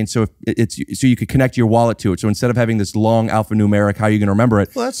blockchain, so so you could connect your wallet to it. So instead of having this long alphanumeric, how are you going to remember it?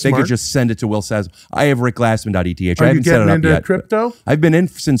 Well, that's they smart. could just send it to Will Sasso. I have rickglassman.eth. Are I you haven't set it getting up into yet. crypto? I've been in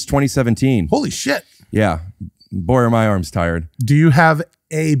since 2017. Holy shit! Yeah, boy, are my arms tired. Do you have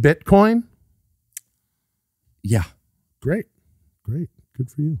a Bitcoin? Yeah. Great. Good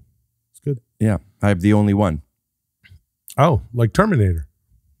for you. It's good. Yeah, I have the only one. Oh, like Terminator.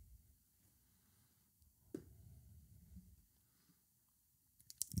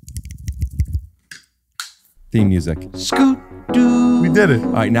 Theme music. Scoot doo. We did it.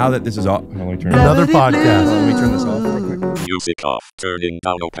 All right, now that this is off, let me turn Another podcast. Let me turn this off real quick. Music off. Turning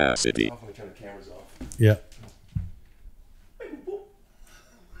down opacity. Let me turn the cameras off. Yeah.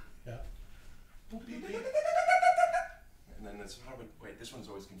 And then this. Wait, this one's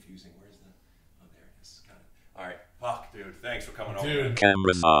always confusing. Where's the? Oh, there it is. Got it. All right. Fuck, dude. Thanks for coming over. Dude.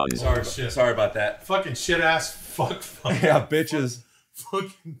 Cameras on. Sorry about that. Fucking shit ass fuck. Yeah, bitches.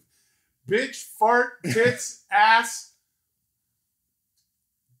 Fucking bitch, fart, tits, ass,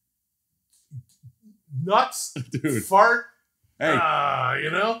 nuts, dude. Fart. Hey, you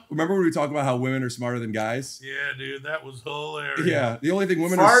know? Remember when we talked about how women are smarter than guys? Yeah, dude, that was hilarious. Yeah, the only thing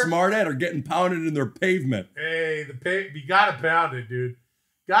women Fart. are smart at are getting pounded in their pavement. Hey, you gotta pound it, dude.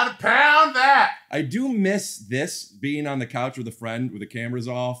 Gotta pound that. I do miss this, being on the couch with a friend with the cameras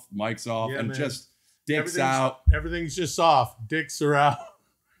off, mics off, Yeah, and man. just dicks out. Everything's just off. Dicks are out.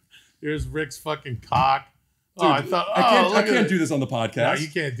 Here's Rick's fucking cock. Dude, I can't do this on the podcast. No, you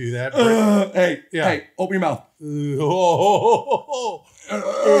can't do that. Hey, open your mouth.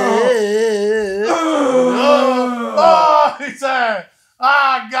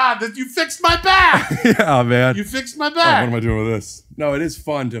 God, you fixed my back. Yeah, man. You fixed my Oh, back. what am I doing with this? No, it is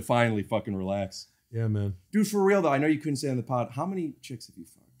fun to finally fucking relax. Yeah, man. Dude, for real though, I know you couldn't say on the pod. How many chicks have you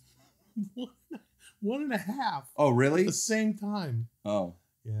fucked? 1.5. Oh, really? At the same time. Oh.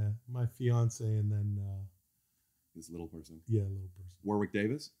 Yeah, my fiance and then this little person. Yeah, little person. Warwick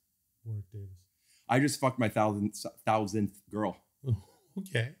Davis. Warwick Davis. I just fucked my thousandth girl.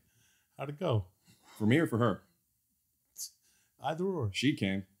 Okay. How'd it go? For me or for her? Either or. She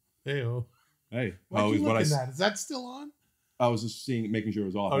came. Hey-oh. Hey. What are you looking at? Is that still on? I was just making sure it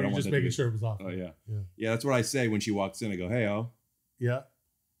was off. Oh, you're just making sure it was off. Oh, yeah. Yeah. That's what I say when she walks in. I go, hey-oh. Yeah.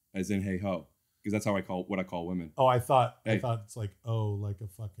 As in, hey-ho. Because that's how I call women. Oh, I thought it's like like a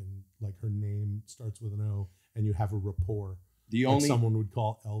fucking, like her name starts with an O and you have a rapport. Like someone would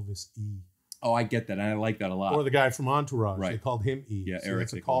call Elvis E. Oh, I get that. And I like that a lot. Or the guy from Entourage. Right. They called him E. Yeah, so Eric.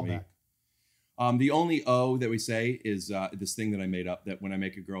 that's a callback. The only O that we say is this thing that I made up, that when I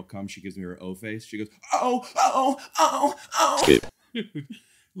make a girl come, she gives me her O face. She goes, oh.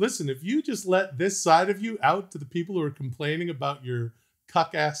 Listen, if you just let this side of you out to the people who are complaining about your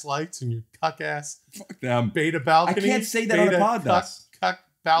cuck ass lights and your cuck ass beta balcony. I can't say that on a pod, cuck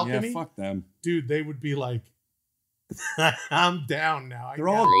balcony. Yeah, fuck them. Dude, they would be like, I'm down now. They're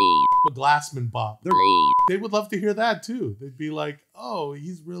all a Glassman bop. They would love to hear that too. They'd be like, oh,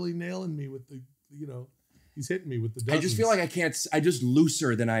 he's really nailing me with the, he's hitting me with the dozens. I just feel like I just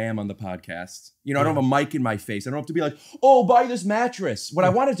looser than I am on the podcast. I don't have a mic in my face. I don't have to be like, oh, buy this mattress. What I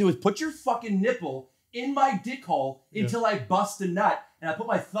want to do is put your fucking nipple in my dick hole until I bust a nut, and I put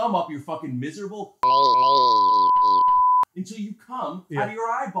my thumb up your fucking miserable until you come out of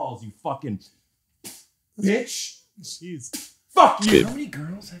your eyeballs, you fucking bitch. Jeez. Fuck you. How many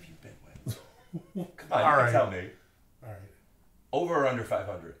girls have you been with? Come on, All right. tell me. All right. Over or under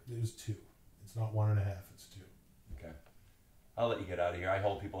 500? There's 2. It's not 1.5. It's 2. Okay. I'll let you get out of here. I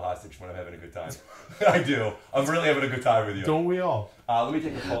hold people hostage when I'm having a good time. I do. I'm really having a good time with you. Don't we all? Let me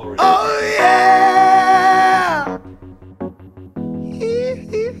take a Polaroid. Oh, yeah!